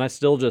on, and I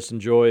still just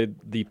enjoyed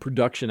the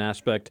production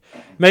aspect.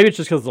 Maybe it's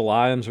just because the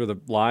Lions are the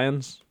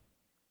Lions.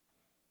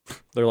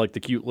 They're like the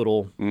cute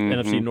little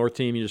NFC North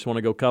team you just want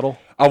to go cuddle.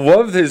 I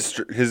love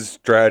his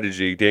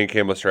strategy, Dan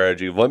Campbell's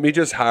strategy. Let me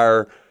just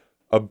hire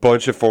a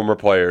bunch of former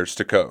players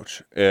to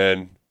coach.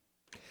 And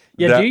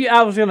yeah,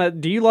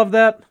 do you love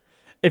that?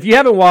 If you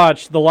haven't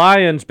watched, the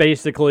Lions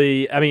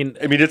basically, I mean,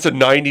 it's a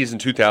 90s and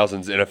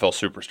 2000s NFL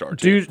superstar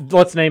team.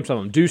 Let's name some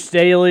of them. Deuce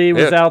Staley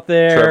was out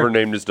there. Trevor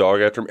named his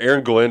dog after him.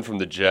 Aaron Glenn from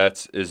the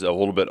Jets is a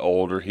little bit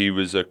older. He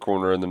was a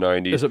corner in the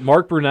 90s. Is it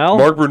Mark Brunell?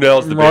 Mark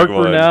Brunell's the big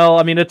one.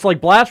 I mean, it's like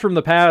blast from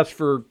the past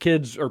for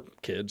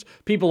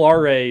people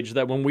our age,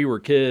 that when we were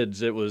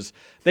kids, they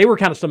were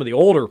kind of some of the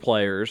older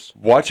players.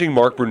 Watching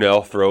Mark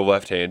Brunell throw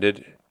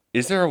left-handed,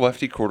 is there a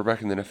lefty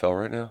quarterback in the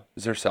NFL right now?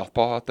 Is there a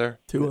southpaw out there?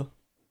 Tua.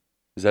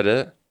 Is that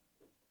it?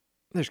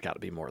 There's got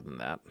to be more than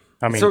that.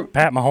 I mean,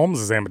 Pat Mahomes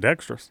is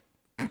ambidextrous.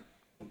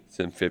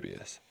 It's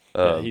amphibious.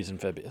 Yeah, he's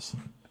amphibious.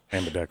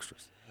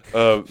 Ambidextrous.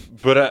 But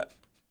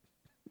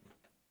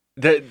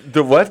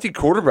the lefty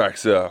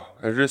quarterbacks, though,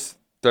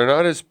 they're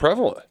not as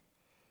prevalent.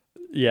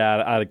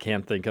 Yeah, I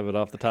can't think of it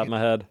off the top of my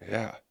head.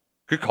 Yeah.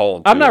 Good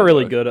call. I'm not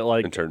really good at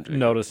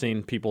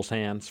noticing people's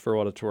hands for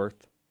what it's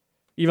worth.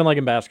 Even like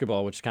in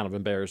basketball, which is kind of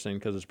embarrassing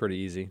because it's pretty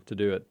easy to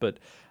do it. But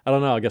I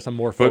don't know. I guess I'm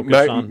more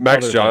focused on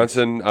Max other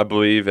Johnson, things. I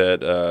believe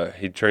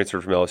he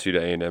transferred from LSU to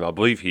A&M. I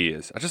believe he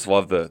is. I just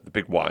love the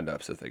big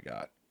windups that they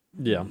got.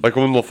 Yeah. Like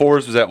when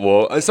LaForest was at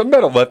something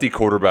about a lefty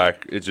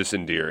quarterback is just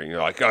endearing.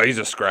 You're like, oh, he's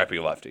a scrappy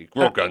lefty.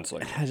 Real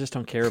gunslinger. I just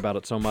don't care about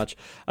it so much.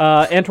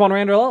 Antoine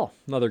Randall,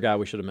 another guy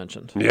we should have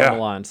mentioned. Yeah. On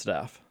the line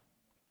staff.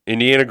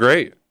 Indiana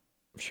great.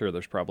 I'm sure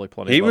there's probably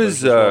plenty He of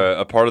was others as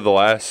well. a part of the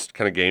last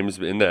kind of games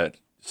in that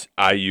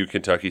IU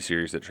Kentucky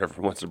series that Trevor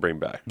wants to bring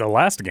back. The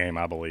last game,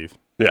 I believe.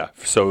 Yeah,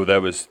 so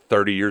that was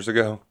 30 years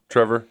ago,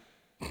 Trevor.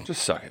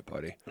 Just suck it,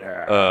 buddy.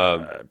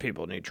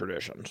 People need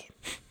traditions.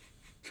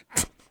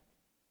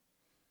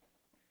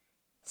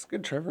 It's a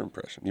good Trevor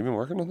impression. You been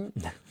working on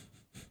that?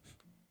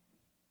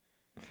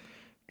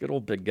 Good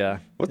old big guy.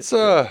 Want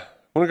to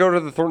go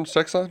to the Thornton's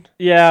text line?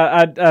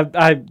 Yeah,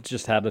 I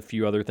just had a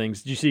few other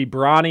things. Did you see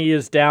Bronny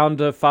is down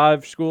to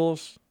 5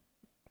 schools?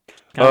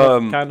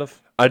 Kind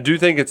of. I do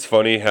think it's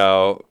funny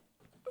how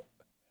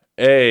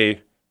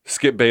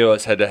Skip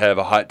Bayless had to have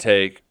a hot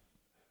take.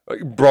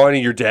 Like,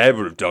 Bronny, your dad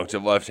would have dunked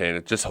it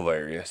left-handed. Just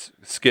hilarious.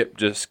 Skip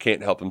just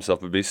can't help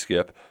himself but be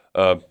Skip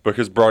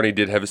because Bronny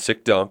did have a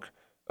sick dunk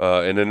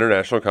in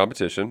international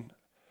competition.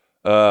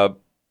 It's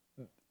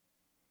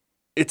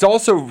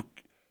also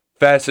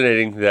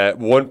fascinating that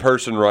one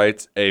person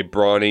writes a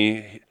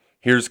Bronny,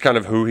 here's kind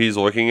of who he's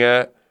looking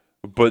at,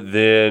 but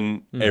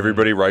then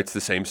everybody writes the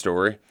same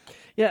story.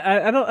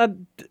 Yeah, I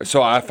don't.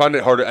 So I find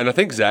it harder, and I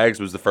think Zags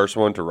was the first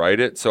one to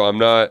write it. So I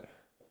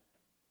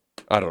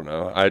don't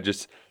know. I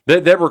just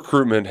that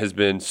recruitment has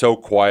been so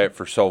quiet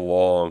for so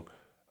long.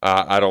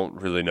 I don't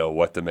really know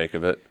what to make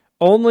of it.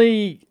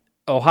 Only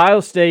Ohio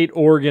State,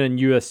 Oregon, and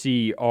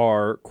USC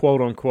are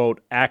quote unquote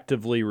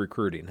actively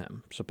recruiting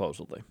him,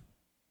 supposedly.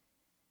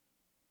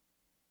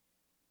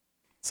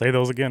 Say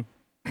those again.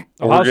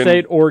 Ohio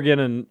State, Oregon,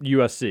 and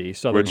USC,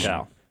 Southern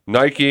Cal.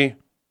 Nike,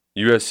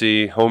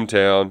 USC,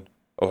 hometown.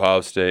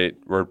 Ohio State,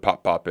 where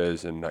Pop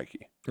is, and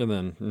Nike. And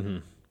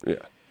then, yeah.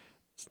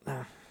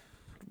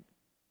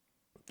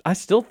 I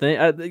still think,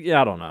 I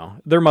don't know.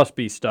 There must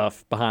be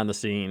stuff behind the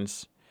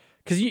scenes.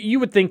 Because you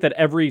would think that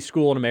every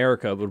school in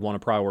America would want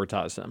to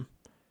prioritize him.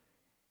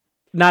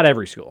 not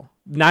every school.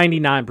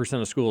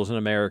 99% of schools in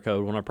America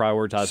would want to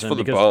prioritize them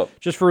because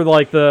just for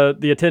like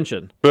the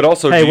attention. But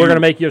also, hey, we're going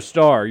to make you a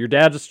star. Your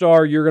dad's a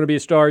star. You're going to be a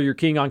star. You're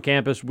king on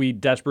campus. We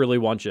desperately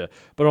want you.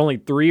 But only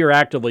 3 are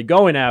actively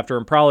going after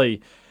him.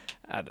 Probably,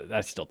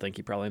 I still think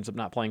he probably ends up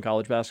not playing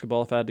college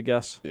basketball if I had to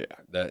guess. Yeah,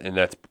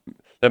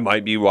 that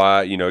might be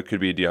why it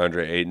could be a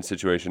DeAndre Ayton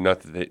situation.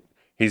 Not that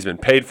he's been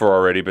paid for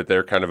already, but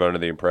they're kind of under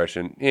the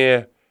impression,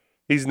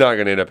 he's not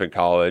going to end up in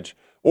college.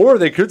 Or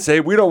they could say,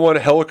 we don't want a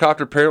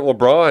helicopter parent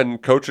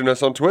LeBron coaching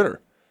us on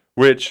Twitter,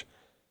 which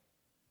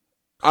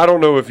I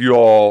don't know if you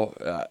all,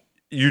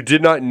 you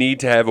did not need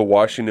to have a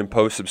Washington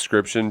Post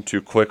subscription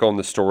to click on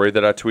the story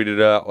that I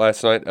tweeted out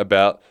last night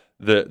about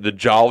the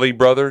Jolly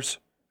brothers,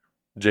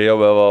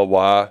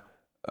 Jolly,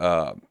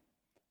 the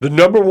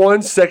number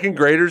 1 second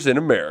graders in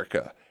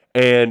America.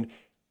 And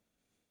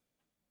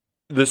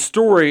the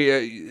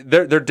story,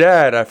 their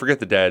dad, I forget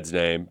the dad's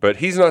name, but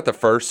he's not the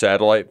first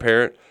satellite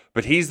parent.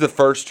 But he's the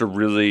first to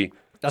really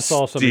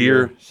saw some of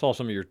your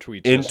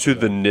tweets into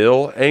the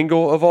nil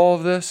angle of all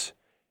of this.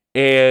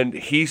 And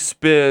he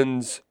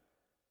spends,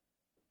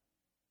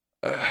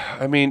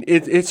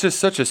 it's just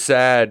such a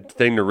sad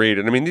thing to read.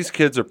 And I mean, these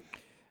kids are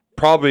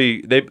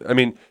probably,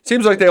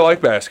 seems like they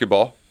like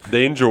basketball.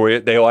 They enjoy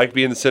it. They like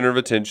being the center of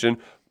attention.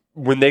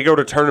 When they go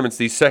to tournaments,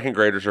 these second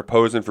graders are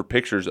posing for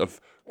pictures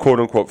of quote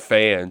unquote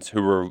fans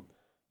who are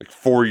like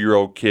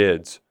 4-year-old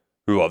kids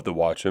who love to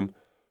watch them.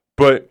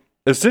 But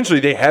essentially,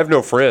 they have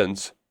no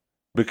friends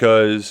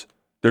because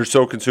they're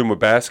so consumed with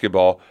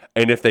basketball.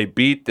 And if they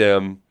beat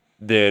them,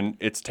 then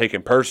it's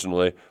taken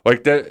personally.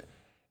 Like that.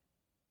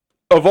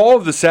 Of all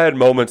of the sad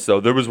moments,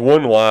 though, there was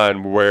one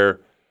line where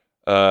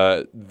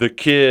the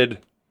kid,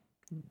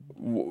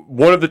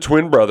 one of the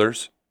twin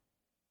brothers,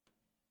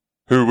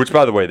 which,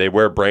 by the way, they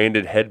wear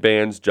branded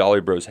headbands,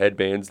 Jolly Bros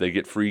headbands. They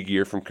get free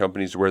gear from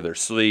companies to wear their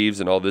sleeves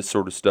and all this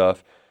sort of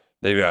stuff.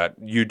 They've got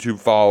YouTube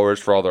followers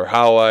for all their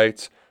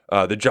highlights.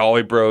 The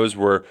Jolly Bros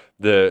were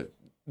the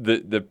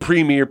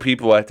premier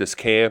people at this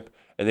camp,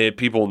 and they had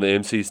people in the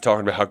MCs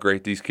talking about how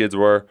great these kids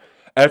were.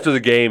 After the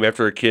game,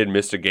 after a kid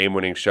missed a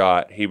game-winning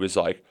shot, he was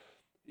like,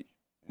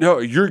 no,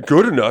 you're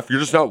good enough. You're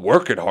just not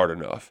working hard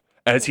enough,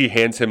 as he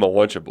hands him a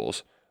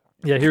Lunchables.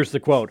 Yeah, here's the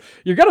quote.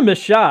 You're going to miss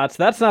shots.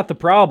 That's not the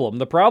problem.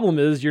 The problem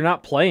is you're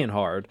not playing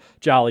hard,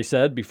 Jolly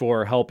said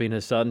before helping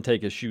his son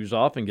take his shoes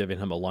off and giving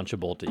him a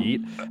Lunchable to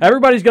eat.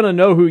 Everybody's going to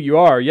know who you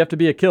are. You have to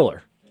be a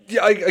killer.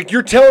 Yeah,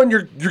 you're telling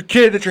your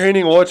kid that you're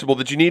handing a Lunchable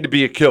that you need to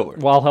be a killer.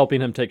 While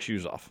helping him take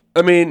shoes off.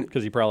 I mean...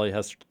 Because he probably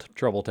has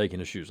trouble taking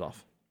his shoes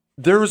off.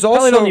 There was also...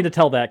 Probably don't need to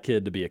tell that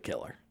kid to be a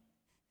killer.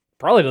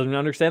 Probably doesn't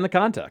understand the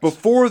context.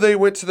 Before they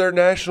went to their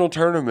national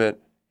tournament,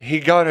 he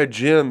got a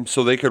gym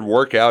so they could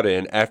work out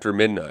in after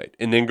midnight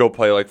and then go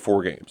play like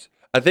 4 games.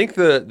 I think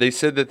they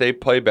said that they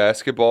play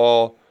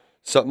basketball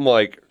something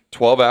like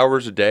 12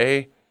 hours a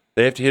day.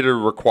 They have to hit a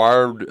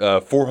required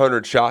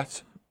 400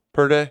 shots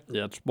per day.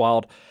 Yeah, it's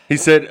wild. He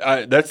said,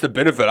 that's the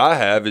benefit I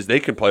have is they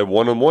can play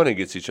one-on-one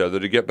against each other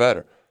to get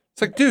better.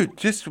 It's like, dude,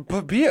 just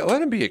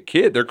let him be a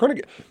kid. They're going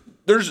to get...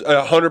 There's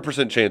a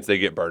 100% chance they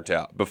get burnt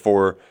out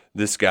before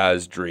this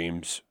guy's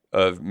dreams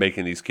of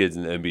making these kids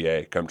in the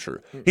NBA come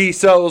true. He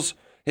sells...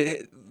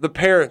 The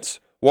parents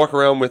walk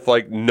around with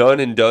like none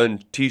and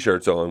done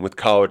T-shirts on with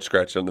college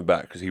scratched on the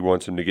back because he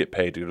wants them to get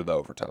paid to go to the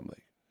overtime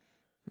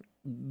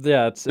league.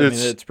 Yeah,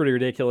 it's pretty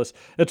ridiculous.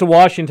 It's a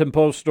Washington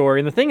Post story.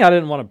 And the thing I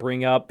didn't want to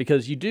bring up,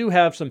 because you do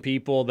have some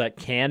people that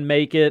can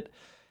make it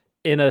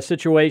in a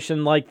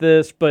situation like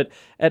this, but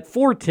at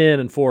 4'10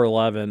 and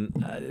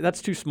 4'11,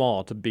 that's too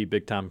small to be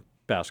big-time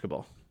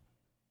basketball.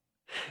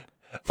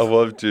 I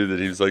love, too, that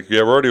he was like,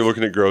 yeah, we're already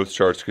looking at growth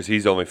charts because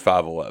he's only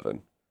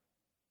 5'11".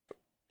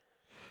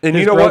 And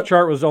his you know growth what?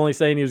 chart was only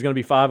saying he was going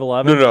to be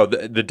 5'11"? No,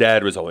 the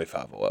dad was only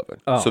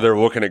 5'11". Oh. So they're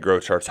looking at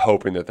growth charts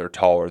hoping that they're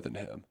taller than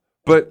him.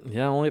 But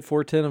yeah, only at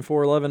 4'10 and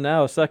 4'11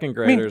 now, second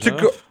graders. I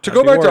mean, to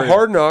go back to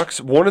Hard Knocks,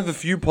 one of the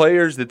few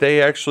players that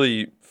they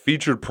actually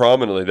featured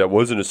prominently that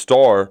wasn't a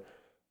star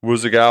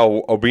was a guy,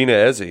 Obina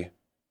Eze,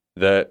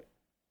 that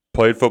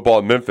played football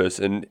at Memphis.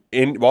 And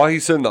while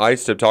he's sitting in the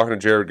ice tip talking to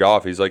Jared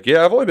Goff, he's like,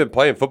 yeah, I've only been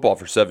playing football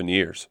for 7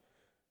 years.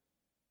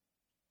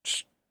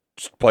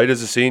 Just played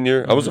as a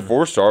senior. I was a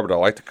 4-star, but I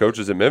like the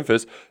coaches at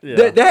Memphis.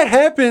 Yeah. That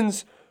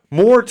happens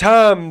more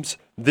times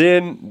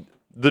than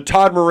the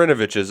Todd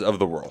Marinoviches of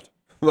the world.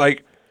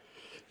 Like,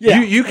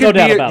 yeah, you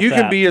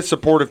can be a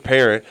supportive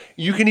parent.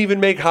 You can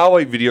even make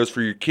highlight videos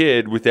for your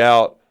kid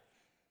without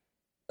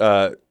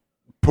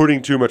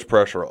putting too much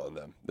pressure on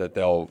them that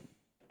they'll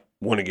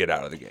want to get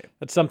out of the game.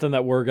 That's something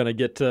that we're going to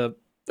get to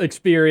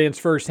experience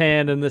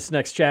firsthand in this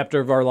next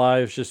chapter of our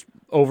lives. Just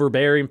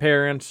overbearing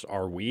parents.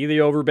 Are we the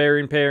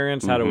overbearing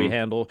parents? How do we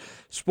handle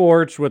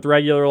sports with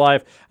regular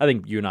life? I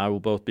think you and I will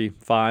both be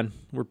fine.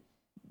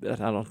 I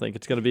don't think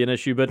it's going to be an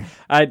issue, but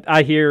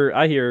I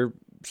hear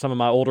some of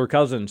my older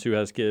cousins who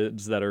has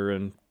kids that are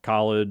in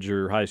college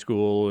or high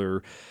school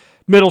or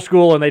middle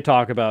school, and they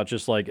talk about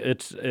just like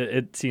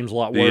it seems a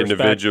lot The worse.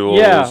 individuals.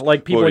 Yeah,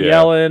 like people Well, yeah.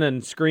 yelling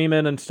and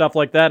screaming and stuff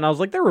like that. And I was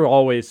like, there were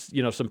always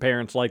some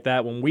parents like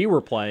that when we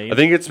were playing. I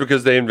think it's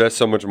because they invest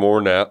so much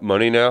more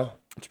money now.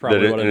 It's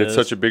probably what it and is. it's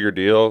such a bigger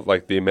deal,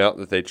 like the amount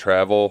that they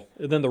travel.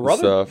 And then the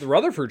stuff.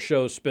 Rutherford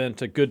show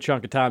spent a good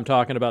chunk of time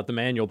talking about the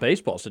Manual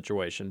baseball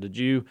situation.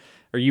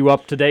 Are you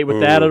up to date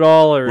with that at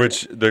all? Or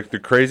Which the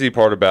crazy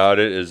part about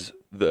it is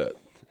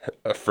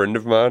a friend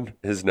of mine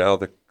is now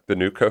the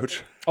new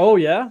coach. Oh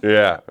yeah,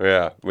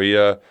 Yeah. We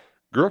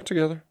grew up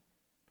together.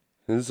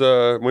 Went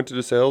to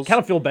DeSales. Kind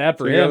of feel bad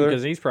for him together.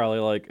 because he's probably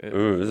like,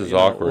 ooh, this is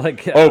awkward.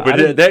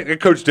 But that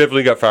coach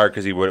definitely got fired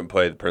because he wouldn't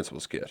play the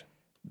principal's kid.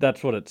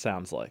 That's what it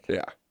sounds like.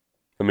 Yeah.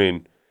 I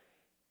mean,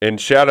 and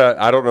shout out,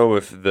 I don't know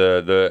if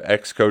the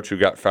ex-coach who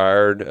got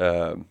fired,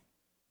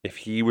 if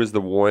he was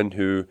the one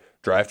who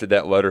drafted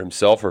that letter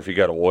himself or if he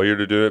got a lawyer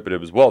to do it, but it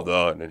was well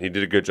done, and he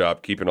did a good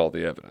job keeping all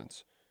the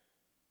evidence.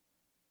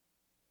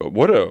 But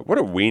what a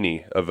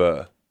weenie of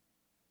a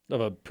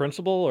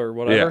principal or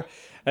whatever.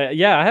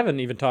 Yeah, I haven't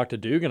even talked to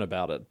Dugan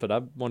about it, but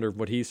I wonder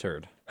what he's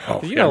heard.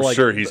 Oh, I'm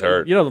sure he's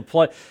heard. The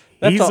play.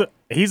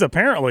 He's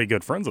apparently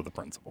good friends with the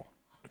principal.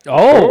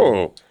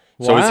 Oh.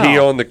 So is he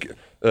on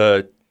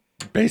the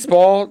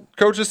baseball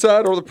coach's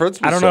side or the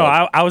principal's I don't side?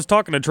 know. I was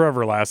talking to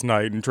Trevor last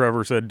night, and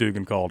Trevor said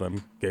Dugan called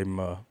him, gave him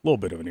a little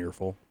bit of an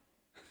earful.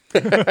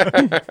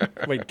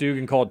 Wait,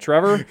 Dugan called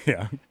Trevor?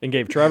 Yeah. And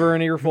gave Trevor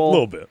an earful? A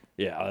little bit.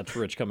 Yeah, that's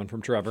rich coming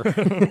from Trevor.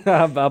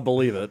 I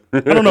believe it.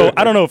 I don't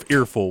know if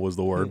earful was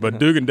the word, but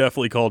Dugan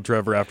definitely called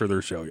Trevor after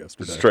their show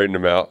yesterday. Straighten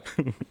him out.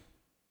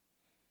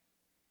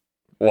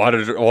 A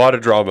lot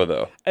of drama,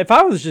 though. If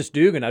I was just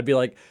Dugan, I'd be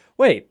like,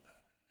 wait,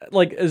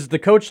 like, is the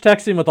coach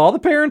texting with all the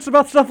parents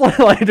about stuff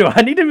like do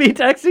I need to be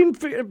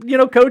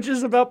texting,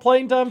 coaches about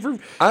playing time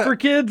for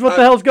kids? What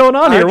the hell's going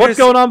on here? What's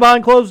going on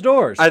behind closed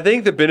doors? I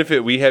think the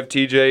benefit we have,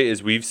 TJ,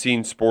 is we've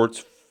seen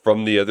sports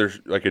from the other,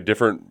 like a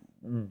different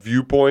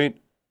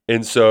viewpoint,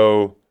 and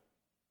so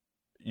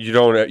you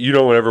don't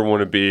ever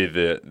want to be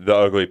the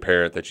ugly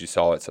parent that you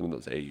saw at some of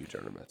those AU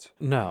tournaments.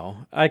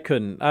 No, I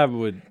couldn't. I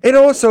would. And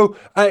also,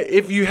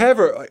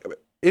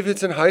 if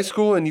it's in high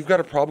school and you've got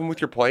a problem with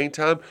your playing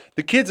time,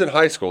 the kids in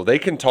high school, they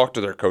can talk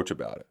to their coach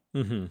about it.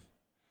 Mm-hmm.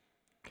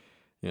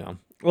 Yeah.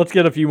 Let's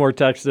get a few more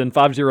texts in.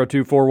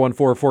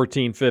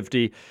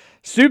 502-414-1450.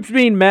 Soups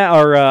being mad,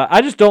 or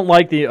I just don't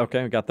like the.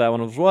 Okay, I got that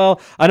one as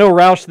well. I know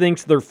Roush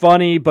thinks they're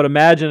funny, but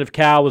imagine if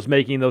Cal was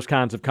making those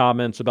kinds of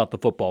comments about the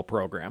football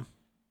program.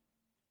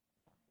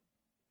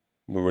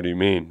 What do you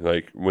mean?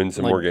 Like win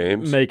some more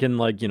games? Making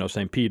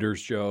St.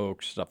 Peter's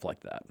jokes, stuff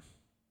like that.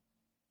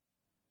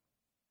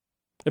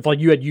 If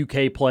you had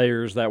UK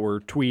players that were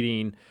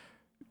tweeting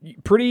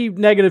pretty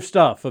negative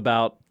stuff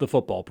about the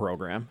football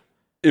program,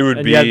 it would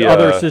and be you had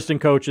other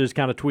assistant coaches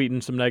kind of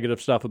tweeting some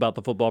negative stuff about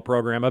the football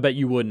program, I bet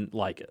you wouldn't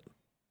like it,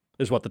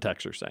 is what the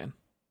texts are saying.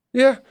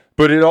 Yeah,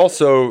 but it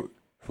also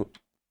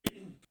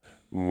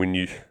when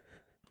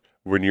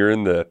you're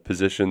in the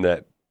position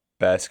that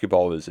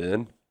basketball is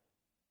in,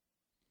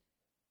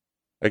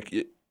 like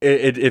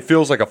it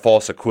feels like a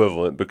false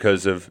equivalent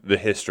because of the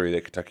history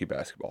that Kentucky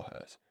basketball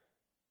has.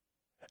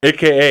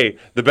 AKA,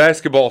 the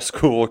basketball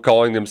school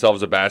calling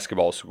themselves a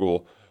basketball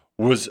school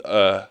was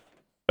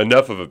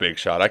enough of a big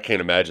shot. I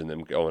can't imagine them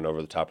going over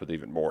the top with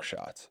even more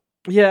shots.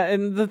 Yeah,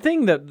 and the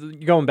thing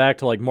that going back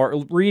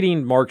to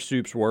reading Mark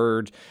Stoops'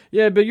 words,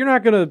 but you're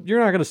not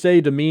gonna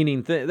say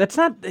demeaning thing. That's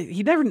not.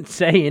 He never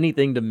say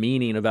anything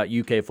demeaning about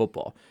UK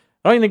football.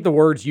 I don't even think the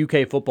words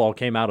UK football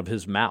came out of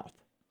his mouth.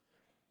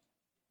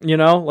 He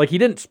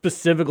didn't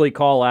specifically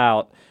call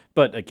out.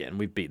 But again,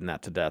 we've beaten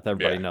that to death.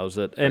 Everybody knows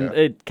it.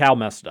 And Cal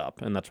messed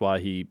up, and that's why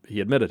he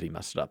admitted he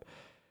messed up.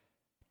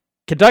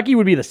 Kentucky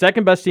would be the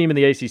second best team in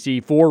the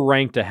ACC, 4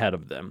 ranked ahead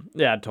of them.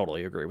 Yeah, I'd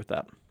totally agree with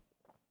that.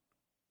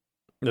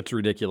 It's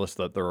ridiculous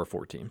that there are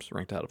 4 teams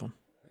ranked ahead of them.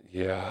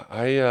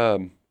 Yeah,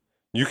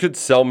 you could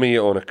sell me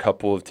on a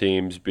couple of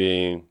teams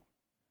being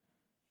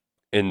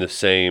in the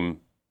same.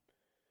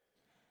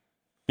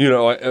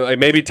 Like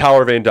maybe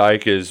Tyler Van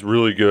Dyke is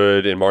really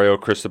good, and Mario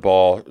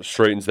Cristobal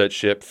straightens that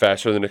ship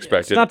faster than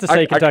expected. It's not to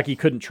say Kentucky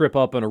couldn't trip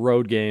up in a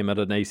road game at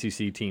an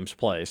ACC team's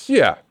place.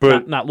 Yeah,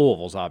 but not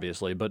Louisville's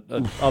obviously, but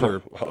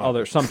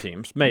other some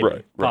teams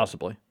maybe,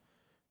 possibly,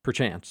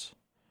 perchance.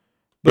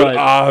 But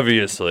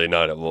obviously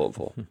not at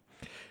Louisville.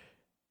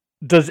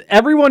 Does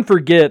everyone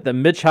forget that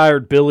Mitch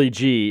hired Billy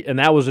G, and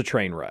that was a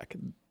train wreck?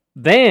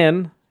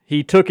 Then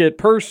he took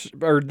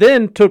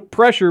took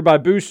pressure by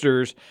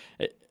boosters.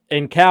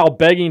 And Cal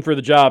begging for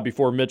the job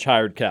before Mitch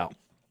hired Cal.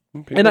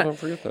 Don't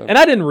forget that. And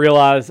I didn't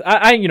realize,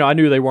 I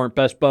knew they weren't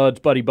best buds,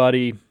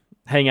 buddy,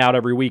 hang out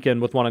every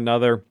weekend with one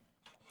another.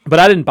 But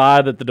I didn't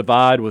buy that the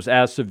divide was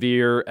as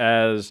severe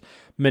as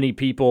many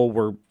people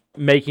were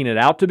making it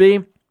out to be.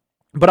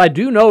 But I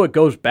do know it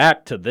goes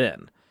back to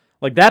then.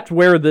 That's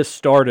where this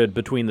started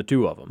between the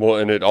two of them. Well,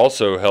 and it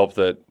also helped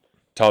that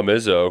Tom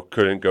Izzo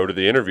couldn't go to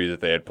the interview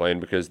that they had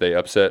planned because they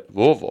upset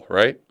Louisville,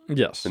 right?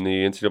 Yes. In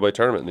the NCAA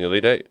tournament, in the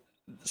Elite Eight.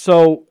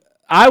 So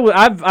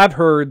I've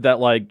heard that,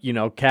 like, you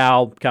know,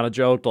 Cal kind of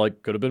joked,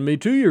 like, could have been me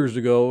 2 years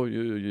ago.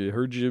 You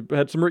heard you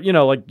had some, you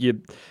know, like,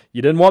 you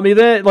didn't want me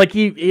then. Like,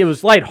 he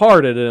was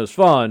lighthearted and it was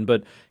fun,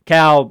 but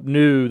Cal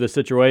knew the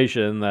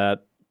situation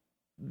that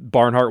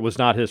Barnhart was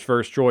not his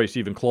first choice,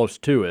 even close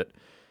to it.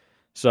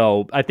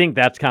 So I think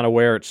that's kind of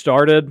where it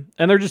started,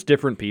 and they're just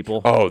different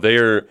people. Oh, they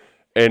are,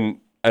 and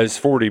as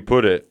Forty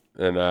put it,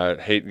 and I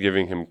hate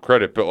giving him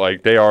credit, but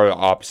like they are the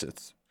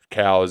opposites.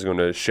 Cal is going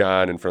to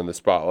shine in front of the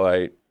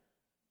spotlight.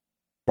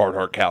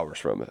 Barnhart cowers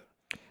from it.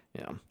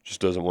 Yeah, just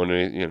doesn't want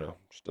any,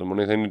 just doesn't want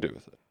anything to do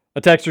with it.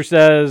 A texter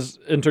says,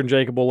 intern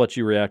Jacob will let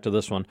you react to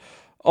this one.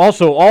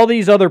 Also, all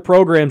these other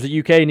programs at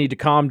UK need to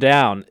calm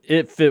down.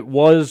 If it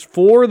was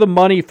for the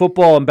money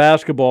football and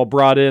basketball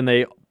brought in,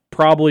 they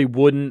probably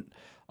wouldn't.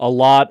 A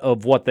lot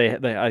of what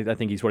I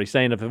think he's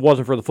saying. If it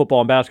wasn't for the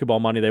football and basketball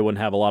money, they wouldn't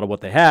have a lot of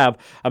what they have.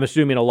 I'm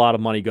assuming a lot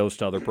of money goes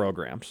to other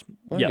programs.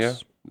 Well,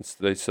 yes,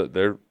 yeah.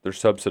 They're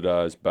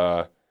subsidized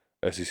by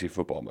SEC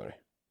football money.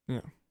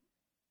 Yeah,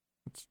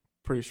 it's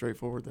pretty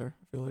straightforward there.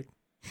 I feel like.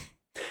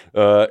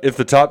 If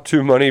the top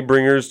two money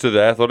bringers to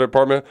the athletic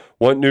department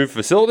want new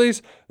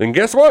facilities, then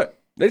guess what?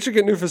 They should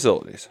get new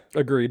facilities.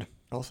 Agreed.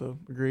 Also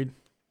agreed.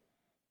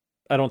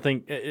 I don't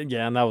think.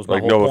 Yeah, and that was my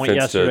like whole no point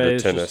offense yesterday. to the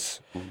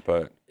tennis,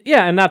 but.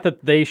 Yeah, and not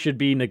that they should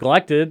be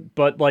neglected,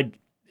 but like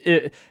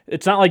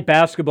it's not like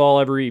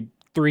basketball every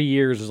 3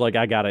 years is like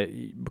you gotta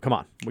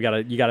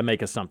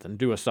make us something,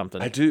 do us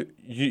something. I do.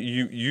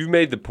 You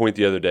made the point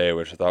the other day,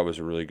 which I thought was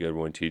a really good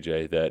one,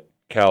 TJ, that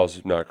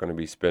Cal's not going to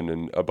be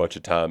spending a bunch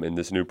of time in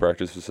this new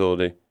practice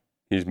facility.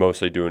 He's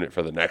mostly doing it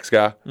for the next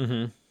guy,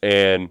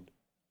 and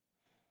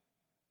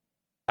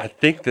I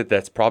think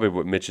that's probably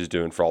what Mitch is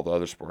doing for all the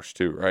other sports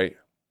too, right?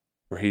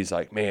 Where he's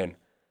like, man.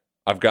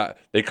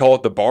 They call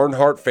it the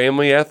Barnhart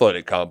Family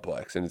Athletic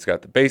Complex, and it's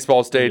got the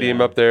baseball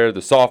stadium up there, the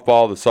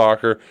softball, the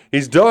soccer.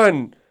 He's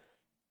given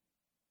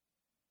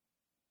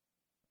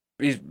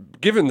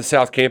the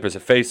South Campus a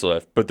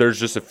facelift, but there's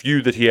just a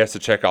few that he has to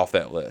check off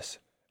that list.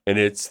 And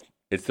it's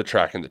the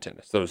track and the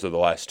tennis. Those are the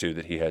last two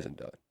that he hasn't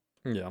done.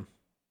 Yeah.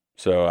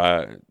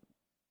 So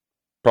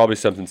probably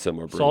something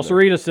similar.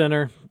 Salsarita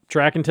Center,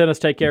 track and tennis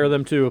take care of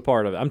them too, a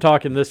part of it. I'm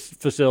talking this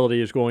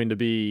facility is going to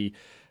be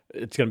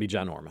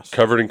ginormous.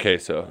 Covered in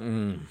queso.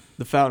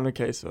 The fountain of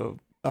queso.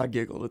 I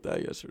giggled at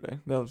that yesterday.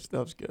 That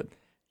was good.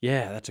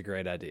 Yeah, that's a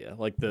great idea.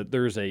 Like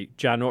there's a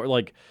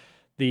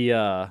like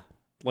the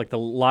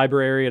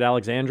library at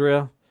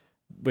Alexandria.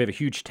 We have a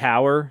huge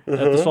tower at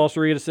the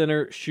Salsarita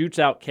Center. Shoots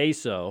out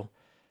queso,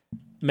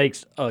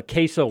 makes a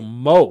queso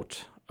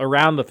moat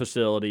around the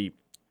facility.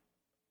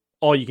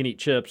 All you can eat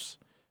chips.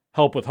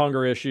 Help with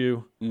hunger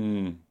issue.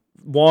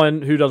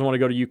 One, who doesn't want to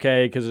go to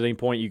UK because at any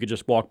point you could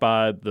just walk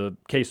by the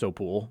queso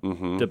pool,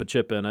 dip a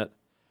chip in it.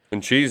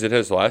 And cheese, it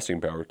has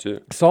lasting power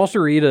too.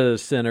 Salsarita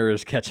Center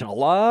is catching a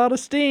lot of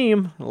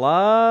steam.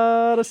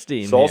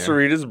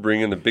 Salsarita's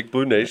bringing the Big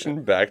Blue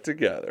Nation back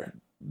together.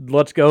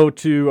 Let's go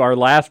to our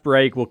last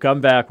break. We'll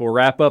come back. We'll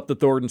wrap up the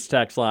Thornton's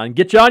text line.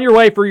 Get you on your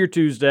way for your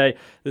Tuesday.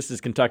 This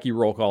is Kentucky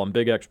Roll Call on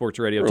Big X Sports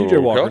Radio.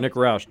 TJ Walker, Nick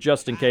Roush,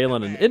 Justin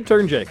Kalen, and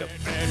intern Jacob.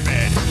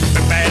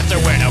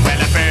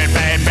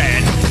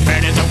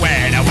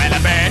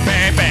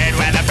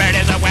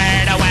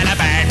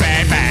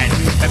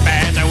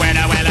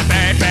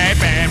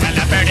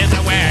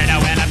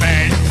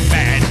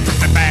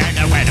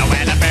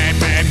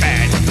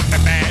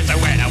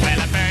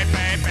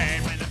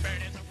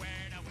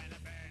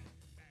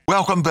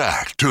 Welcome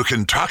back to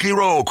Kentucky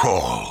Roll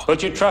Call.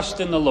 Put your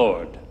trust in the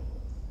Lord.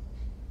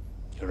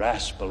 Your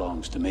ass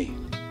belongs to me.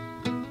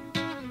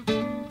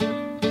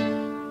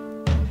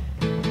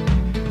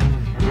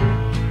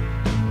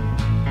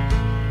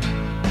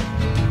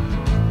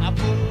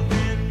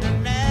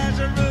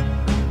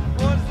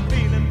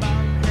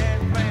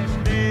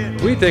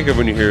 What do you think of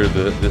when you hear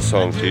this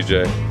song,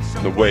 TJ?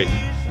 The Weight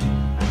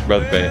by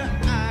the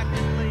band.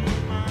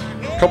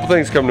 A couple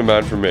things come to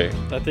mind for me.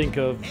 I think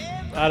of,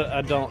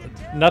 I don't,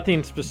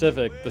 nothing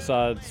specific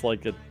besides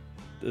like it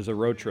is a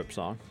road trip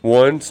song.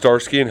 One,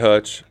 Starsky and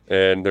Hutch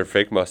and their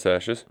fake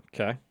mustaches.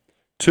 Okay.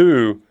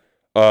 Two,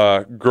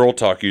 Girl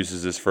Talk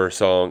uses this first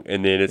song,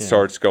 and then it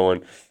starts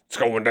going, it's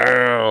going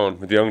down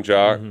with Young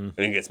Jock, and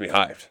it gets me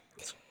hyped.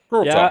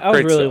 Girl Talk, I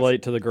was really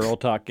late to the Girl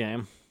Talk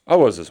game. I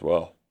was as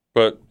well.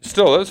 But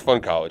still, that was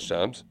fun college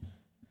times.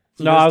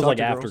 No, I was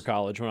like after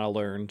college when I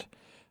learned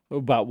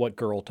about what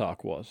Girl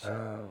Talk was.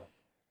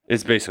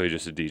 It's basically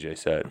just a DJ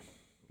set.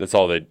 That's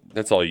all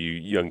you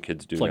young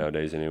kids do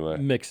nowadays anyway.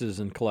 Mixes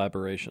and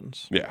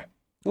collaborations. Yeah.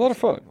 A lot of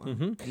fun.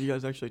 Mm-hmm. You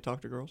guys actually talk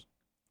to girls?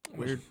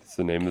 Weird. It's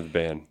the name of the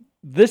band.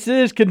 This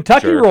is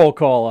Kentucky Roll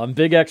Call on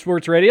Big X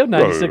Sports Radio,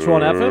 96.1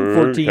 FM,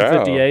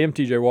 1450 AM.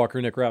 TJ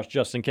Walker, Nick Roush,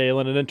 Justin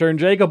Kalen, and intern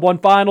Jacob. One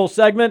final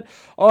segment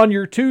on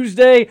your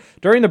Tuesday.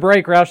 During the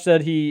break, Roush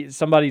said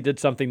somebody did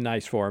something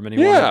nice for him, and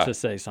he wanted to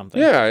say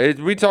something. Yeah,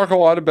 we talk a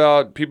lot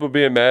about people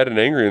being mad and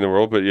angry in the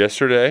world, but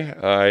yesterday,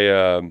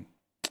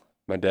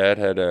 my dad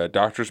had a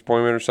doctor's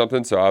appointment or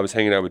something, so I was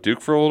hanging out with Duke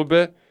for a little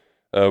bit.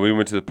 We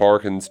went to the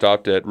park and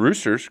stopped at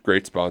Roosters,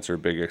 great sponsor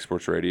of Big X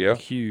Sports Radio.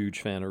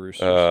 Huge fan of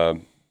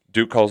Roosters.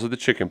 Duke calls it the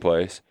chicken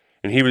place,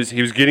 and he was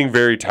getting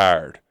very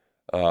tired,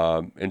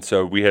 and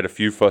so we had a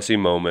few fussy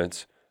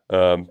moments,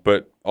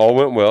 but all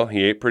went well.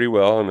 He ate pretty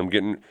well,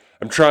 and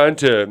I'm trying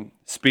to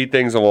speed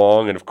things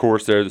along, and of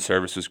course, the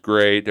service was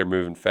great. They're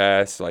moving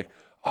fast. Like,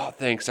 oh,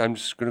 thanks. I'm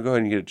just gonna go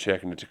ahead and get a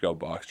check in the to-go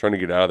box. Trying to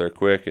get out of there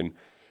quick, and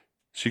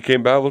she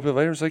came by a little bit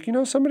later. Was like,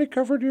 somebody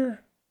covered your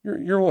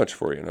lunch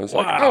for you, and I was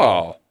like,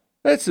 oh,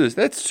 that's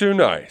too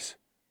nice,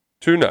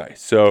 too nice.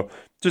 So.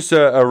 Just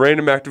a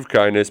random act of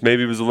kindness.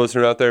 Maybe it was a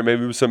listener out there.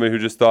 Maybe it was somebody who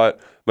just thought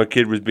my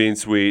kid was being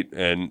sweet,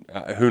 and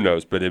who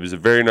knows. But it was a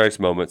very nice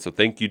moment, so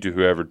thank you to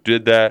whoever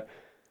did that.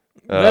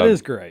 That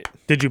is great.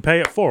 Did you pay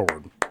it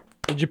forward?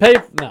 Did you pay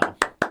it? No. I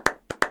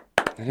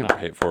didn't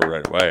pay it forward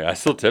right away. I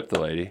still tipped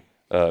the lady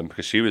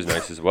because she was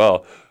nice as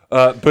well.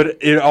 But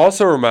it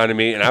also reminded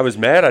me, and I was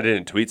mad I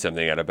didn't tweet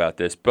something out about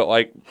this, but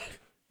like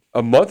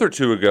a month or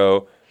two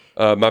ago,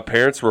 my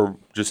parents were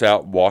just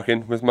out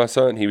walking with my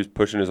son. He was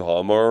pushing his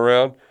lawnmower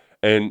around.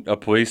 And a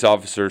police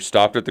officer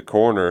stopped at the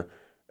corner,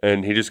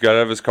 and he just got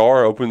out of his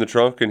car, opened the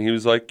trunk, and he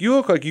was like, "You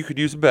look like you could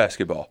use a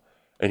basketball."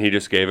 And he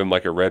just gave him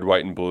like a red,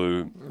 white, and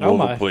blue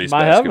police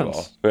basketball.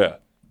 Heavens. Yeah,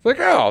 it's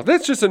like, oh,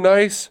 that's just a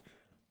nice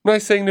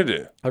thing to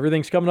do.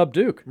 Everything's coming up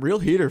Duke. Real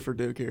heater for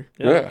Duke here.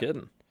 Yeah. No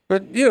kidding.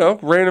 But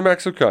random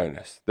acts of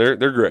kindness. They're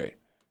great.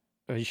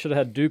 He should have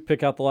had Duke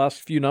pick out the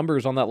last few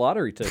numbers on that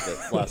lottery ticket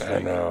last week. I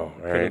know,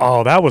 right?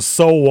 Oh, that was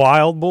so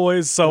wild,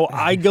 boys. So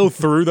I go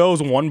through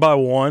those one by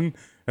one.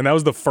 And that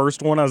was the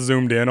first one I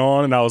zoomed in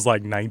on, and I was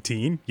like,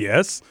 19,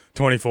 yes.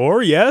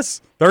 24,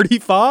 yes.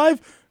 35.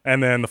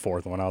 And then the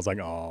fourth one, I was like,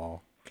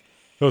 oh.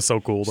 It was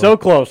so cool. Though. So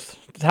close.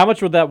 How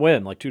much would that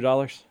win? Like $2?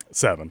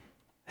 $7.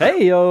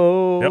 Hey,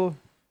 yo. Yep.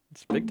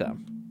 It's big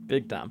time.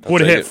 Big time.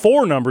 Would have hit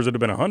 4 numbers, it'd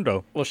have been a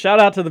hundo. Well, shout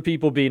out to the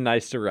people being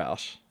nice to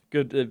Roush.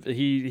 Good.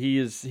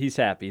 He's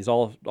happy. He's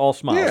all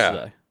smiles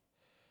today.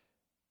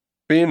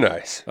 Being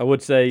nice. I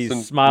would say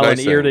he's smiling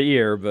nice ear to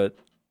ear, but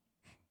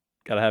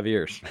got to have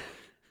ears.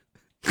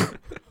 You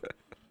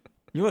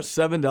know what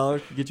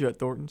 $7 could get you at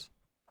Thornton's?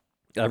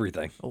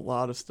 Everything. A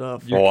lot of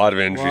stuff. A lot of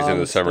entries in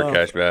the summer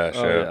cash bash.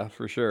 Oh, yeah,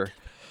 for sure.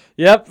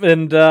 Yep,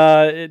 and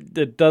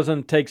it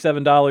doesn't take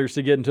 $7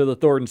 to get into the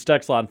Thornton's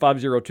text line,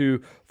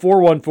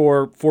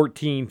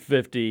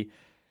 502-414-1450.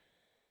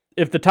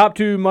 If the top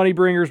 2 money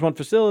bringers want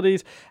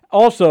facilities.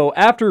 Also,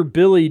 after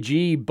Billy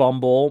G.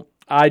 Bumble,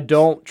 I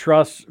don't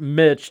trust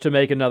Mitch to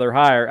make another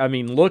hire. I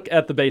mean, look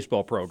at the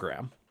baseball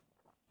program.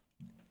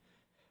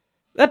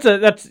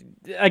 That's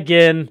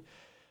again,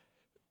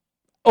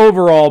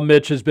 overall,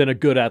 Mitch has been a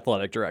good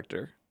athletic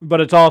director.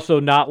 But it's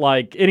also not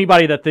like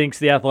anybody that thinks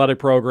the athletic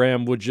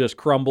program would just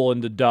crumble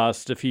into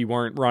dust if he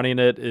weren't running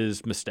it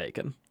is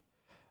mistaken.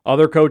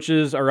 Other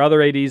coaches or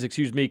other ADs,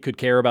 could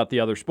care about the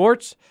other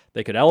sports.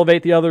 They could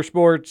elevate the other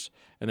sports,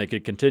 and they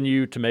could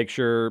continue to make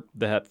sure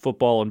that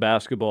football and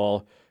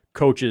basketball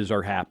coaches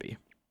are happy.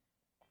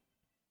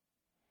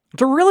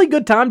 It's a really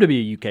good time to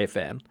be a UK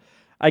fan.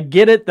 I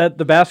get it that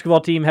the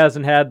basketball team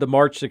hasn't had the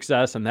March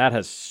success, and that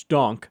has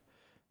stunk.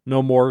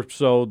 No more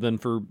so than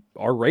for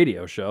our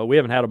radio show. We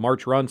haven't had a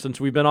March run since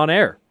we've been on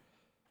air,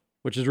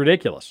 which is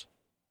ridiculous.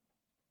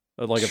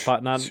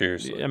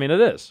 Seriously. I mean,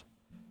 it is.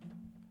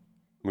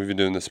 We've been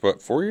doing this,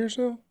 4 years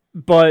now?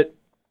 But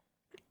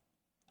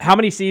how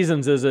many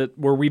seasons is it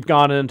where we've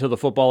gone into the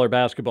football or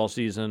basketball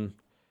season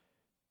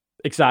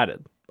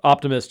excited,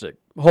 optimistic,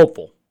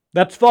 hopeful?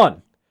 That's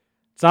fun.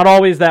 It's not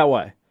always that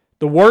way.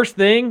 The worst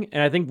thing,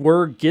 and I think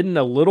we're getting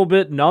a little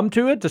bit numb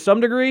to it to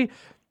some degree,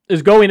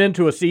 is going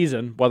into a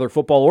season, whether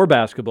football or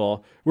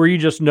basketball, where you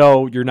just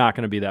know you're not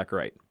going to be that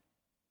great.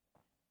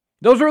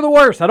 Those are the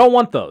worst. I don't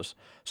want those.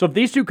 So if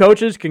these two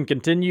coaches can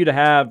continue to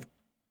have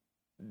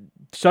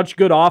such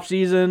good off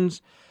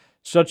seasons,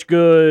 such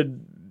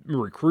good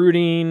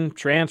recruiting,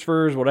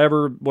 transfers,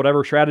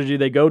 whatever strategy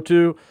they go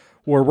to,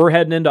 where we're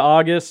heading into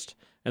August,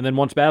 and then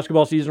once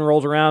basketball season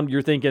rolls around,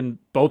 you're thinking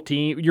both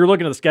teams, you're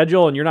looking at the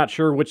schedule and you're not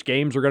sure which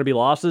games are going to be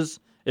losses,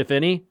 if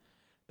any.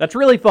 That's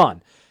really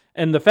fun.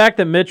 And the fact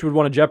that Mitch would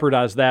want to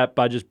jeopardize that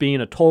by just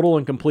being a total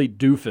and complete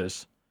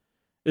doofus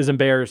is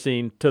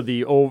embarrassing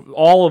to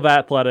all of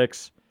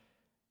athletics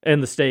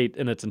and the state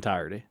in its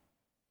entirety.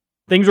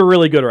 Things are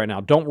really good right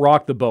now. Don't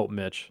rock the boat,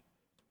 Mitch.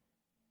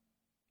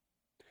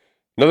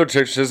 Another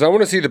text says, I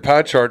want to see the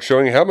pie chart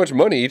showing how much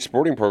money each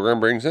sporting program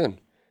brings in.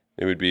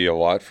 It would be a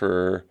lot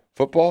for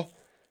football,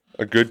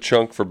 a good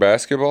chunk for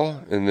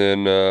basketball, and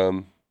then...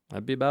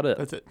 that'd be about it.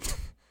 That's it.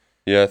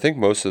 Yeah, I think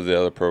most of the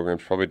other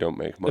programs probably don't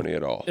make money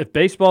at all. If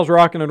baseball's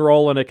rocking and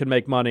rolling, it can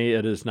make money.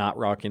 It is not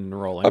rocking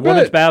and rolling. When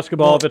it's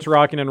basketball, if it's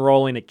rocking and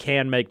rolling, it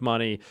can make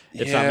money.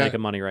 It's not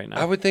making money right now.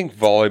 I would think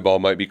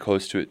volleyball might be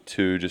close to it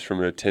too, just from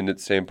an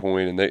attendance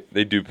standpoint, and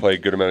they do play a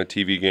good amount of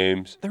TV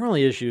games. Their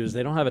only issue is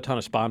they don't have a ton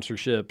of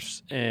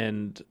sponsorships,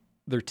 and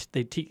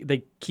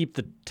they keep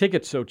the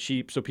tickets so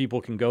cheap so people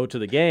can go to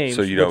the games.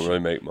 So you don't really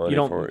make money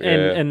for it.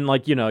 And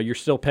you're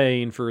still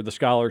paying for the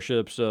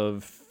scholarships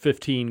of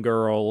 15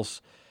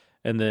 girls.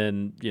 And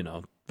then,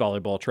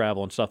 volleyball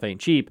travel and stuff ain't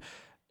cheap.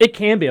 It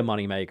can be a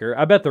moneymaker.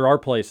 I bet there are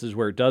places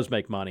where it does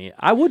make money.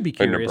 I would be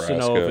curious to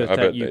know if it's I at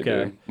bet UK.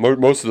 they do.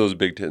 Most of those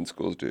Big Ten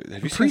schools do.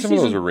 Have you seen some of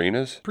those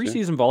arenas?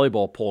 Preseason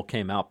volleyball poll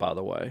came out, by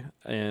the way,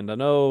 and I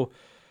know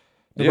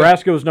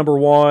Nebraska was number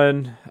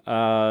 1.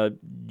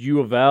 U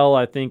of L,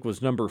 I think,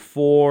 was number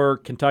 4.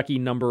 Kentucky,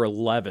 number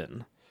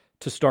 11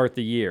 to start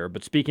the year.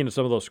 But speaking of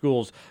some of those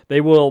schools, they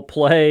will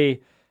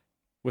play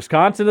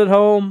Wisconsin at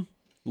home,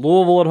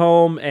 Louisville at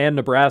home, and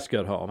Nebraska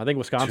at home. I think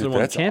Wisconsin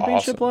won the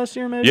championship last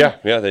year, maybe?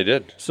 Yeah, they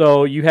did.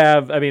 So you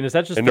have, is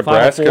that just and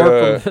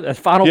the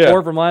Final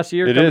Four from last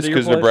year? It is,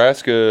 because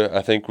Nebraska,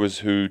 I think, was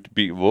who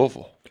beat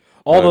Louisville.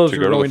 All those are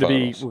going to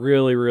be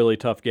really, really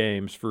tough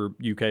games for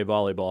UK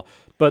volleyball.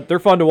 But they're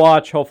fun to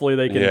watch. Hopefully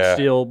they can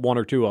steal 1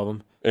 or 2 of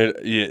them.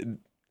 And,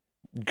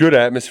 good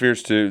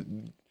atmospheres, too.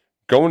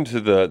 Going to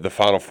the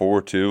Final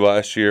Four, too,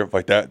 last year,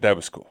 like that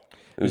was cool.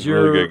 It was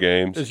really good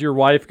games. Is your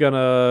wife going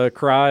to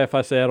cry if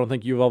I say I don't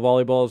think U of L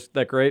volleyball is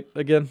that great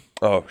again?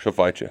 Oh, she'll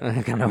fight you.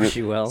 I know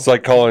she will. It's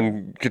like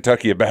calling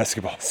Kentucky a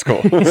basketball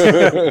school.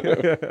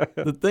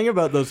 The thing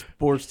about those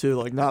sports, too,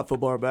 like not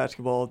football or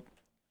basketball,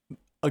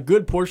 a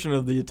good portion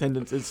of the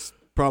attendance is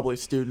probably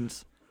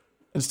students.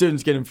 And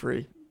students get them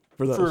free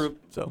for those.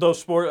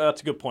 Those sports,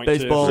 that's a good point,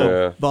 baseball,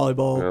 too.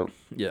 volleyball.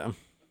 Yeah.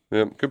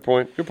 Good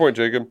point. Good point,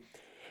 Jacob.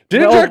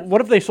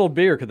 What if they sold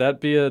beer? Could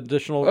that be an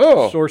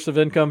additional source of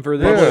income for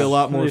probably a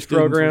lot more these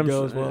programs would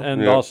go as well.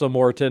 and also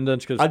more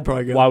attendance? Because I'd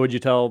probably go. Why would you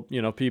tell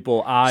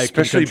people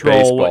Especially can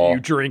control baseball. what you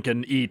drink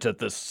and eat at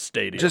this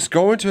stadium? Just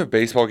going to a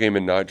baseball game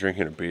and not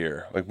drinking a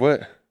beer. Like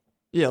what?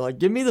 Yeah, like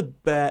give me the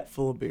bat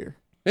full of beer.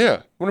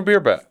 Yeah, I want a beer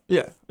bat.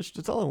 Yeah,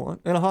 that's all I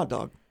want. And a hot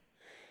dog.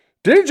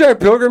 Didn't Jack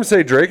Pilgrim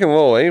say Drake and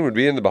Lil Wayne would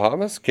be in the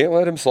Bahamas? Can't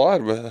let him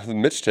slide while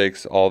Mitch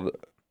takes all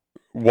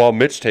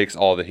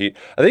the heat.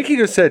 I think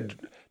he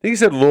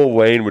said Lil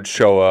Wayne would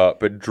show up,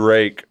 but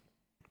Drake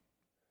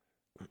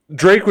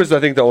was, I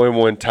think, the only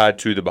one tied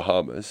to the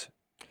Bahamas.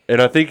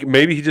 And I think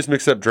maybe he just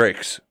mixed up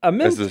Drake's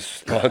as the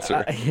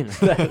sponsor.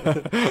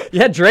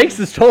 Yeah, Drake's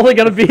is totally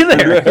going to be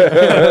there.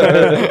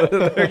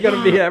 They're going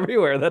to be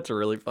everywhere. That's a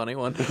really funny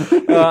one.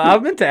 I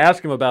meant to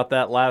ask him about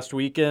that last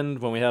weekend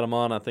when we had him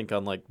on, I think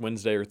on like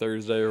Wednesday or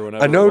Thursday or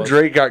whenever. I know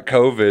Drake got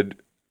COVID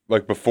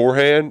like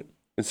beforehand,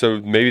 and so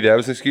maybe that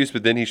was an excuse,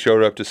 but then he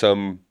showed up to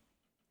some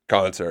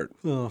concert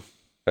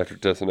after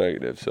testing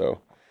negative. So,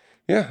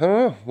 yeah, I don't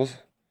know. What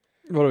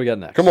do we got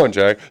next? Come on,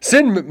 Jack.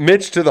 Send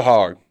Mitch to the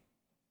Hog.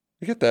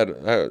 You get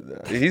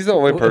that? He's the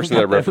only person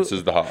that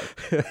references the Hog.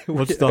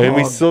 What's the and Hog?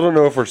 we still don't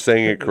know if we're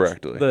saying it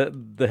correctly.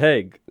 The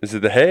Hague. Is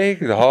it the Hague?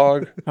 The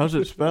Hog? How's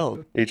it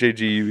spelled? Hague.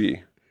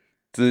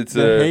 It's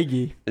The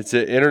Hague. It's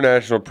an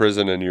international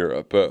prison in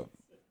Europe. But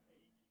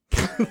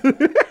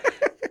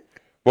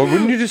well,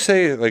 wouldn't you just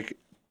say like?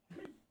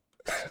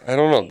 I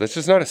don't know. That's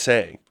just not a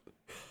saying.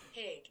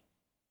 Hague.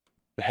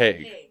 The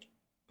Hague.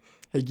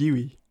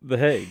 Hague. The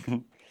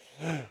Hague.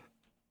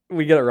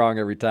 We get it wrong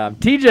every time.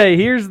 TJ,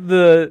 here's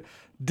the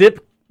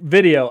dip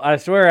video. I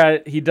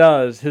swear he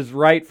does. His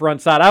right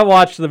front side. I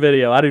watched the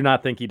video. I do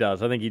not think he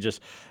does. I think he just...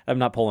 I'm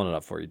not pulling it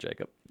up for you,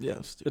 Jacob.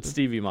 Yes. It's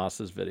Stevie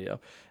Moss's video.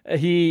 I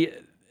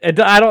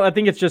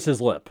think it's just his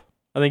lip.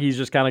 I think he's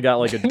just kind of got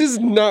like a... It is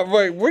not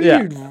right. What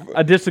are you...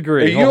 I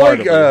disagree. Are you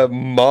like a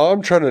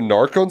mom trying to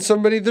narc on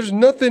somebody? There's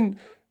nothing...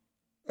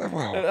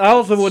 Wow. I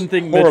also wouldn't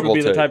think Mitch would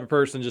be the take. type of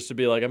person just to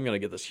be like, I'm going to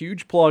get this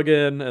huge plug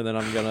in, and then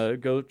I'm going to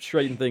go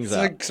straighten things It's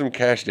out. like some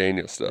Cash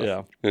Daniels stuff.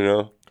 Yeah. You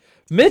know?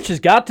 Mitch has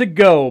got to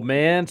go,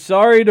 man.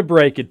 Sorry to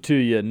break it to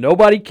you.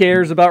 Nobody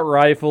cares about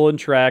rifle and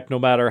track, no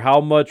matter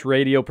how much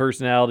radio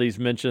personalities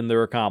mention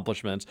their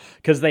accomplishments,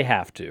 because they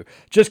have to.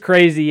 Just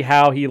crazy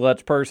how he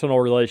lets personal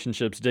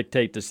relationships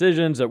dictate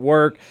decisions at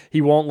work.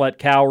 He won't let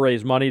Cal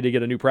raise money to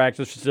get a new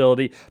practice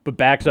facility, but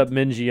backs up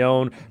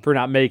Mingione for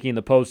not making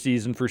the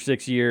postseason for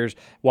 6 years,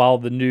 while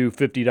the new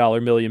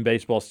 $50 million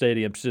baseball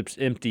stadium sits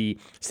empty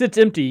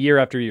year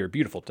after year.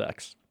 Beautiful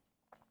text.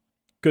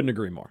 Couldn't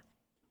agree more.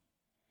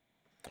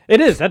 It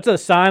is. That's a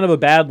sign of a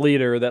bad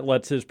leader that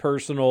lets his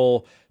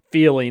personal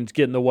feelings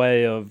get in the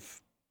way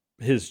of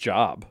his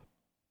job.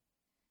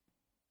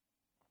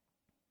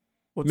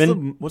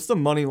 What's the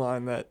money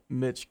line that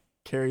Mitch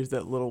carries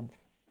that little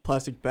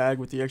plastic bag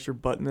with the extra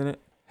button in it?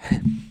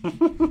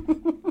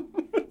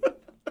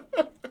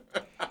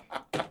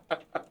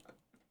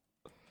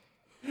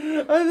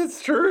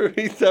 That's true.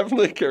 He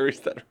definitely carries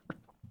that.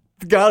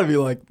 It's got to be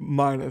like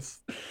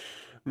minus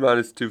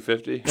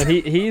 250. And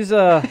he's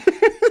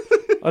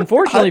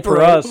unfortunately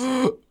for us,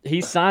 he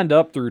signed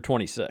up through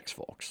 26,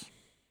 folks.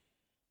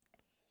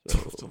 So,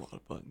 that's a lot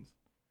of buttons.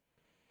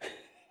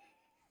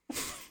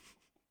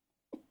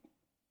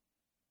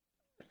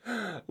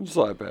 I'm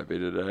slap happy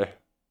today.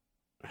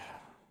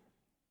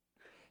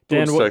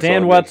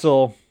 Dan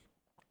Wetzel.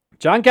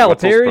 John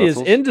Calipari is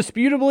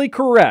indisputably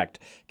correct.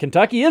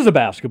 Kentucky is a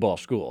basketball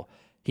school.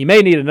 He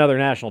may need another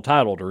national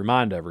title to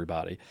remind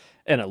everybody.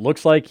 And it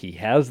looks like he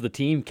has the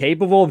team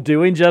capable of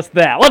doing just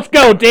that. Let's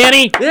go,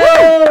 Danny!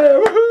 Yeah!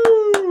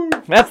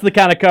 Woohoo! That's the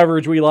kind of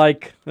coverage we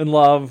like and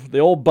love. The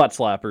old butt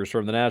slappers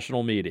from the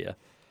national media.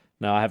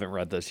 No, I haven't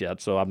read this yet,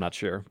 so I'm not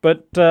sure.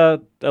 But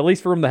at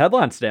least from the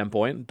headline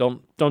standpoint,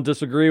 don't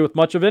disagree with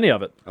much of any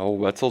of it. Oh,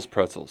 Wetzel's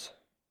Pretzels.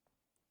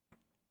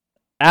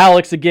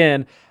 Alex,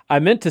 again, I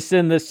meant to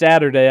send this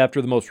Saturday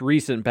after the most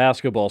recent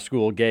basketball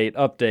school gate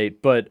update,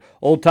 but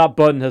Old Top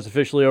Button has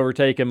officially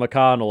overtaken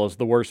McConnell as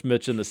the worst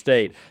Mitch in the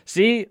state.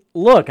 See,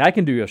 look, I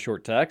can do a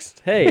short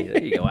text. Hey,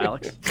 there you go,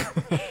 Alex.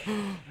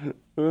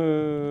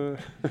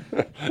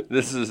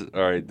 This is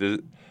all right.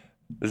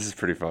 This is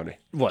pretty funny.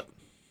 What?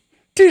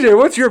 TJ,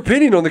 what's your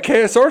opinion on the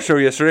KSR show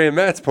yesterday and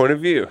Matt's point of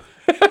view?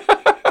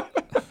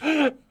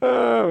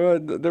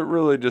 They're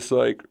really just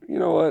like, you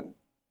know what?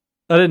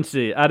 I didn't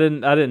see. I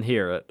didn't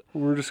hear it.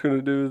 We're just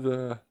gonna do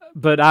the.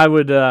 But I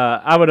would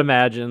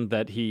imagine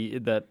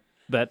that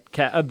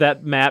that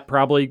Matt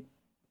probably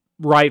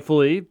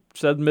rightfully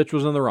said Mitch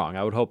was in the wrong.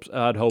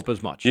 I'd hope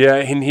as much. Yeah,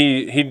 and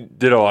he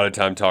did a lot of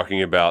time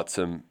talking about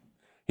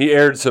he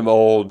aired some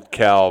old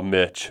Cal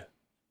Mitch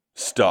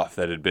stuff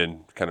that had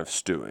been kind of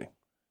stewing,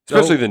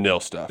 especially the nil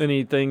stuff.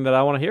 Anything that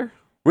I want to hear?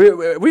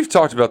 We've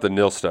talked about the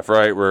nil stuff,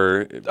 right?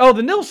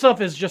 The nil stuff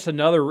is just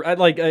another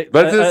but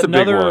it's a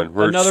big one.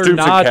 Where another Stoops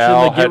notch and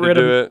Cal in the get rid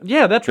of it.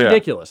 Yeah, that's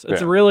ridiculous.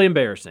 It's really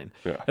embarrassing.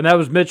 Yeah. And that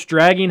was Mitch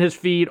dragging his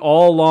feet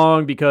all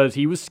along because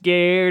he was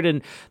scared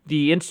and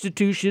the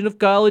institution of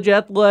college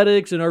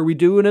athletics and are we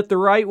doing it the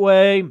right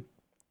way?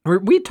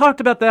 We talked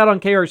about that on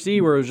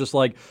KRC where it was just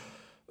like,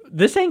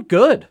 this ain't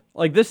good.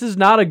 Like, this is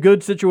not a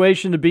good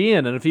situation to be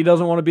in. And if he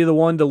doesn't want to be the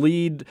one to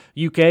lead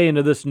UK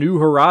into this new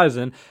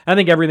horizon, I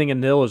think everything in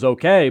nil is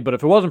okay. But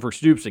if it wasn't for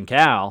Stoops and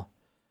Cal,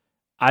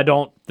 I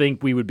don't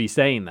think we would be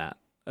saying that.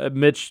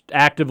 Mitch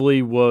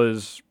actively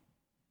was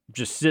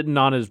just sitting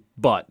on his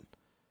butt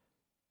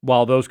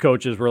while those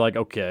coaches were like,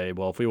 okay,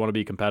 well, if we want to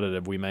be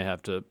competitive, we may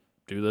have to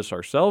do this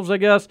ourselves, I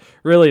guess.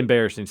 Really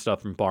embarrassing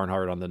stuff from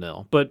Barnhart on the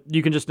nil. But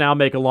you can just now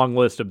make a long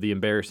list of the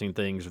embarrassing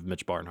things of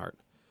Mitch Barnhart.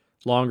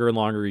 Longer and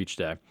longer each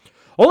day.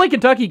 Only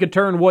Kentucky could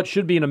turn what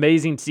should be an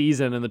amazing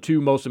season in the two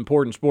most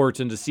important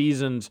sports into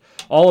seasons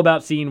all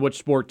about seeing which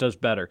sport does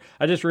better.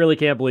 I just really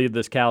can't believe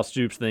this Cal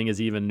Stoops thing is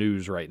even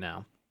news right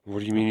now. What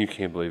do you mean you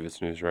can't believe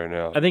it's news right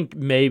now? I think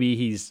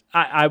maybe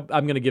I'm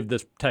going to give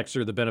this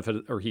texter the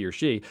benefit, or he or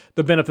she,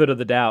 the benefit of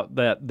the doubt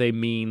that they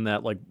mean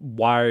that, like,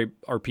 why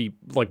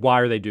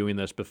are they doing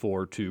this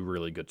before two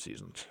really good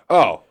seasons?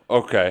 Oh,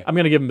 okay. I'm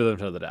going to give them the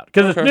benefit of the doubt.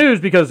 Because it's news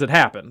because it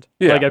happened.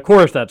 Yeah. Like, of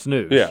course that's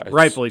news. Yeah.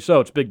 Rightfully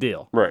so. It's a big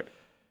deal. Right.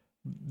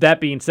 That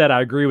being said,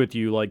 I agree with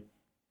you. Like,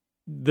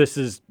 this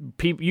is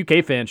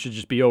UK fans should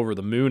just be over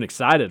the moon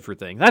excited for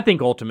things. I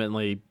think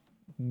ultimately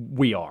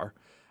we are.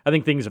 I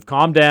think things have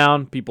calmed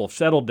down. People have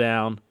settled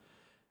down.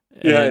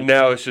 Yeah, and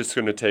now it's just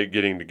going to take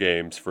getting to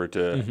games for it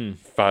to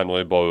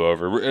finally blow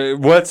over.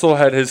 Wetzel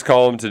had his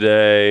column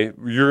today.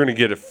 You're going to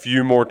get a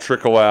few more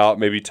trickle out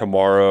maybe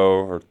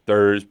tomorrow or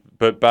Thursday.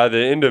 But by the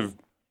end of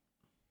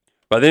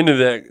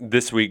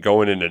this week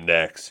going into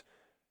next,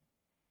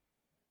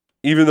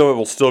 even though it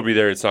will still be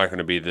there, it's not going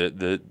to be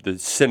the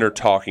center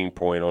talking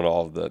point on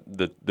all of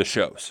the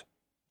shows.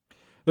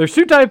 There's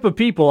two type of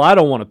people I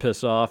don't want to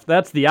piss off.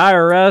 That's the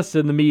IRS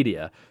and the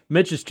media.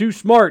 Mitch is too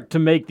smart to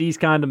make these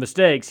kind of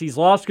mistakes. He's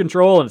lost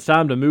control and it's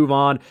time to move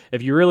on.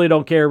 If you really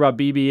don't care about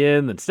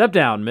BBN, then step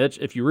down, Mitch.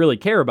 If you really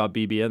care about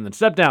BBN, then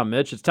step down,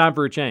 Mitch. It's time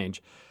for a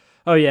change.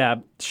 Oh, yeah.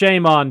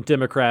 Shame on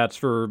Democrats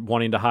for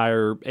wanting to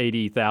hire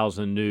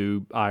 80,000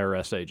 new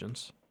IRS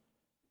agents.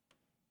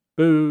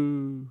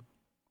 Boo.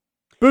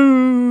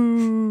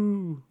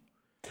 Boo.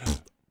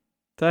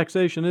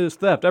 Taxation is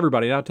theft.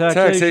 Everybody now,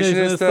 taxation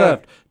is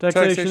theft.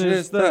 Taxation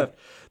is theft.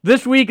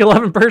 This week,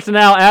 11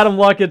 personnel, Adam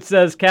Luckett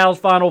says Cal's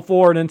Final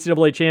Four and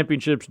NCAA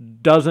championships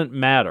doesn't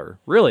matter.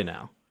 Really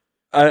now?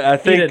 I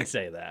think he didn't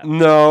say that.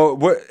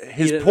 No,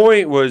 his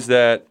point was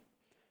that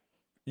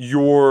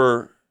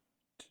to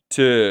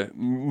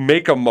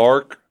make a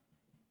mark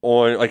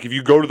on, like, if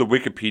you go to the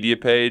Wikipedia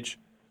page,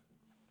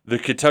 the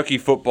Kentucky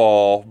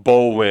football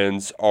bowl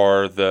wins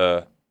are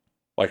the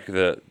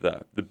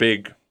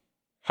big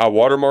high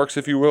water marks,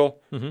 if you will.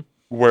 Mm-hmm.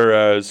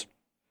 Whereas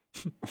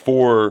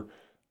for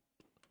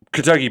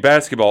Kentucky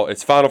basketball,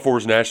 it's Final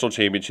Fours, national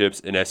championships,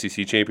 and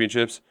SEC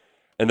championships.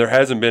 And there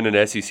hasn't been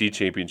an SEC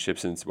championship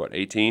since,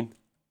 18?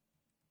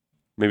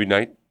 Maybe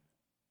 9?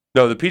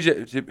 No, the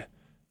PJ...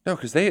 No,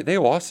 because they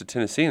lost to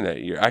Tennessee in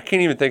that year. I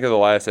can't even think of the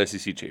last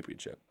SEC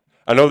championship.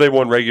 I know they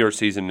won regular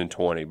season in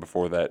 20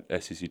 before that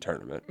SEC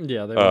tournament.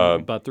 Yeah, they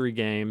won about 3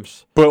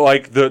 games. But,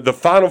 like, the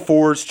Final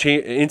Fours,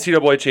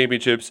 NCAA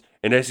championships,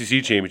 and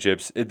SEC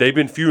championships, they've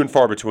been few and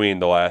far between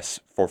the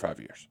last 4 or 5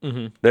 years.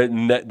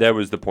 Mm-hmm. That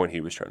was the point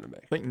he was trying to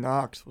make. I think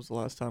Knox was the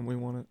last time we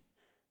won it.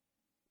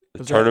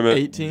 The tournament?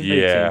 18?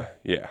 Yeah.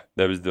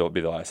 That'll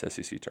be the last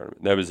SEC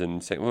tournament. That was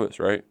in St. Louis,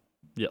 right?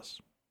 Yes.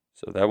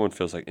 So that one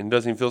feels like, and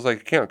doesn't even feel like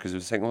it counts because it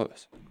was St.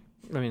 Louis.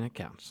 I mean, it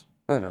counts.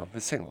 I know,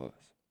 it's St. Louis.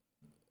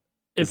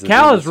 If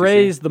Cal has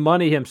raised the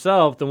money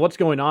himself, then what's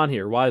going on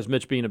here? Why is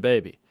Mitch being a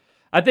baby?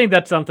 I think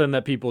that's something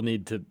that people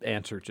need to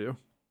answer to.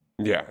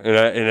 Yeah,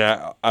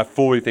 and I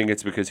fully think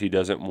it's because he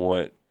doesn't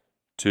want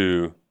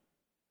to,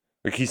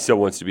 like, he still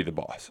wants to be the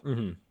boss.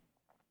 Mm-hmm.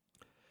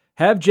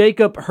 Have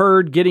Jacob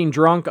heard Getting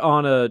Drunk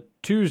on a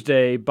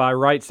Tuesday by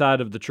Right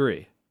Side of the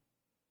Tree?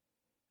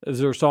 Is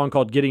there a song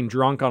called Getting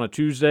Drunk on a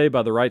Tuesday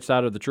by the Right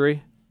Side of the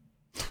Tree?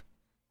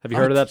 Have you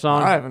heard of that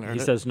song? I haven't heard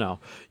He it. says no.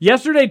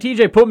 Yesterday,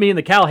 TJ put me in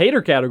the Cal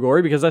hater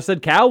category because I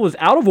said Cal was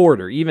out of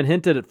order, even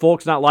hinted at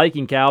folks not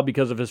liking Cal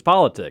because of his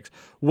politics,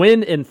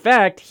 when, in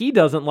fact, he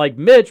doesn't like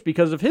Mitch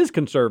because of his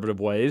conservative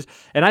ways,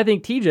 and I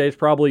think TJ is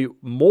probably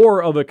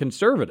more of a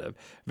conservative.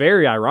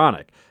 Very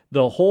ironic.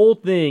 The whole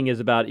thing is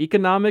about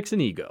economics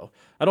and ego.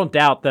 I don't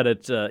doubt that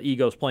it's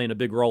ego's playing a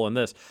big role in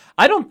this.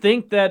 I don't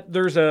think that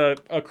there's a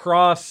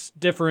cross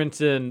difference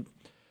in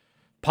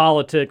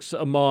politics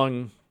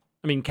among...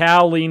 I mean,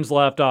 Cal leans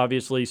left,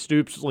 obviously.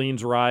 Stoops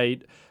leans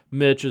right.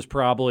 Mitch is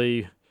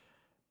probably...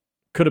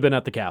 could have been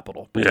at the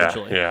Capitol,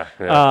 potentially. Yeah.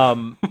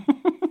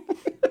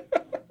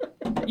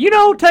 You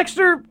know,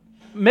 Texter,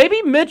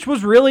 maybe Mitch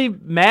was really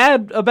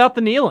mad about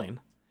the kneeling.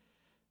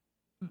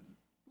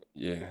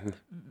 Yeah.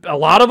 A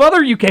lot of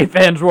other UK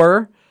fans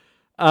were.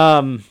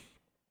 But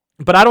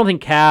I don't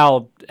think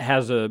Cal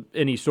has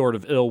any sort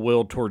of ill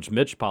will towards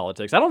Mitch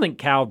politics. I don't think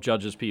Cal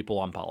judges people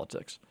on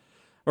politics.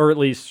 Or at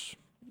least...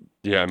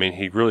 Yeah, I mean,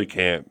 he really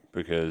can't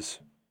because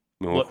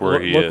look where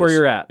he is. Look where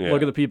you're at. Yeah.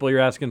 Look at the people you're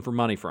asking for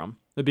money from.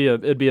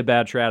 It'd be a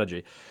bad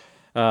strategy.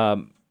 But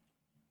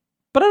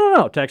I don't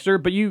know,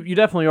 Texter. But you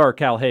definitely are a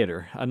Cal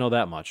hater. I know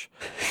that much.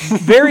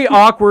 Very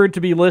awkward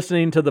to be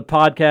listening to the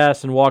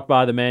podcast and walk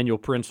by the manual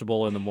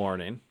principal in the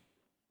morning.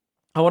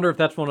 I wonder if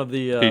that's one of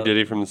the... P.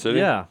 Diddy from the city?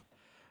 Yeah.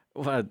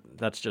 Well,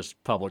 that's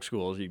just public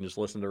schools. You can just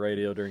listen to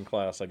radio during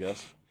class, I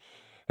guess.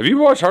 Have you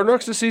watched Hard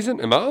Knocks this season?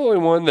 Am I the only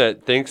one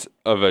that thinks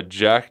of a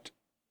jacked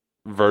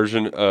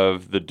version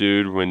of the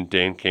dude when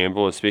Dan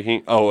Campbell is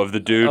speaking? Oh, of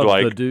the dude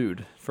the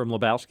dude from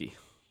Lebowski.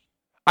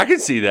 I can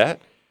see that.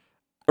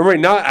 Or wait,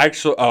 not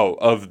actually. Oh,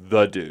 of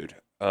the dude.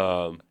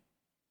 I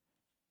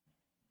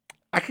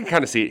can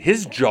kind of see it.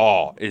 His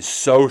jaw is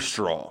so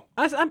strong.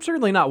 I'm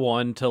certainly not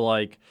one to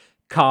like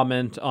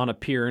comment on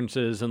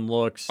appearances and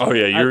looks. Oh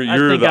yeah,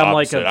 you're think the I'm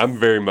opposite. like I'm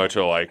very much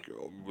a like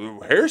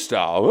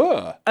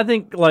hairstyle. I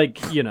think like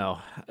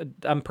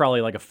I'm probably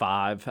like a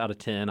 5 out of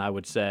 10. I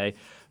would say,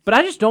 but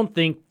I just don't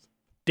think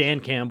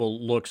Dan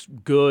Campbell looks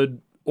good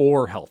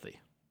or healthy.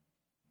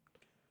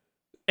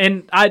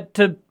 And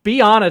to be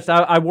honest,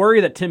 I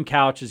worry that Tim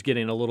Couch is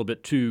getting a little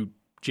bit too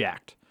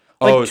jacked.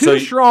 Like too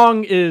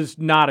strong is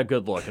not a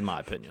good look in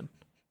my opinion.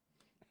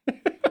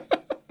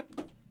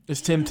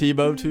 Is Tim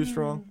Tebow too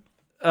strong?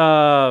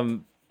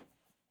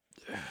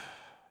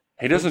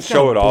 He doesn't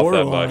show it off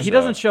that much. He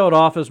doesn't show it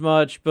off as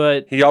much,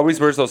 but he always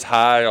wears those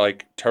high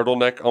like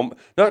turtleneck,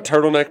 not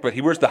turtleneck, but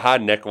he wears the high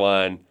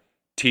neckline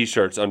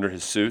T-shirts under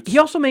his suits. He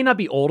also may not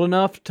be old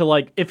enough to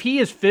like. If he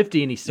is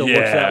 50 and he still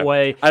looks that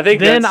way, I think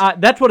then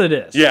that's what it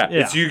is. Yeah,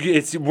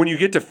 it's when you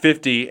get to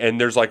 50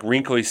 and there's like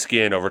wrinkly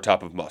skin over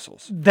top of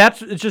muscles.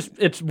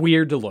 It's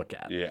weird to look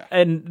at. Yeah,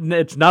 and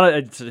it's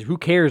not. Who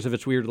cares if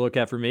it's weird to look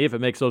at for me? If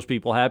it makes those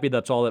people happy,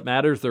 that's all that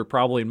matters. They're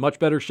probably in much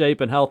better shape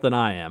and health than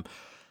I am.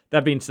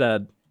 That being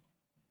said,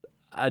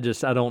 I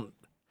don't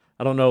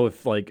know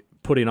if like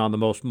putting on the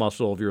most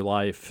muscle of your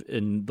life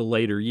in the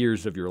later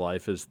years of your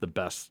life is the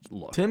best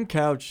look. Tim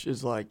Couch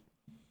is like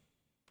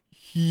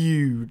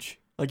huge.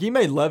 Like he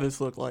made Levis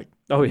look like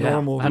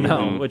normal. I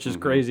know, which is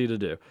crazy to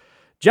do.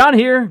 John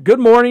here. Good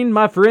morning,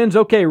 my friends.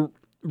 Okay,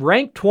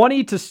 rank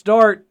 20 to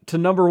start to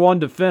number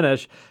 1 to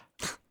finish.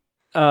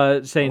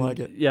 Saying, I like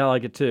it. Yeah, I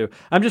like it too.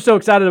 I'm just so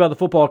excited about the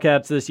Football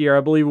Cats this year.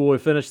 I believe we'll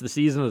finish the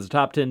season as a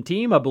top 10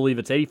 team. I believe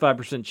it's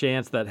 85%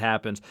 chance that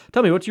happens.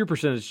 Tell me, what's your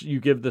percentage you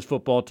give this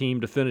football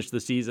team to finish the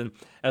season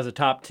as a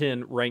top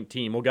 10 ranked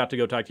team? We'll got to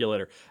go talk to you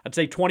later. I'd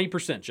say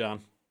 20%,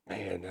 John.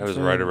 Man, that was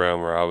right around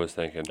where I was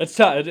thinking. It's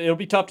tough. It'll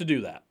be tough to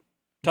do that.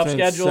 Tough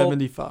schedule.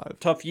 75.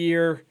 Tough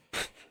year.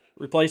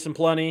 Replacing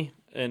plenty.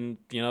 And,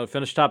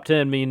 finish top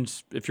 10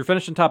 means, if you're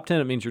finishing top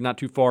 10, it means you're not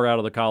too far out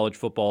of the college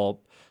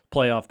football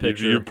playoff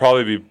picture. You'd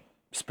probably be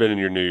spending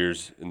your New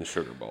Year's in the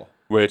Sugar Bowl,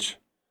 which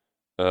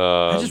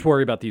I just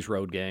worry about these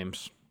road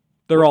games.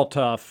 They're all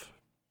tough.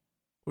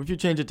 What if you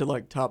change it to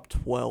like top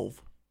 12?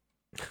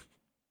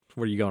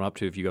 What are you going up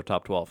to if you go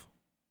top 12?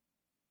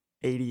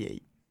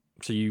 88.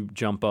 So you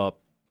jump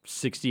up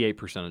 68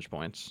 percentage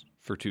points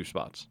for 2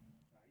 spots.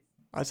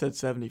 I said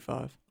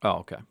 75. Oh,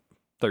 okay.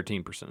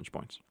 13 percentage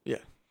points. Yeah.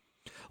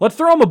 Let's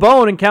throw them a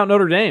bone and count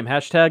Notre Dame.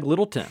 #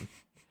 Little 10.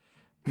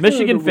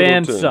 Michigan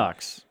fan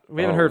sucks.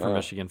 We haven't heard from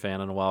Michigan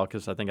fan in a while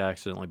because I think I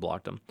accidentally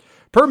blocked him.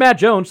 Per Matt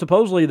Jones,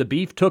 supposedly the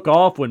beef took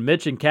off when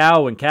Mitch and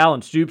Cal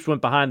and Stoops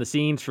went behind the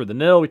scenes for the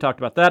nil. We talked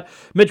about that.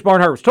 Mitch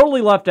Barnhart was totally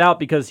left out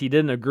because he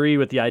didn't agree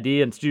with the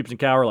idea, and Stoops and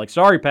Cal were like,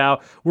 sorry,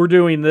 pal, we're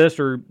doing this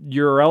or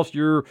else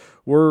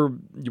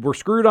we're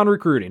screwed on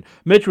recruiting.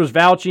 Mitch was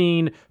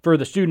vouching for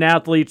the student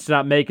athletes to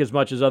not make as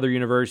much as other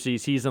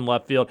universities. He's in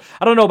left field.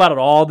 I don't know about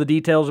all the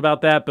details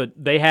about that, but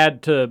they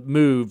had to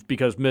move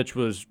because Mitch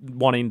was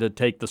wanting to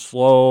take the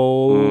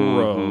slow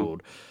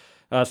road.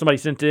 Somebody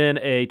sent in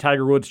a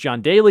Tiger Woods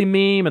John Daly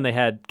meme, and they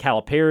had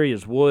Calipari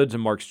as Woods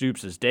and Mark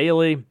Stoops as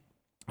Daly.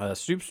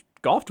 Stoops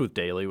golfed with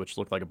Daly, which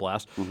looked like a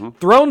blast.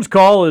 Throne's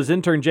call is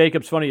intern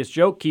Jacob's funniest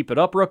joke. Keep it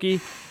up, rookie.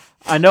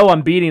 I know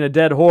I'm beating a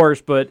dead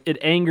horse, but it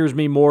angers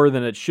me more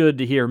than it should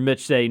to hear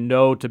Mitch say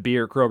no to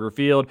beer at Kroger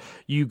Field.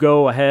 You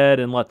go ahead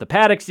and let the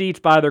paddock seats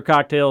buy their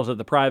cocktails at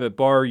the private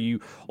bar. You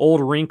old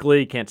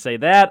wrinkly, can't say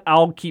that.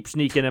 I'll keep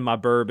sneaking in my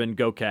bourbon.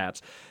 Go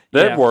Cats.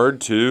 That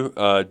word, too,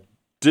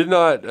 did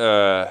not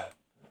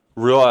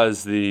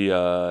realize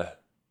the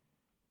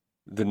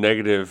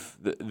negative,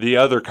 the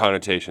other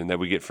connotation that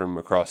we get from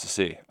across the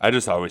sea. I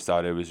just always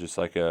thought it was just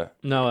like a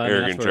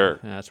arrogant jerk.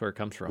 Yeah, that's where it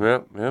comes from.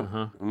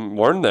 Yeah.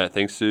 Learned that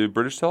thanks to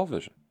British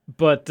television.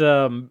 But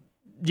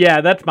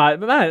that's my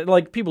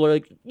like. People are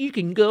like, you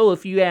can go a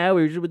few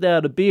hours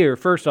without a beer.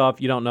 First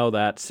off, you don't know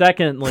that.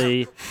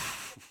 Secondly,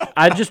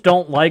 I just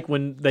don't like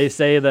when they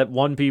say that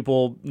one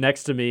people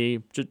next to me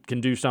can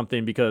do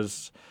something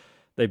because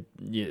they.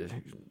 Yeah,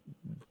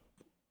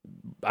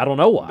 I don't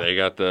know why. They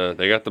got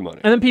the money.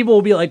 And then people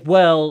will be like,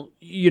 well,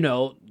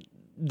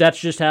 that's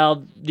just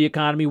how the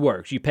economy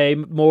works. You pay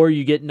more,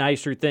 you get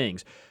nicer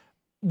things.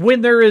 When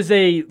there is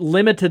a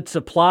limited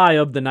supply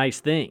of the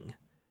nice thing,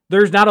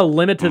 there's not a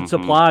limited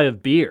supply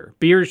of beer.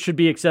 Beer should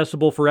be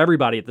accessible for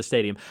everybody at the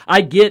stadium. I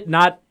get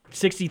not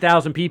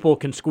 60,000 people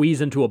can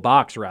squeeze into a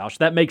box, Roush.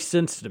 That makes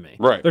sense to me.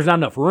 Right. There's not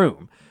enough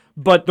room.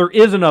 But there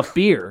is enough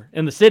beer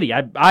in the city.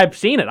 I've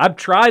seen it. I've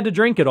tried to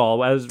drink it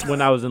all as when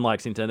I was in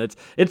Lexington. It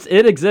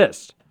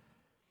exists.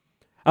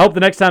 I hope the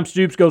next time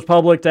Stoops goes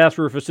public to ask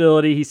for a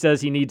facility, he says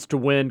he needs to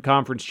win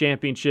conference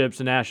championships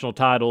and national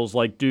titles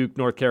like Duke,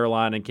 North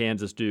Carolina, and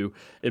Kansas do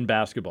in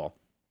basketball.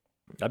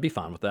 I'd be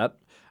fine with that.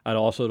 I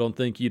also don't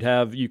think you'd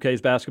have UK's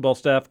basketball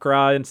staff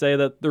cry and say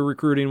that their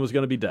recruiting was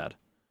going to be dead.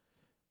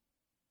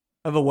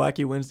 I have a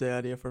wacky Wednesday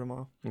idea for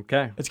tomorrow.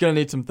 Okay. It's going to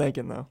need some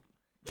thinking, though.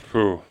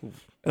 Ooh.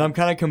 And I'm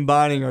kind of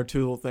combining our two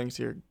little things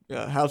here,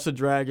 House of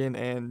Dragon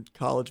and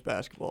college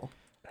basketball.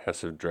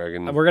 House of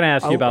Dragon. We're going to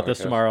ask you about this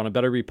tomorrow, and it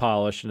better be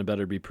polished and it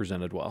better be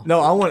presented well. No,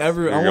 I want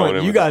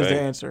you guys to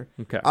answer.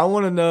 Okay. I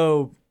want to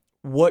know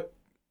what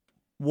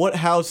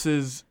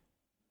houses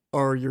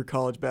are your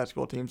college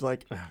basketball teams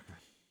like?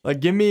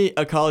 Like, give me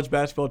a college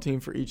basketball team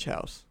for each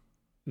house.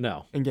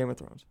 No. In Game of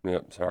Thrones.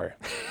 Yep. Sorry.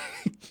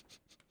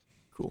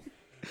 Cool.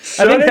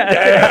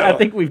 I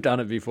think we've done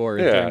it before,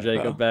 intern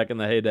Jacob, back in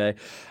the heyday.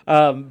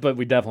 But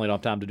we definitely don't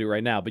have time to do it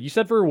right now. But you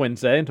said for a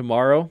Wednesday, and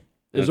tomorrow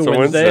is a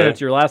Wednesday, and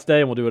it's your last day,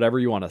 and we'll do whatever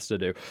you want us to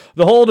do.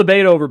 The whole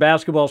debate over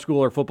basketball school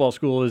or football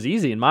school is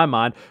easy in my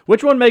mind.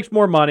 Which one makes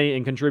more money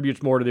and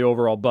contributes more to the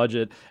overall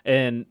budget,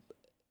 and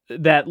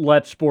that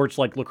lets sports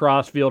like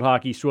lacrosse, field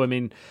hockey,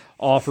 swimming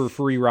offer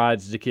free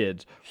rides to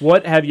kids?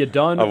 What have you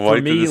done for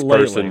me this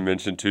lately? Person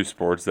mentioned two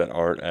sports that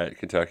aren't at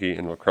Kentucky,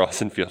 and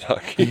lacrosse and field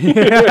hockey.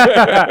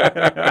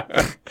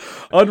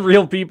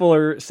 Unreal people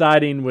are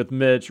siding with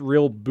Mitch.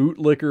 Real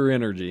bootlicker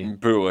energy.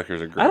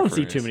 Bootlicker's a great I don't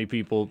phrase. see too many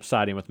people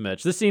siding with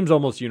Mitch. This seems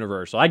almost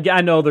universal.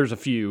 I know there's a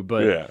few,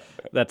 but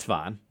that's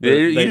fine.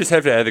 You just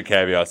have to add the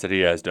caveats that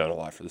he has done a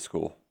lot for the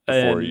school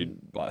before you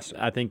blast him.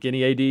 I think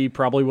any AD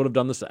probably would have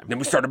done the same. Then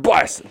we started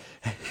blasting.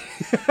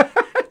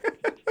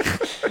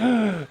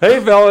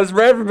 Hey, fellas,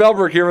 Brad from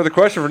Bellbrook here with a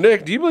question for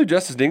Nick. Do you believe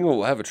Justice Dingle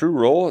will have a true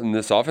role in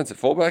this offense at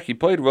fullback? He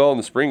played well in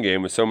the spring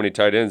game with so many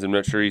tight ends. I'm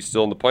not sure he's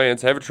still in the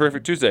plans. Have a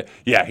terrific Tuesday.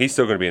 Yeah, he's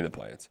still going to be in the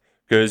plans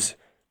because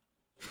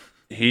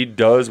he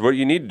does what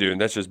you need to do, and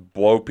that's just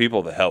blow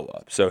people the hell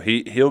up. So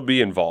he'll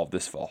be involved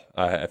this fall.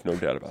 I have no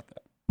doubt about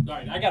that. All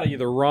right, I got to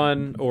either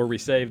run or we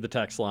save the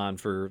text line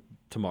for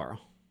tomorrow.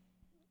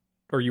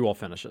 Or you all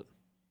finish it.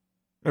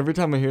 Every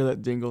time I hear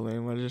that Dingle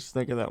name, I just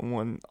think of that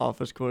one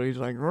office quote. He's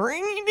like,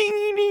 ring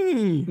ding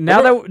ding.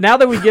 Now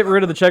that we get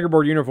rid of the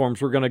checkerboard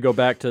uniforms, we're going to go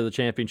back to the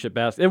championship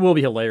basket. It will be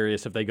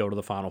hilarious if they go to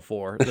the Final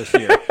Four this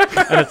year.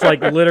 And it's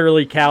like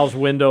literally Cal's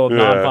window of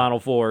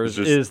non-Final Fours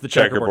is the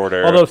checkerboard.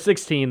 era. Although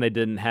 16, they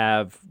didn't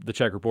have the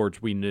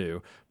checkerboards we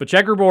knew. But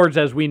checkerboards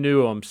as we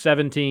knew them,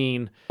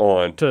 17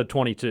 on to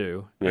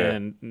 22. Yeah.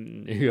 And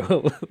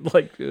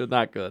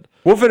not good.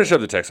 We'll finish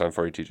up the text line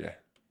for you, TJ.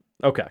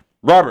 Okay.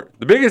 Robert,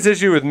 the biggest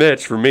issue with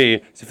Mitch for me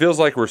is it feels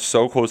like we're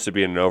so close to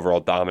being an overall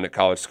dominant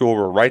college school.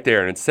 We're right there.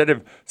 And instead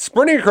of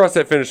sprinting across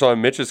that finish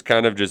line, Mitch is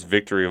kind of just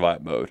victory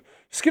lap mode.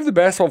 Just give the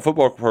basketball and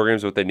football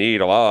programs what they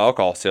need. Allow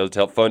alcohol sales to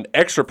help fund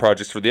extra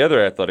projects for the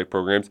other athletic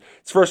programs.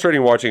 It's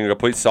frustrating watching a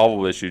complete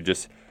solvable issue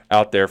just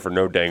out there for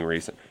no dang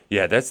reason.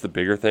 Yeah, that's the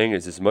bigger thing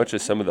is as much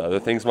as some of the other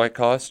things might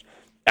cost,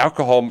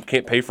 alcohol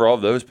can't pay for all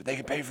of those, but they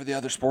can pay for the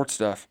other sports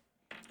stuff.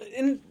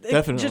 And it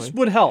Definitely. just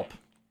would help.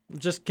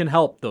 Just can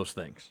help those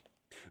things.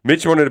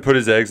 Mitch wanted to put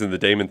his eggs in the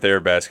Damon Thayer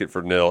basket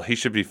for nil. He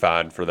should be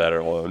fined for that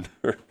alone.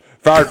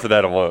 Fired for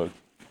that alone.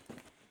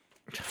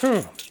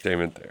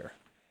 Damon Thayer.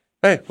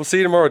 Hey, we'll see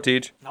you tomorrow,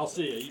 Teej. I'll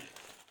see you.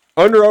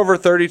 Under over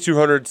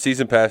 3,200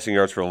 season passing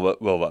yards for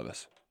Will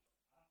Levis.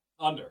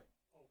 Under.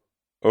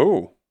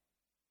 Oh.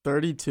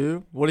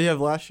 32? What do you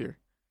have last year?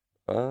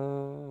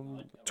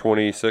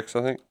 26,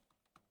 I think.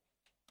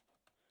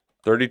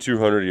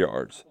 3,200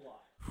 yards.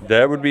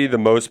 That would be the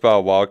most by a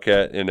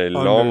Wildcat in a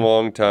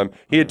long time.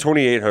 He had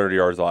 2,800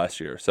 yards last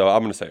year, so I'm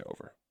going to say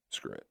over.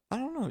 Screw it. I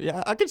don't know.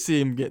 Yeah, I could see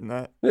him getting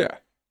that. Yeah.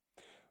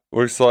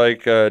 Looks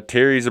like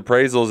Terry's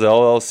Appraisals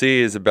LLC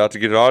is about to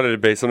get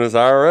audited based on his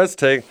IRS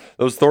take.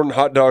 Those Thornton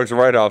hot dogs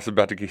write-offs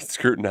about to get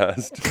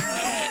scrutinized.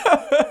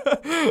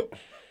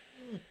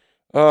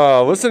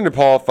 Listening to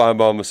Paul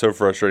Feinbaum was so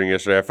frustrating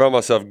yesterday. I found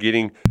myself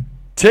getting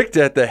ticked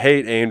at the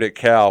hate aimed at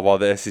Cal while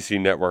the SEC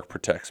network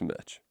protects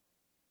Mitch.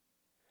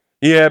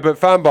 Yeah, but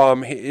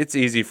Feinbaum, it's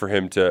easy for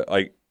him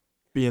to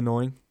be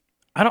annoying.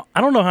 I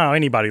don't know how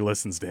anybody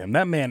listens to him.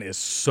 That man is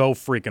so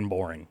freaking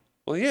boring.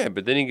 Well, yeah,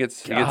 but then he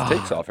gets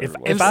takes off every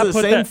It's the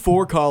same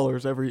 4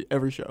 callers every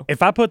show.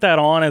 If I put that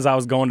on as I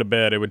was going to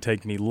bed, it would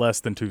take me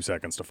less than 2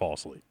 seconds to fall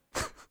asleep.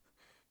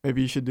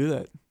 Maybe you should do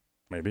that.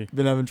 Maybe.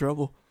 Been having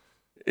trouble.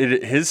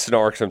 His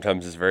snark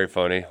sometimes is very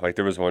funny. Like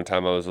there was one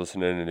time I was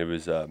listening and it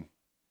was a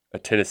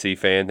Tennessee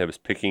fan that was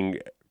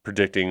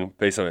predicting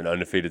based on an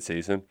undefeated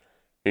season.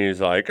 And he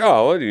was like,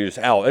 "Oh,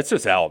 it's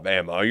just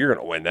Alabama. You're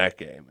gonna win that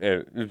game."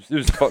 It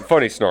was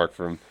funny snark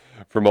from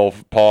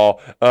old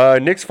Paul.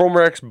 Nick's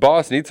former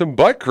ex-boss needs some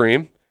butt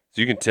cream.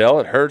 So you can tell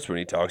it hurts when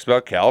he talks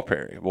about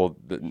Calipari. Well,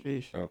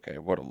 okay,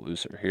 what a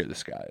loser. Here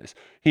this guy is.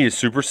 He is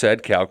super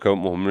sad Cal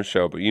couldn't win the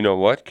show, but you know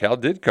what? Cal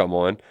did come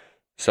on.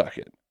 Suck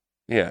it.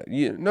 Yeah,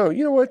 you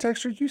know what,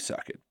 Texter? You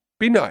suck it.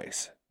 Be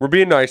nice. We're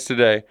being nice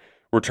today.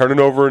 We're turning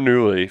over a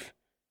new leaf,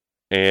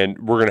 and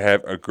we're going to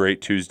have a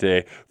great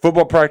Tuesday.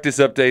 Football practice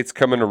updates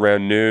coming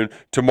around noon.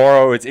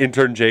 Tomorrow, it's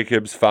intern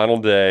Jacob's final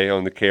day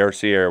on the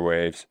KRC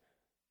airwaves.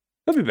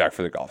 He'll be back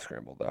for the golf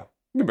scramble, though.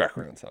 He'll be back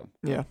around some.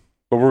 Yeah.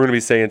 But we're going to be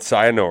saying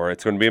sayonara.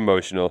 It's going to be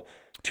emotional.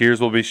 Tears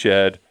will be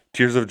shed.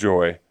 Tears of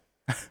joy.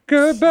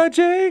 Goodbye,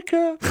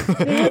 Jacob.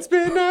 It's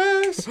been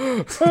nice.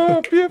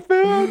 Hope you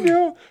found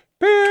your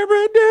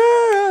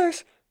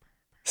paradise.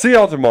 See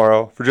y'all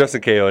tomorrow. For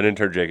Justin Cahill and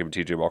intern Jacob and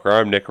TJ Walker,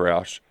 I'm Nick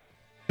Roush.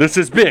 This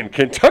has been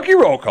Kentucky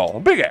Roll Call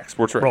on Big X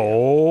Sports Radio.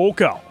 Roll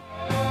Call.